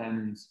lot of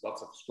tannins,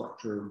 lots of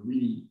structure,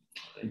 really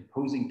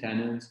imposing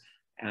tannins.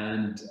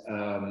 And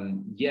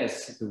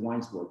yes, the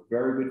wines were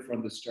very good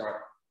from the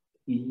start,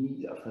 in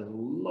need of a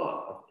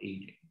lot of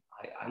aging.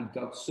 I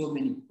got so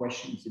many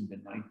questions in the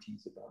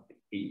 90s about the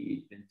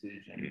 88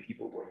 vintage, and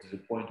people were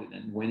disappointed,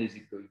 and when is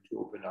it going to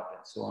open up,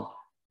 and so on.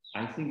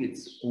 I think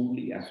it's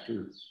only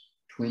after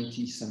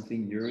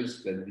 20-something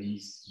years that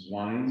these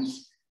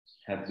wines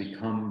have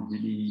become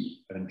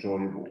really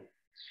enjoyable.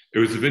 It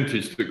was a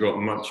vintage that got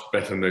much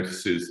better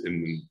notices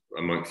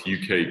amongst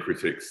UK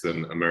critics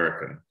than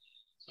American.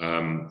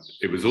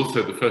 It was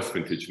also the first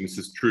vintage, and this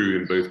is true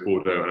in both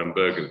Bordeaux and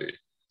Burgundy,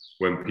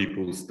 when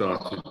people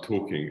started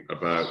talking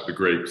about the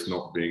grapes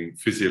not being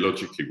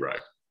physiologically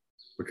ripe.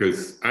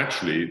 Because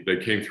actually they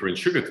came through in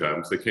sugar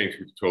terms, they came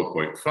through to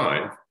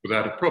 12.5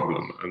 without a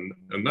problem.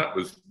 And that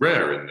was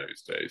rare in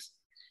those days.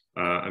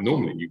 And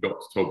normally you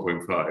got to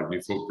 12.5 and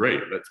you thought,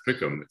 great, let's pick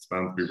them. It's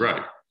bound to be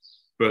right.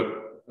 But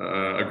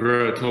a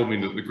grower told me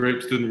that the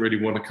grapes didn't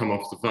really want to come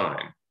off the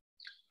vine.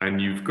 And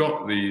you've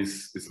got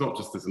these, it's not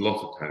just there's a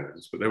lot of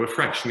tannins, but they were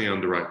fractionally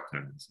underripe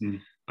tannins.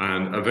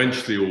 And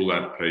eventually all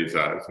that plays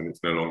out and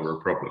it's no longer a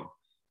problem.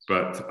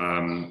 But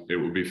it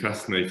will be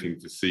fascinating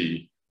to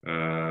see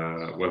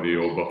whether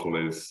your bottle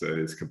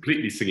is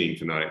completely singing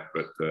tonight.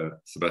 But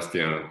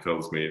Sébastien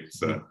tells me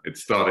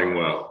it's starting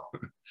well.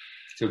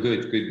 So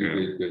good.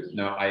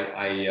 No,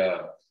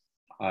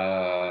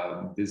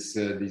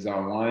 these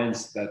are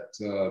wines that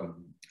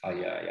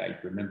I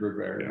remember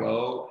very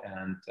well,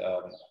 and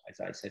as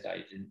I said, I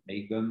didn't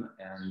make them,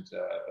 and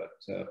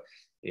but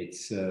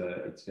it's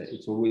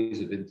always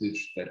a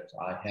vintage that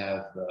I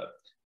have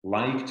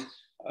liked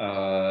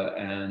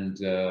and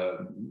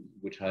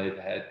which I've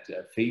had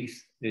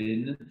faith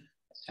in,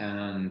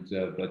 and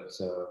but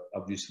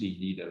obviously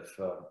need of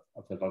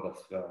a lot of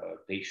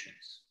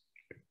patience.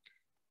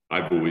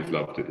 I've always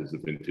loved it as a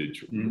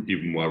vintage,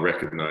 even while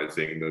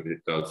recognizing that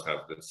it does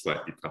have a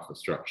slightly tougher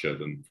structure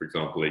than, for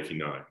example,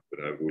 89. But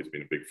I've always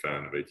been a big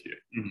fan of 88.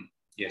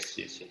 Yes.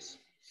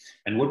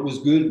 And what was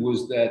good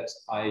was that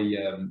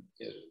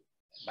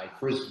my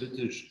first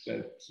vintage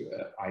that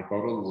I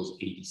bottled was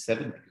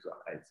 87, because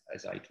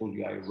as I told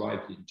you, I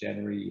arrived in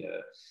January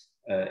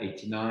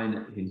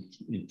 89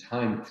 in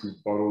time to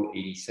bottle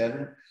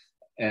 87.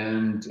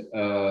 And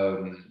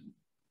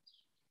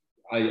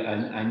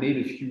I made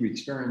a few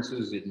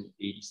experiences in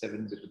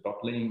 87 with the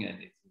bottling, and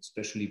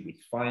especially with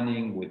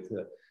fining, with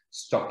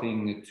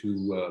stopping to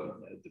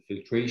the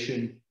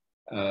filtration,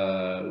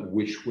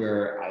 which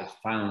were I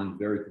found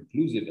very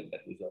conclusive, and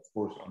that was of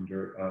course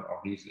under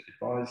Henri's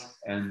advice,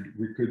 and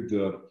we could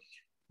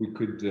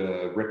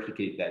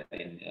replicate that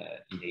in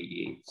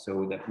 88.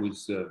 So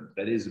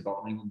that is a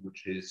bottling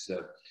which is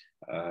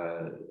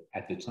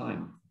at the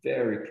time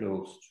very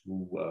close to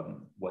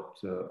what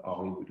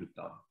Henri would have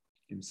done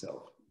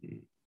himself.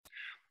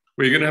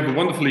 Well, you're going to have a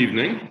wonderful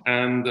evening,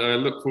 and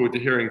look forward to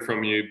hearing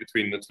from you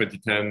between the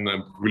 2010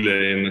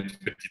 Brûlées and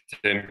the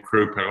 2010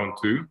 Cros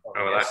Parantoux.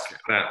 How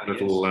that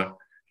little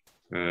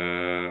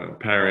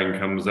pairing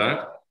comes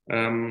out.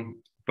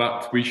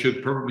 But we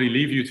should probably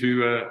leave you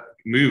to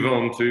move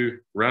on to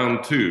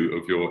round 2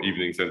 of your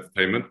evening's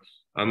entertainment,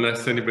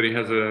 unless anybody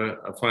has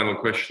a final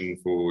question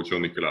for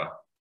Jean-Nicolas.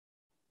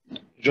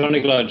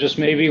 Jean-Nicolas, just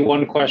maybe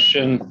one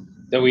question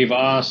that we've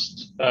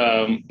asked,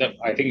 that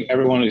I think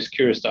everyone is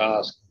curious to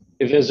ask.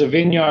 If there's a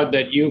vineyard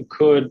that you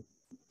could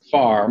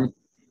farm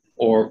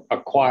or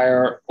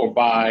acquire or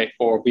buy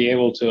or be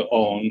able to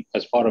own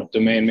as part of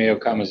Domaine Méo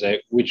Camuzet,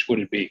 which would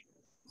it be?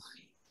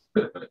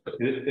 A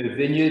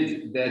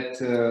vineyard that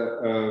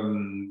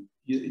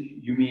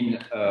you mean...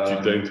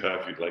 you don't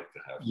have, you'd like to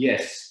have.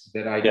 Yes,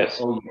 that I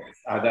don't own.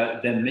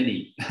 There are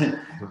many.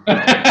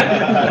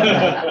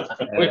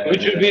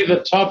 Which would be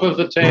the top of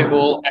the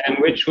table, and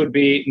which would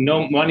be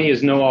no money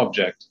is no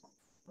object?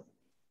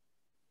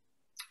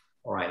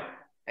 All right.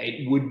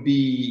 It would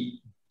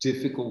be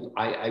difficult.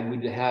 I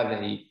would have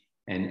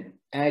an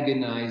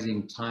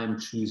agonizing time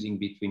choosing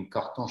between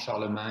Corton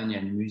Charlemagne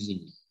and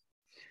Musigny,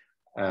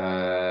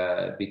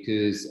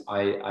 because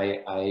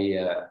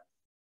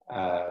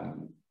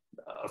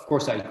of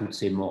course I could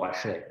say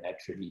Morey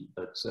naturally,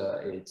 but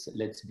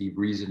let's be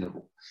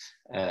reasonable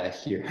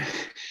here.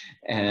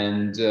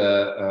 And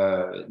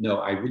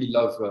no, I really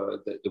love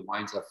the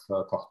wines of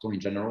Corton in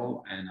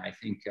general, and I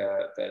think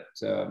that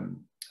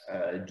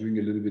doing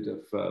a little bit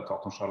of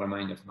Corton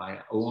Charlemagne of my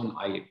own,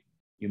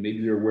 you may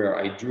be aware,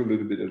 I do a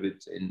little bit of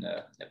it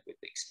with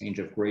the exchange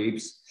of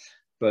grapes,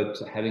 but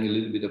having a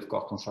little bit of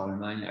Corton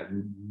Charlemagne, I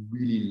would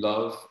really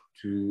love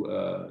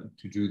to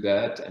do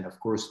that. And of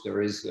course,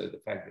 there is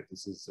the fact that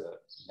this is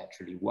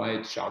naturally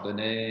white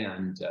Chardonnay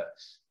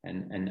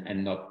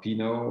and not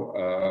Pinot,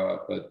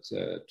 but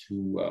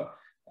to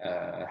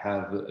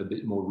have a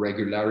bit more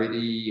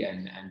regularity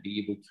and be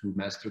able to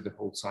master the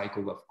whole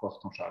cycle of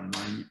Corton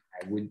Charlemagne,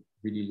 I would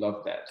really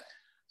love that.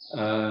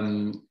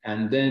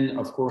 And then,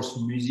 of course,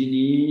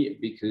 Musigny,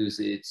 because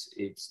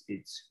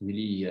it's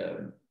really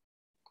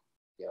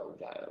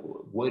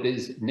what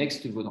is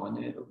next to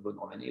Vosne,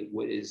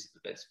 what is the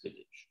best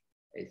village?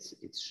 It's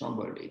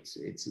Chambol. It's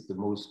the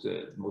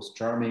most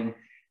charming,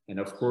 and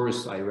of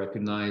course, I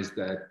recognize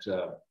that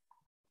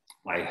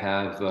I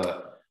have.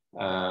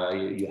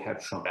 You have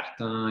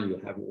Chambertin, you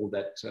have all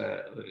that.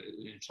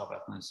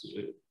 Chambertin is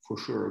for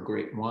sure a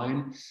great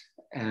wine,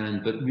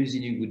 but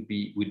Musigny would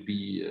be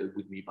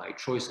my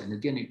choice. And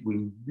again, it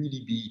will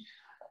really be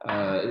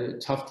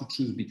tough to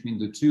choose between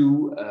the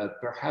two.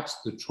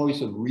 Perhaps the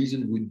choice of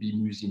reason would be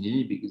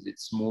Musigny because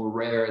it's more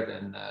rare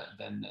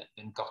than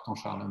Corton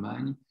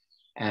Charlemagne.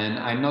 And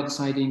I'm not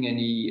citing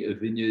any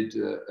vineyard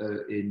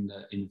in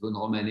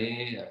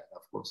Vosne-Romanée.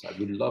 Of course, I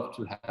would love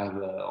to have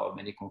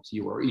Romanée Conti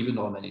or even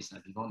Romanée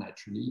Saint-Vivant,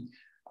 naturally,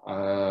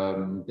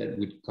 that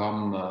would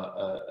come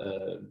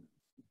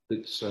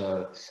bit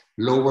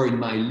lower in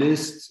my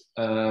list,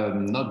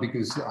 not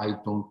because I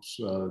don't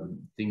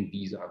think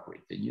these are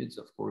great vineyards,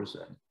 of course,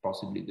 and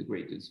possibly the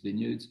greatest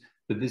vineyards,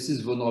 but this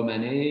is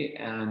Romanée,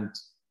 and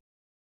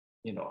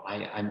you know,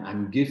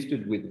 I'm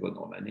gifted with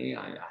Romanée.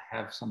 I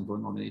have some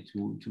Romanée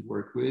to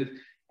work with,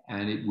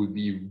 and it would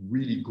be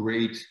really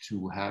great to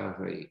have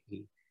a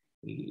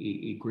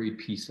great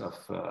piece of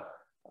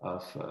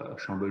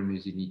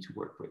Chambol-Musigny to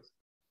work with.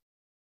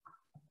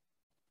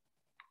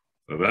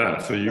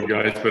 So you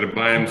guys better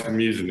buy him some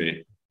Musigny.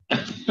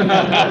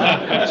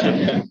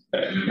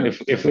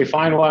 If we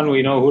find one,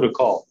 we know who to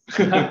call.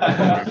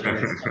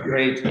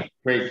 Great.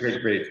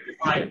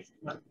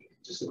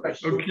 Just a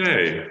question.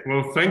 Okay,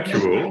 well, thank you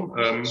all.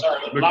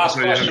 Sorry, last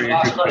question.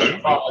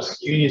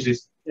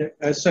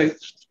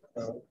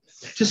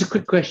 Just a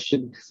quick question.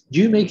 Do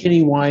you make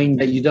any wine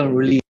that you don't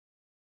release?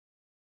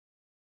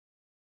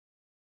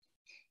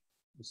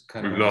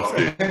 We've lost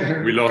you.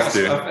 We lost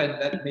you.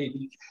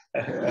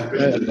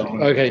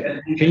 Okay.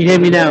 Can you hear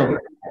me now?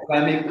 I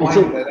make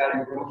wine that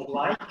I don't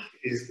like.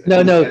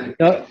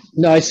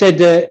 No. I said,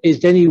 is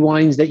there any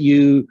wines that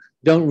you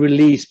don't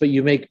release, but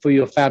you make for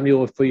your family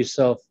or for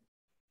yourself?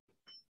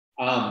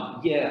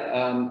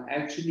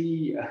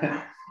 Actually,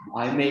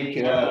 I make,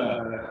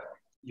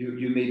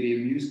 you may be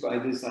amused by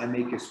this, I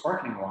make a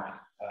sparkling wine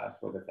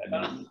for the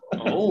family.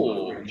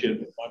 Oh,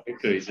 might be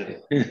crazy.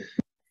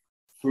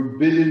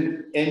 Forbidden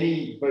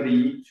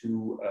anybody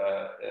to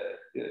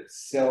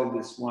sell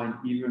this wine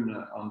even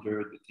under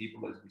the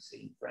table, as we say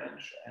in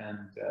French,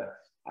 and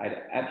I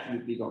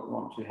absolutely don't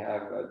want to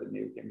have the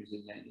Méo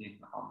Camuzet name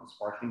on the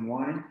sparkling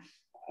wine.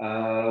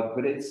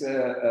 But it's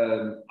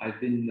I've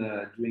been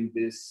doing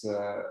this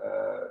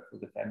for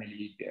the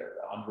family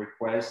on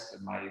request.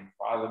 My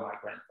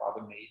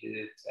grandfather made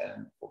it,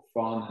 and for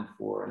fun and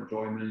for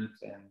enjoyment,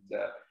 and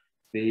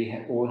they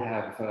all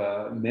have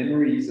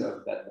memories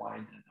of that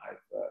wine, and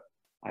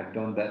I've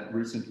done that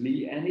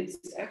recently, and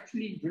it's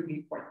actually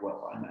drinking quite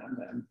well.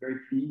 I'm very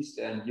pleased,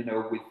 and you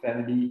know, with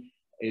family,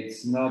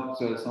 it's not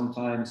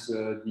sometimes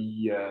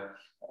the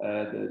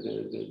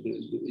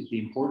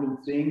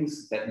important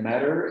things that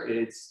matter.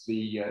 It's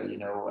the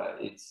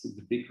it's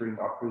the bickering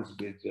offers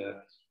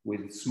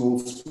with small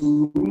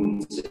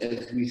spoons,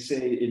 as we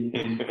say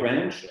in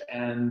French.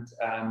 And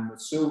I'm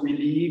so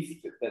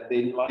relieved that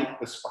they like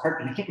the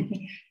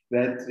sparkling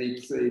that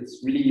it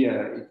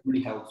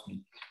really helps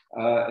me.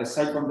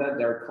 Aside from that,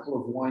 there are a couple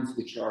of wines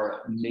which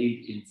are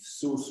made in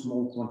so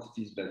small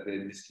quantities that the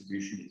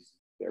distribution is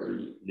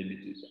very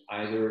limited,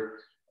 either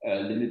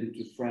limited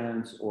to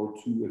France or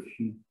to a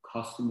few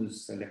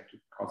customers, selected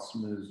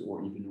customers,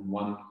 or even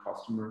one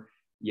customer.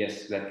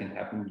 Yes, that can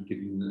happen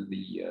given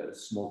the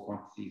small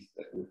quantities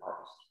that we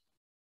harvest.